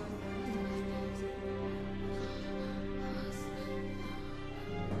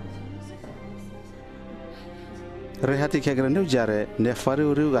 Rehati kegranu jare ne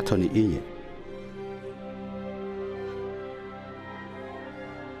fariu gatoni inye.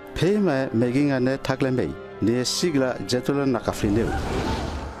 Pema meginga ne taklemei ne sigla jetula nakaflineu.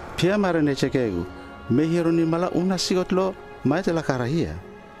 Pia mare ne Chekegu mehironi mala una sigotlo maitela karahia.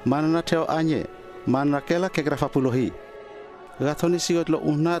 Mana na teo anye mana kela kegrafa pulohi. Gatoni sigotlo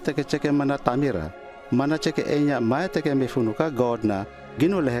una teke Cheke mana tamira. Mana Cheke enya mai teke mefunuka godna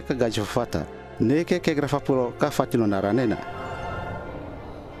gino leheka gajofata. Neke kegrafa pulo ka fatilo naranena.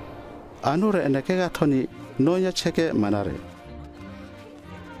 Anure eneke gatoni nonya Cheke manare.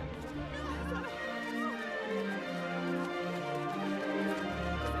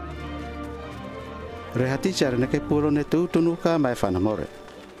 Rehati cari neke pulo ne tunuka mai fanamore.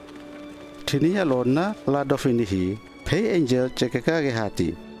 Tininya lorna la dofinihi pay angel Cheke ka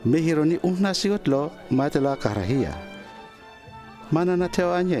gehati mehironi una sigotlo matela karahia. Mana na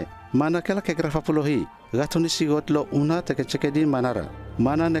teo anye mana kela kegrafa pulohi gatoni sigotlo una teke Cheke di manara.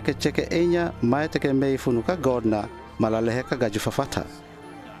 Mana neke Cheke enya mai teke mei funuka godna malaleheka gajufafata.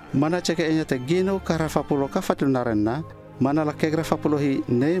 Mana Cheke enya te gino karafa pulo ka fatunarena mana la kegrafa pulohi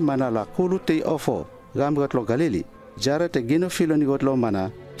ne mana la kulu te ofo gam gotlo Galili jare te gino filo ni gotlo mana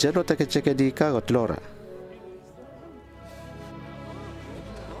jero teke Cheke di ka gotlora.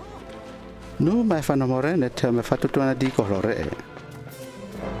 Nu mai fanamore ne teme fatutuana di kohlore e.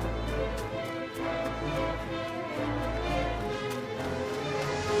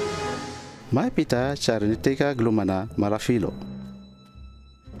 Mai pita cari ni teka glumana malafilo.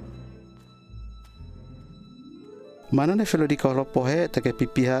 Mana ne filo di kohlo pohe teke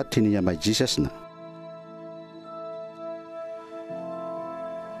pipiha tininya mai Jesus na.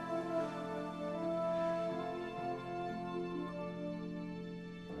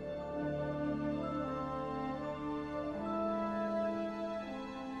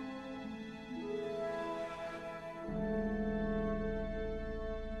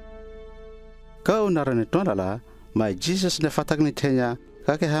 Kau narane tonala mai Jesus ne fatak ni tenya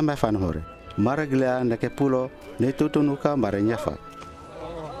kake hama fanhore. Maraglea neke pulo ne tutunuka marenyafa.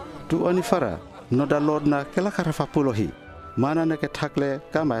 Tu onifara noda lordna kela karafa pulohi. Mana neke takle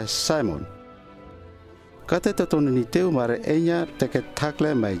kama Simon. Kate tutunu ni teu mare enya teke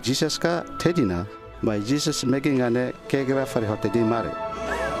takle mai Jesus ka tedina mai Jesus megingane kegra farihote di mare.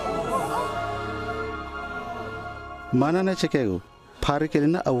 Mana ne Chekegu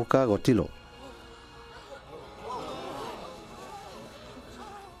parikelina awuka gotilo.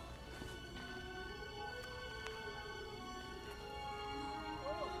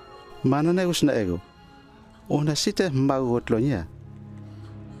 Mana ne usna ego. Una site magotlonya.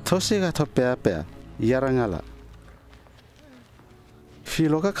 Thosega thopea yarangala.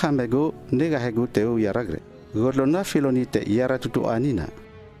 Filoka kamego nega hegu teu yaragre. Godlona filonite yara tutu anina.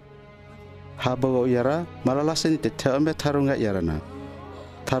 Habogo yara malalaseni te teome tarunga yarana.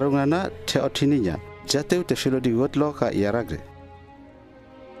 Tarungana te otininya. Jateu te filodi godlo ka yaragre.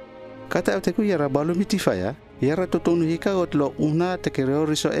 Kata uteku yara balu mitifaya. Yara tutunu hika gotlo una te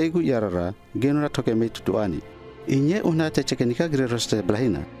kereoriso egu yarara genuna toke me tutuani. Inye una te Chekenika greroste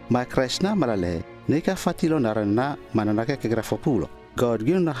blahina. Ma Krishna malale neka fatilo narana mananake kegrafopulo. God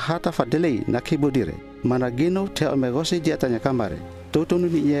genuna hata fadelei na kibodire. Mana geno te omegosi diatanya kamare. Tutunu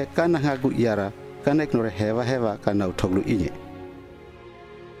niye kana hagu yara kana ignore heva kana utoglu inye.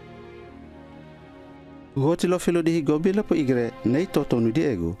 Gotilo filo dihi gobila po igre nei totonu di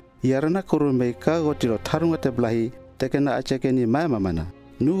egu. Yarana kurumei ka gotilo tarunga te blahi tekena acheke ni mai mamana.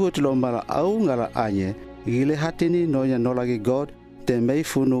 Nu gotilo mala au ngala anye gile hatini nonya nolagi God te mei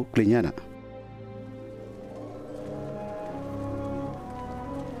funu klinyana.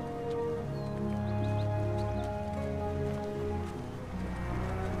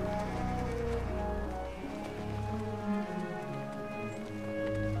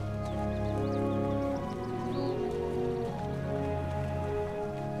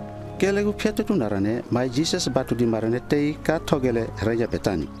 Kelegu piatu tu narane, mai Jesus batu di marane tei ka togele reja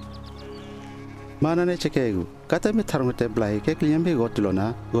petani. Mana ne Chekegu, kata me tarunga te blahi ke klinyambe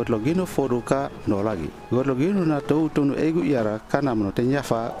gotilona, gotlo gino foru ka no lagi. Gotlo gino na tau tunu egu iara kana mono te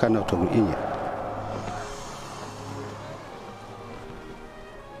nyafa kana utogu inya.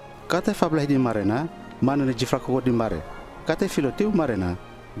 Kata fablahi di marena, mana ne jifrako di mare. Kata filotiu marena,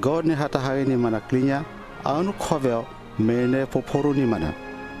 God ne hata hari ni mana klinya, anu koveo mene poporu ni mana.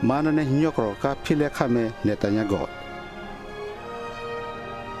 Mana ne nyokro ka pile kame netanya God.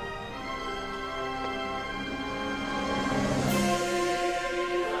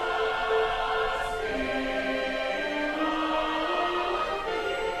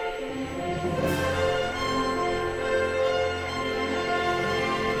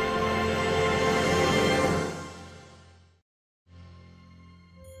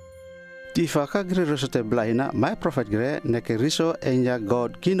 Tifa ka gre riso te blahina, mai prophet gre neke riso enya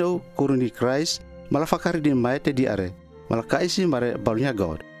God kino kuruni Christ malafakari di mai te diare, malakaisi mare balunya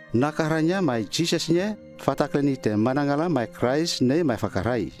God. Nakaranya mai Jesus nye fatakleni te manangala mai Christ ne mai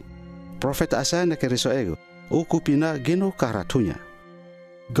fakarai. Prophet asa neke riso ego, ukupina gino karatunya.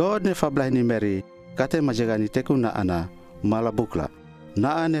 God ne fablahini Mary kate majagani teku na ana malabukla,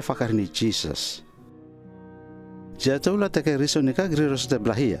 na ane fakarini Jesus. Jatula teke riso nika gre riso te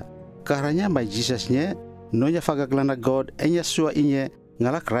blahia. Karanya mai Jesus nye nonya fagaglana God enya sua inye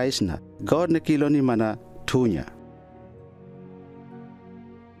ngala Christ na God ne kiloni mana tunya.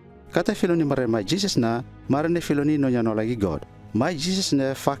 Kata filoni mare mai Jesus na mare ne filoni nonya no lagi God. Mai Jesus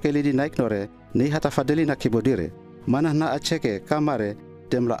ne fakeli di naik nore ne hata fadeli na kibodire mana na acheke kamare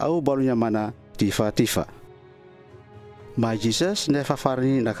temla au balunya mana tifa. Mai Jesus ne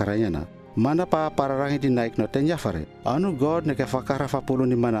fafarini na karanya na mana pa pararangi di naik no tenya fare anu God ne ke fakara fapulu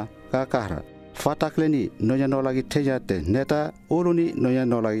ni mana kakara fatakleni nonya no lagi teja te neta uluni nonya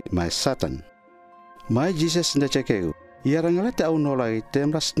no lagi mai Satan. Mai Jesus ne Chekegu yarangala te au no lagi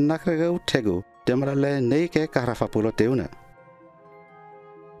temra snakrega utego temra le nei ke kahra fapulo teuna.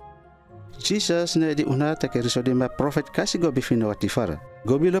 Jesus ne di una te ke risodi ma prophet kasi go bifino watifara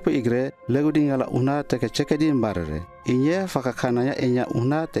gobi lopo igre legu di ngala una te ke Chekedi marere inye fakakananya enya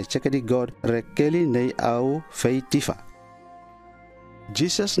una te Chekedi God rekeli nei au fei tifa.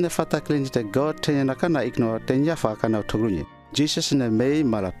 Jesus ne fatakleni te God tenya nakana igno tenya fakana utogrunya. Jesus ne mei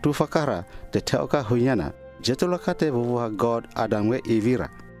mala tufakara te teoka hunyana jetulaka te vuvuha God adamwe ivira.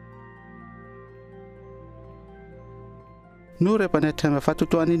 Nure pane teme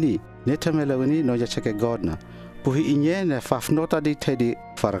fatutuani ni ne teme lewini noja Cheke God na puhi inye ne fafnota di tedi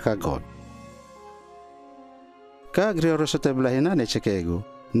faraka God. Ka grioroso te blahina ne Cheke egu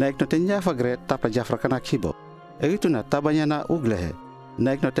naik no tenya fagre tapa jafrakana kibo egitu na tabanya na uglehe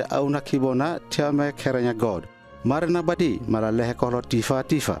naik no te au na kibo na tiame keranya God marana badi mala lehe kolo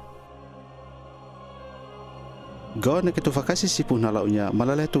tifa. God ne ketufakasi sipu nalaunya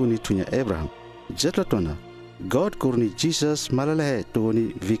malale tuni tunya Abraham jetlatona God kurni Jesus malalehe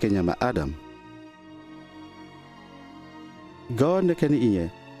tuni vikenya ma Adam. God ne keni inye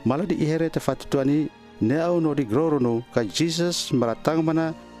maladi ihere te fatutuani ne au no di grorono ka Jesus malatang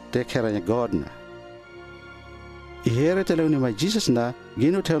mana te keranya God na. Ihere te leuni ma Jesus na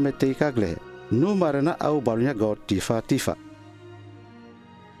gino te me te kagle nu marana au balunya God tifa.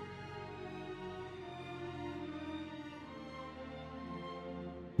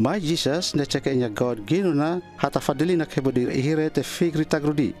 Mai Jesus ne Chekenya God gino na hata fadeli na kebodir ihere te figri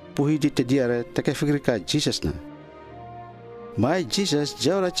tagrudi puhi di te diare te ke figri ka Jesus na. Mai Jesus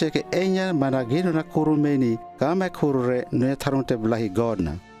jawla Cheke enya mana gino na kurumeni kame kurure ne tarung te blahi God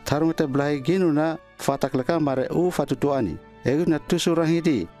na. Tarung te blahi gino na fatakleka mare u fatutuani egu na tusurangi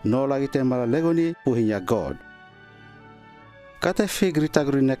di no lagi te mala legoni puhinya God. Kata figri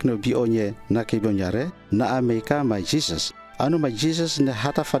tagrudi nekno bionye na kibonyare na Amerika mai Jesus. Anu mai Jesus ne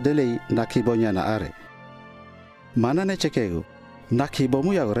hata fadelei na kibonya na are. Mana ne Chekegu na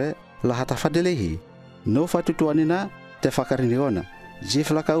kibomu ya gore la hata fadelehi no fatutuani na te fakarini ona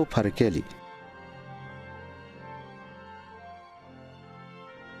jiflaka u parikeli.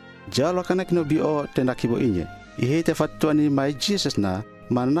 Jalo kanek no bio te na kibo inye ihe te fatutuani mai Jesus na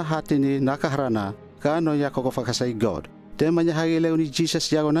mana hatini nakaharana ka no ya koko fakasai God temanya hagi leuni Jesus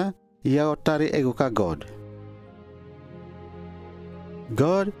yagona iago tari ego ka God.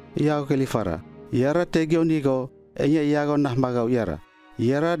 God iago kelifara. Iara tegio nigo enya iago nahmagau iara.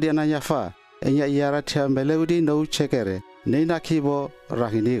 Iara diananya fa enya iara tia meleudi no Chekere neina kibo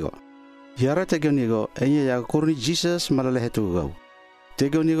rahinigo. Iara tegio nigo enya iago kurni Jesus malalehetu gau.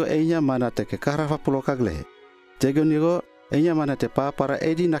 Tegio nigo enya mana te ke karafa pulo kaglehe. Tegio nigo enya mana te pa para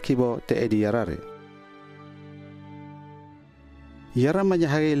edi nakibo te edi yarare. Yara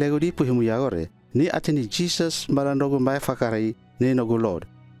manyahagi legudi puhimu yagore ni atini Jesus malandogu mai fakarai ni nogu Lord.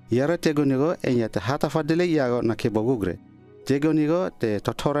 Yara tego nigo enya te hata fadele yago nakibo gugre. Tego nigo te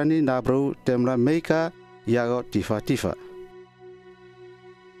totorani nabru temla meika yago tifa.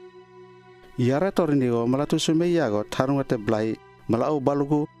 Yara tori nigo malatusume yago tarunga te blai malau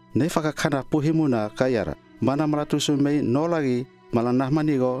balugu ne fakakana puhimu na kayara. Mana malatusume no lagi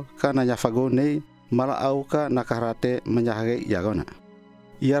malanahmanigo kana nyafago ne mala auka nakarate menyahage yagona.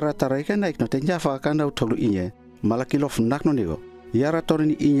 Iara taraika naik no te nyafa kana utolu inye mala kilof nakno nigo. Iara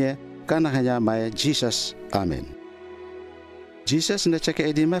torini inye kana hanya mae Jesus. Amen. Jesus ne Cheke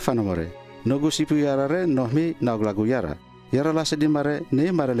edi mai fanomore. Nogu sipu yara re nohmi nauglagu yara. Yara lase di mare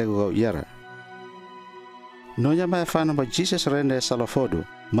ne mare legu yara. Nonya mai fanomo Jesus re ne salofodu.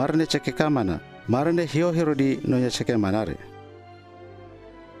 Mare ne Cheke kamana. Mare ne hio hirodi nonya Cheke manare.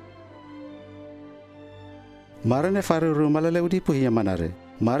 Mare ne faruru malaleudi puhiya manare.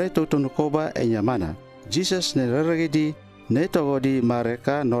 Mare tutunu koba enya mana. Jesus ne reragidi ne togodi mare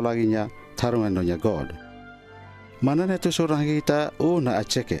ka nolaginya tarungan nonya God. Mana ne tusurang kita na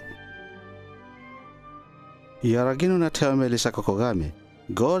acheke. Iara ginu na teameli sakokogame.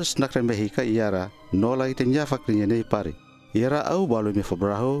 God snakrembehika iara nolagi te nyafakrinya nei pari. Iara au balu me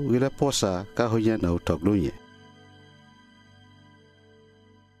fobraho wila posa kahunya na utoglunya.